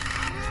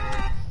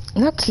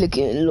 That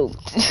clicker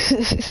looked.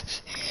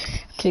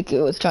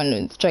 Clicker was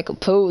trying to strike a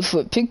pose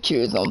for a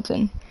picture or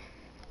something.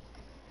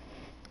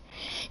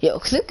 Yo,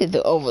 clickers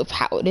are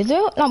overpowered. Is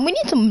there? No, we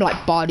need some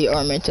like body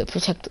armor to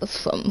protect us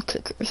from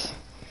clickers.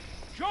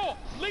 Joel,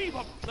 leave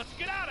him. Let's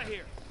get out of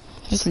here.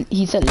 Just,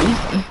 he said leave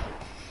him.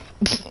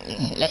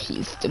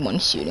 He's the one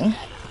shooting.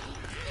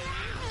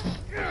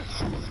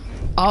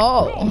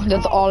 Oh,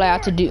 that's all I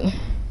have to do.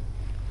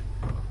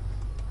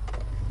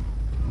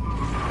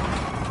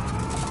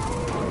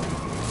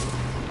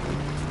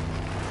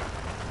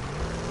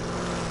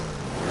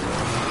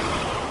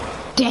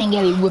 Dang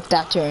it, he whipped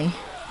that turn.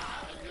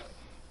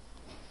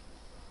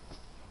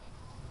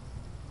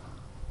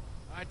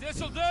 Alright,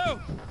 this'll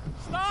do.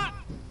 Stop.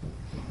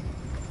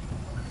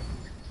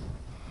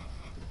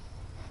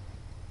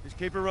 Just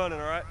keep her running,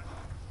 all right?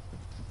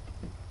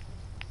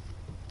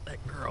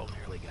 That girl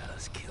nearly got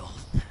us killed.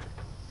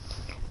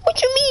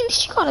 What you mean?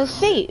 She got us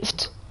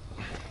saved.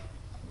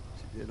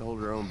 She did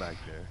hold her own back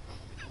there.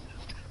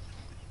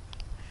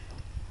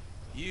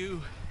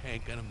 You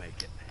ain't gonna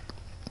make it.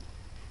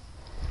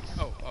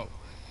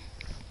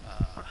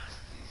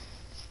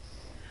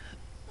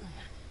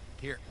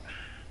 Here.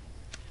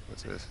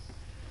 What's this?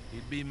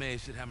 You'd be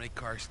amazed at how many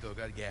cars still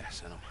got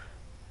gas in them.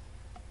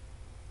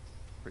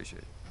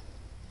 Appreciate it.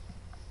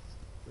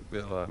 Look,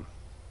 Bill,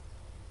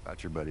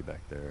 about your buddy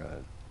back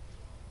there,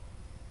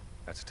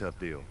 that's a tough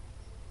deal.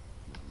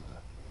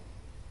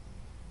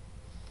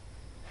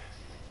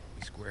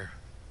 We square.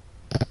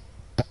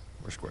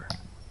 We're square.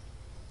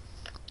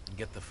 And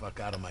get the fuck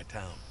out of my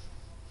town.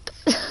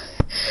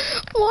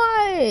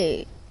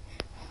 Why?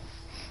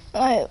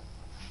 Why?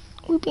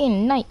 We're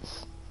being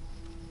nice.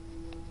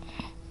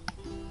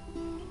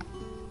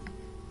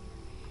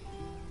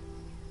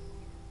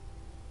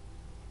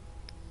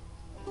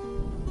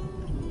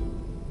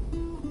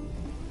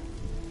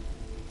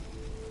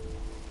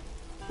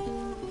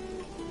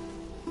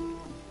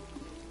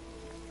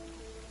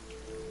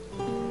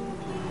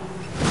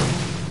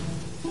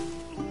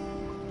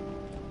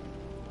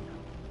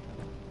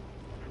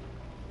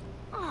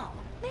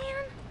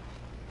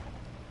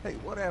 Hey,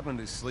 what happened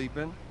to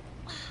sleeping?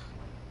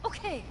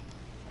 Okay,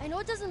 I know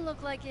it doesn't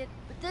look like it,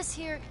 but this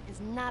here is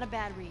not a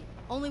bad read.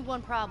 Only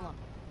one problem.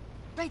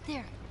 Right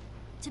there.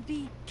 To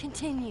be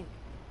continued.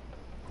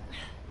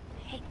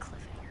 I hate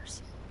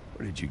cliffhangers.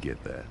 Where did you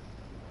get that?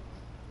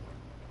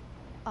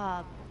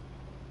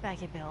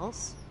 Back at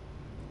Bill's.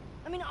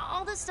 I mean,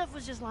 all this stuff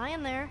was just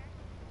lying there.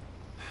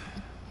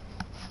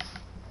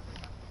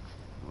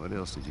 What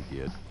else did you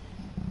get?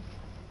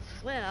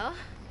 Well...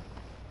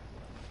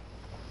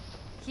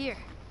 Here.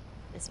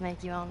 This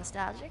make you all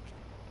nostalgic?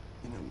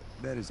 You know,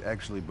 that is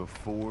actually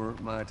before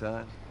my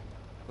time.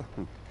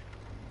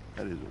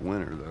 That is a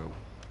winner, though.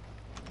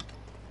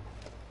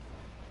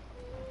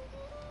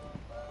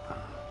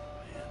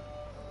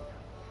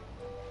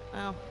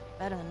 Well,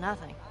 better than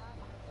nothing.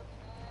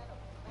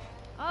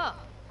 Oh.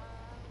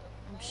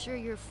 sure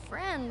your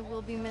friend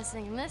will be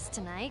missing this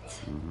tonight.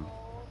 Mm-hmm.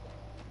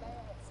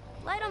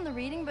 Light on the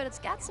reading, but it's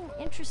got some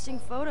interesting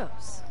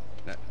photos.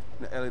 Now,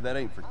 Ellie, that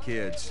ain't for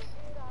kids.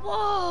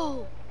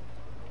 Whoa!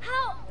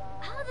 How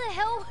the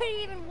hell would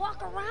he even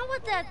walk around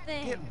with that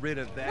thing? Get rid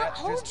of that. Well,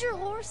 hold your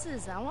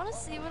horses. I want to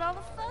see what all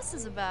the fuss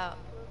is about.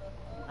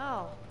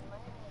 Oh,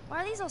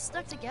 why are these all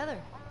stuck together?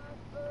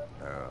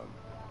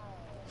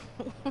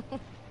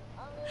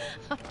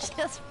 I'm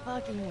just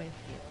fucking with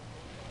you.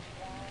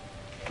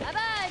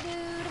 Bye-bye,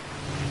 dude.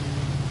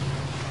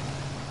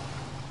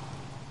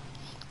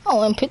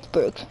 Oh, in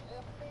Pittsburgh.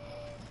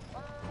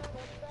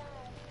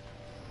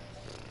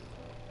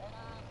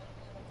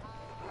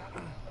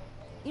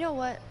 You know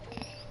what?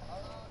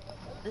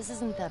 This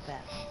isn't that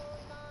bad.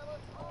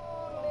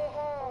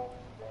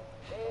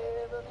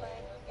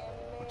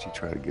 What'd you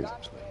try to get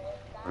some sleep?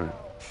 Right.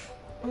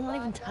 I'm not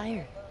even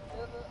tired.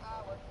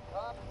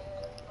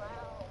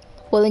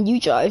 Well, then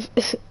you drive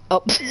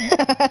up.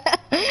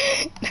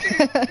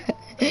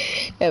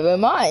 Never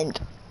mind.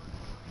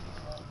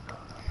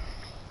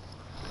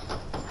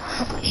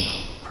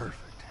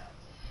 Perfect.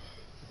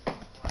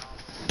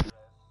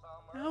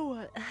 Now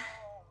what?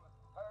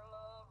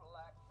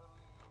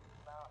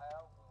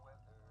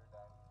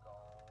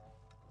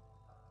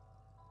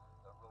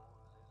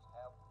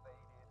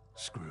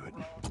 Screw it.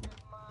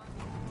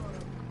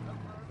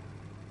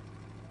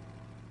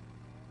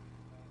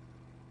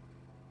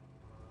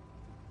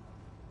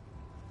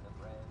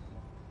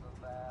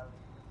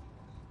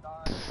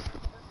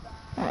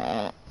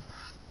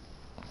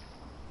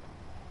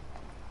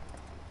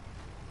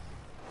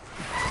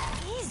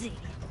 Easy.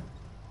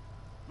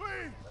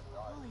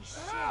 Holy shit.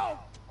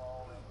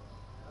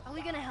 Are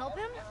we gonna help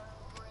him?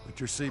 Put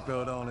your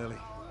seatbelt on, Ellie.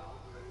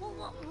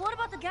 Well, what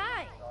about the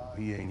guy?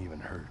 He ain't even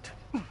hurt.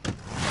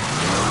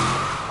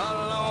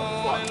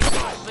 Alone in the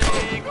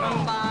sick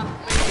and by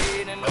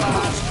feet and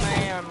by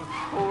stand.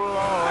 Oh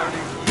Lord,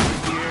 if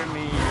you hear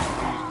me,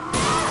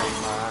 please take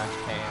my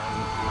hand.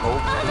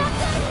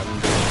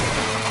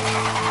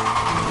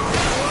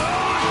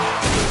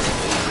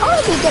 How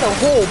did he get a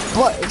whole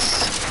bus?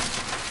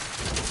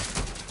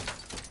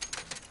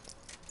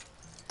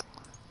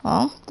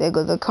 Oh, there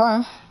goes the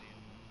car.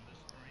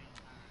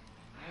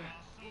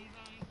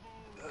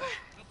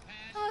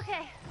 I'm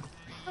okay.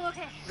 I'm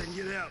okay. Then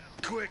get out,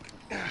 quick.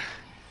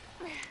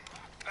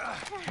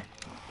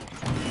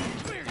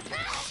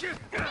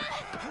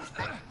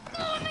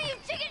 Oh, no, you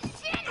chicken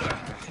shit!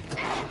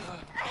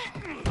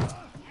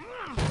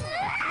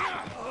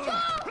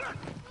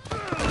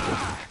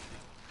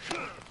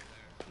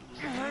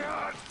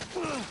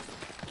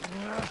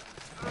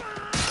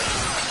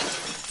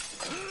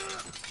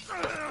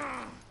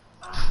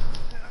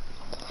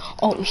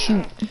 Oh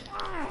shoot.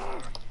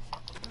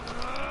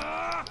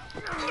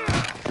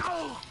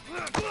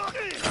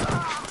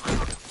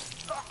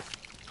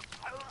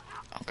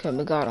 Okay,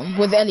 we got him.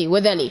 With Ellie,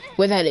 with Ellie,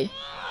 with Ellie.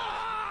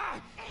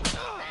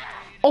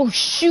 Oh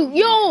shoot,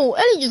 yo!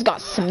 Ellie just got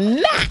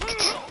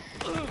smacked!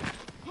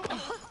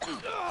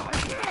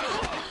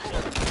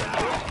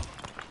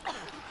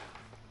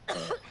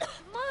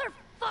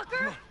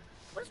 Motherfucker!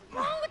 What's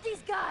wrong with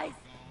these guys?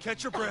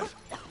 Catch your breath.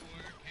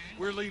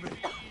 We're leaving.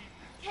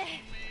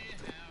 Okay.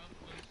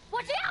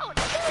 Watch out!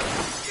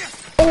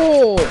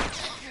 Oh!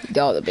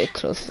 That was a bit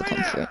close to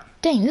comfort.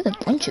 Dang, there's a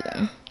bunch of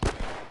them.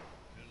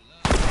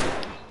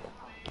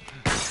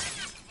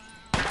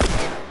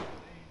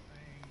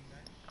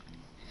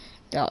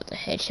 That was a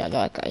headshot.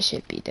 That guy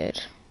should be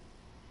dead.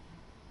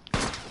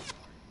 Oh,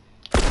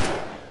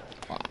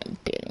 I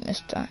barely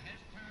missed that.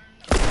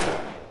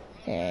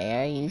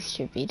 Yeah, you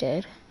should be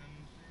dead.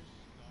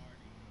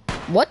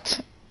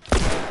 What?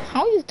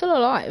 How are you still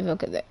alive?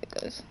 Okay, there it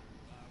goes.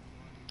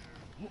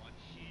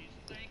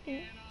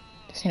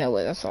 There's no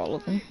way that's all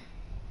of them.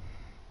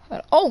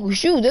 Oh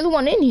shoot, there's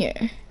one in here.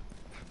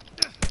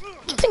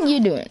 What do you think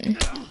you're doing?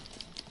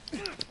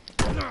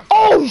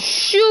 Oh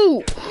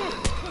shoot!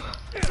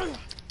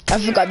 I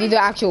forgot these are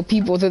actual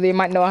people, so they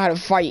might know how to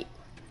fight.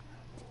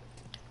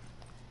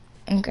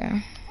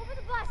 Okay. Over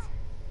the bus.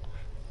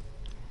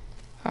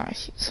 Alright,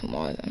 shoot some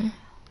more of them.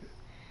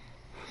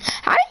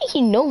 How did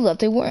he know that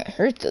they weren't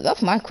hurt though?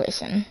 That's my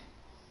question.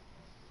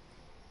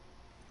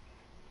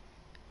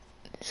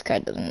 This guy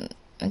doesn't.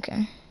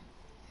 Okay.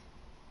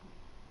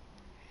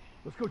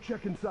 Let's go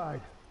check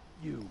inside.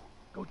 You,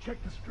 go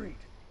check the street.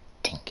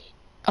 Dang it.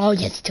 Oh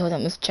yes, he told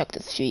them let's check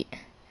the street.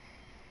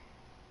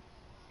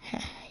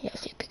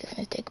 Yes, your biggest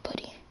mistake,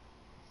 buddy.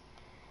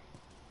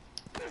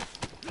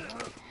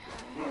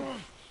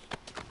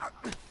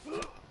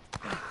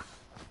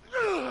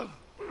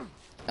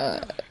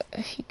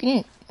 You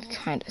can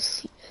kind of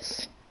see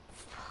this.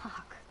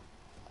 Fuck.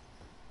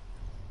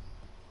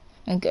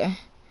 Okay.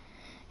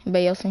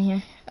 Anybody else in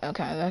here?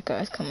 Okay, that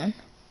guy's coming.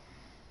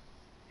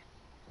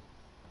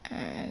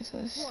 Alright, so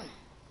this.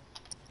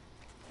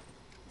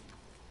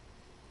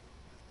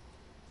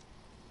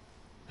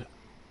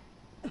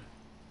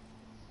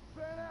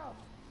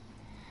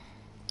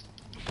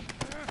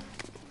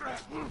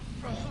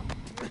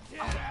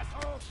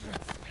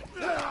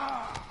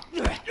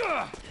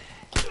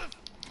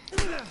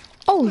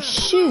 Oh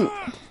shoot.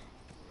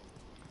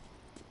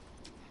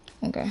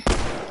 Okay.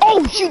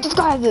 Oh shoot, this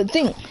guy has a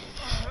thing.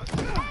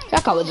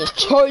 That guy was just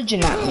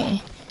charging at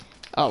me.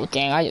 Oh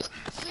dang,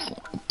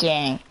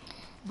 dang.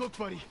 Look,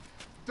 buddy,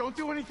 don't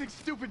do anything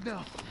stupid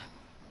now.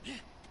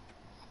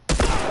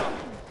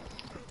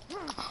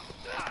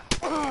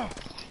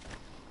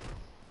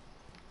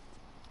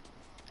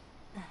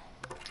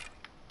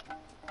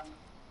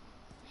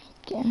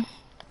 Damn.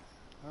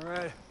 All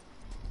right,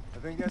 I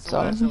think that's the So,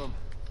 last of them.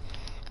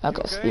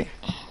 okay, Okay? sweet.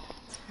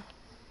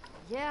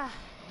 Yeah,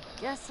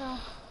 guess so.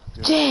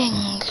 Dang.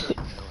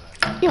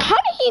 Yo, how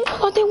did he know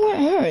that they weren't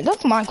hurt?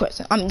 That's my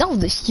question. I mean, that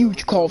was a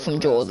huge call from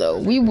Joel, though.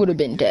 We would have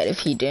been dead if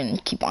he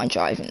didn't keep on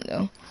driving,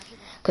 though.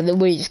 Because it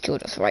would have just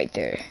killed us right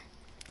there.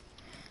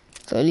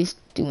 So at least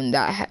doing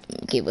that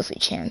gave us a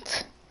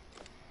chance.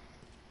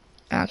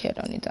 Okay, I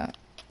don't need that.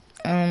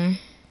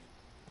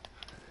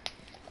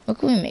 What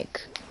can we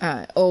make?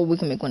 Oh, we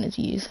can make one of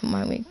these. I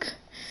might make.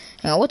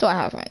 Now, what do I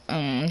have?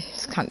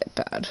 It's kind of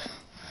bad.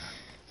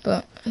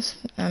 But,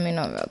 I mean,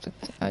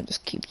 I'll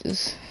just keep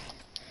this.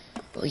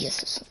 Oh,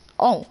 yes.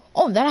 Oh,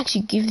 that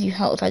actually gives you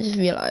health. I just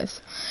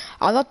realized.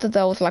 I thought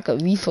that was like a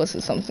resource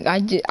or something. I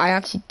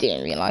actually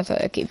didn't realize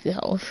that it gave you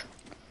health.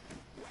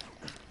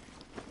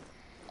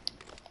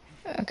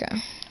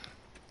 Okay.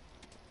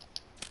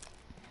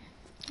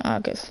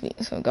 Okay,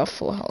 sweet. So we got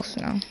full health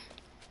now.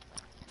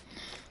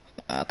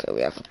 Okay,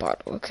 we have a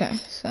bottle. Okay,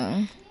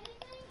 so.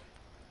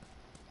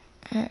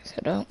 Alright,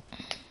 set up.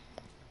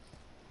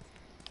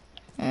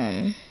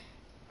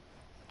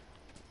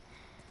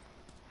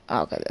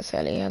 Okay, that's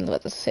Ellie. I was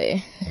about to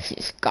say.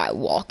 This guy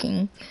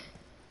walking.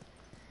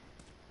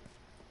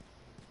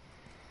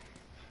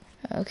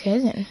 Okay,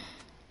 then.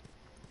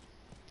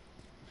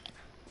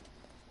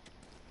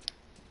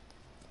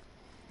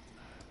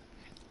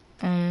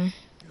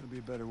 Gotta be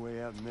a better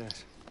way out than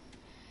this.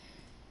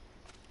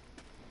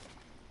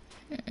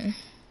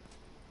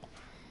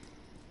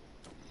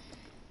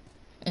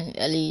 And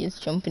Ellie is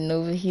jumping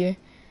over here.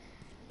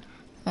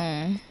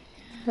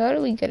 How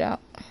do we get out?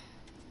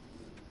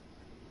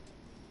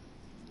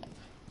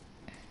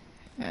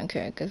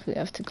 Okay, I guess we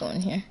have to go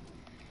in here.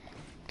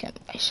 Get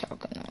my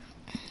shotgun out.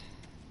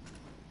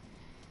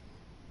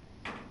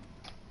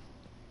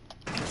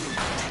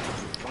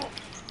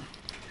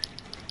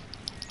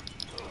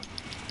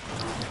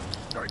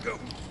 All right, go.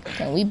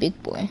 Can we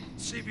big boy?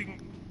 See if you can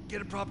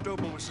get it propped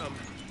open with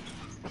something.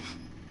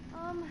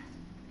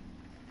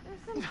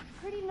 There's some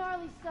pretty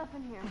gnarly stuff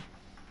in here.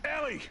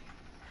 Ellie!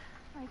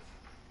 Right.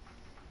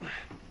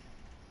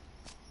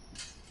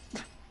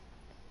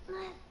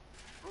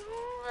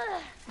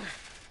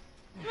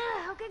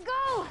 Okay,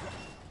 go!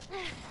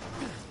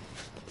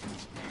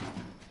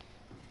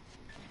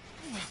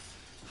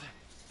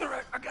 All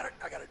right, I got it.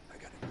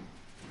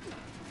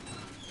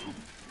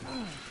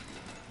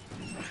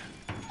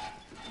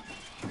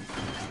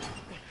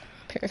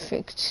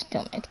 Perfect.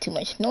 Don't make too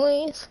much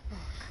noise.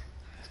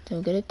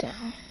 Still get it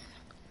down.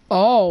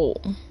 Oh.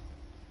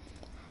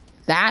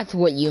 That's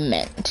what you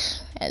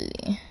meant,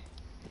 Ellie.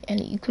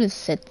 Ellie, you could have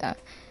said that.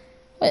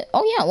 Wait,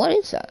 oh yeah, what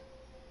is that?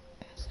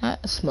 Is that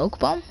a smoke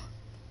bomb?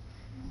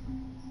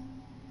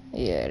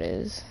 Yeah, it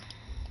is.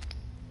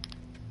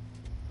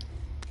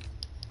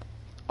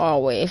 Oh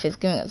wait, if it's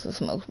giving us a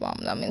smoke bomb,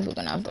 that means we're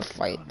gonna have to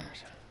fight.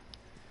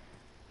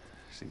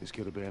 See, this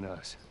could have been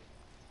us.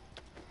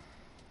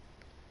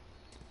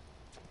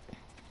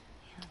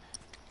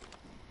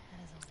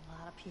 That is a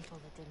lot of people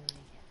that didn't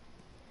make it.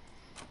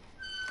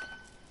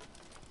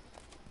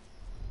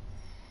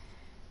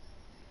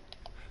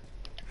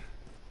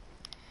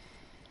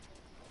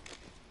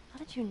 How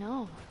did you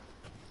know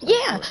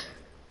Yeah.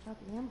 about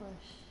the ambush?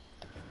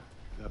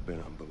 I've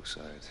been on both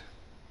sides.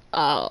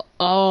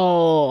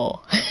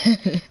 Oh.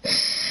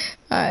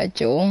 Alright,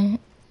 Joel.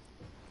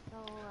 So,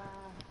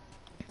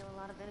 kill a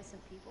lot of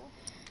innocent people?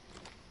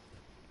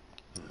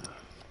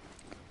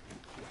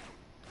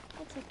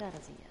 I'll take that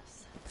as a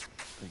yes.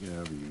 Take it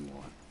however you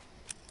want.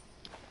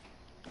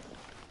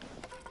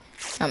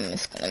 I'm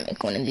just gonna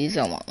make one of these.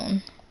 I want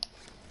one.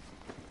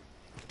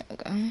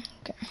 Okay.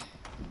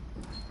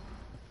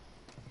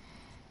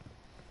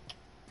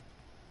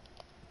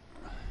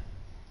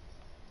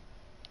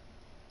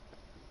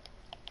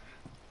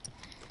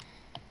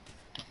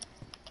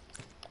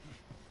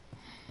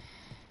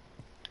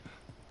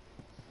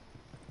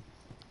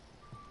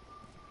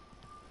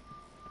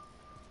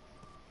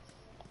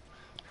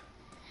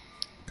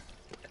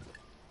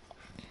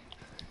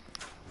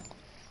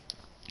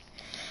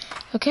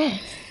 Okay.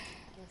 Guess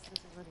this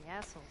is where the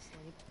assholes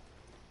sleep.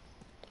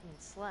 I mean,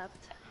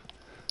 slept.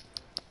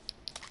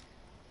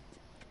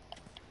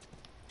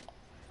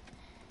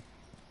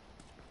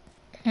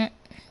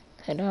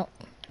 Head out.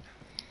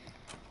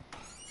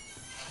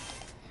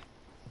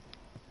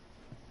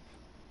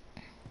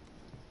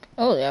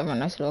 Oh, they have a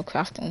nice little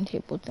crafting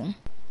table thing.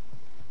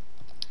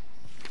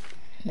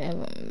 They have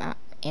a map,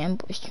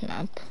 ambush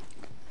map.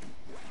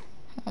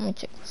 Let me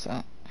check this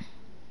out.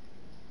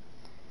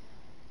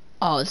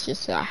 Oh, it's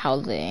just how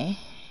they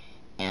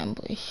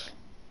ambush.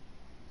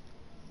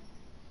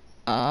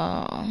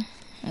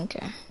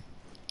 Okay.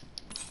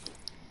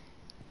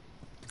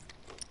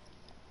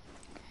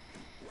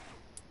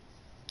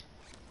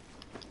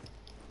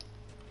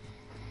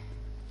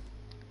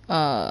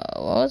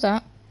 What was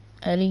that?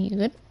 Eddie, you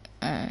good?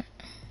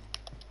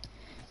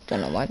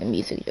 Don't know why the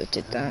music just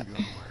did that.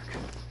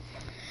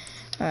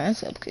 Alright,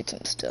 let's upgrade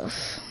some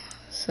stuff.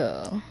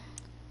 So,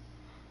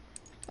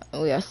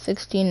 we have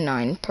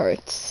 69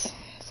 parts.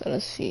 So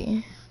let's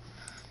see.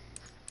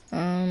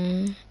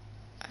 I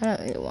don't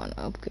really want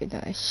to upgrade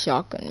that.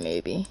 Shotgun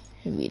maybe.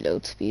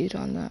 Reload speed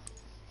on that.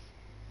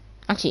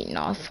 Actually,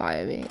 no,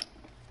 5.8.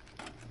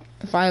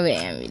 5.8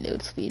 and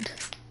reload speed.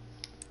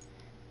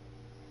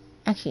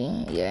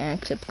 Actually, yeah,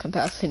 and clip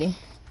capacity.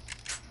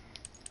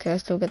 Can I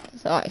still get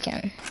this? Oh, I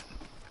can.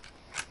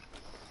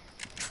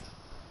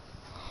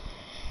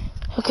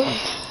 Okay.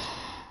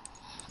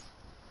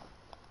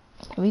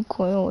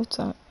 Recoil, what's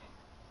that?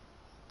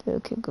 The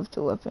kick of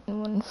the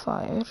weapon when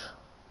fired.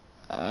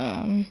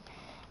 I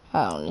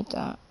don't need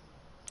that.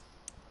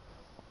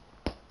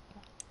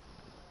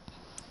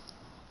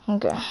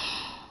 Okay.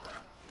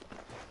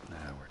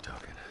 Now we're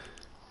talking.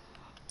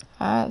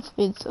 Alright,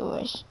 speed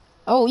switch.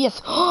 Oh,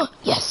 yes.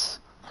 Yes!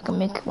 I can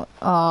make one.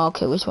 Oh,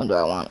 okay, which one do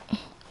I want?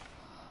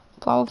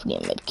 Probably a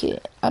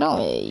medkit. I don't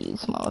really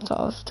use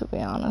Molotovs, to be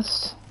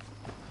honest.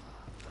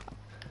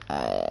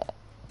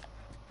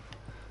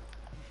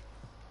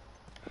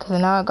 Cause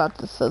now I got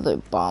this other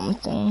bomb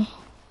thing.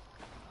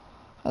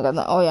 I got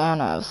the, oh yeah,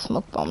 and I have a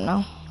smoke bomb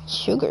now.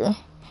 Sugar.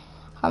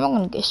 How am I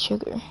gonna get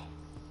sugar?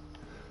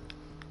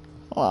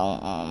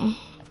 Well,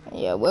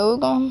 yeah, where we're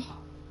going?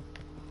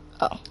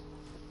 Oh.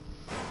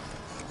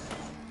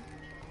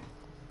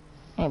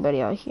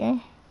 Anybody out here?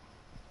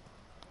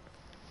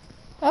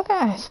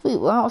 Okay, sweet,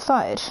 we're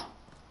outside.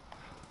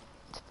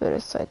 It's a better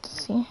sight to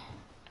see.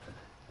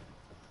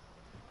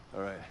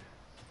 Alright.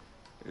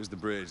 Here's the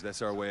bridge.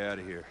 That's our way out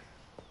of here.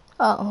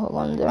 Oh, hold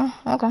on there.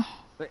 Okay.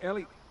 Hey,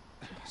 Ellie,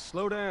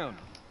 slow down.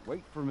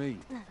 Wait for me.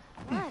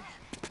 What?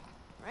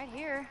 Right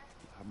here.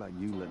 How about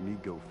you let me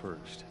go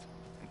first?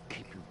 And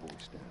keep your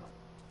voice down.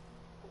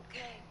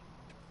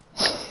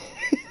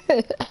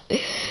 Okay.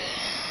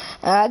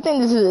 I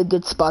think this is a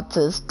good spot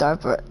to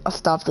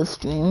stop the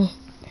stream.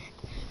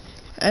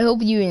 I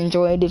hope you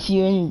enjoyed. If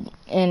you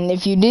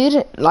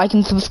did, like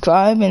and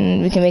subscribe,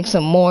 and we can make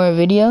some more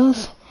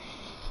videos.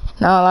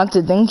 Now I'd like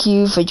to thank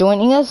you for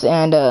joining us,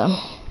 and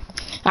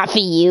I'll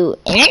see you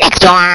in the next one.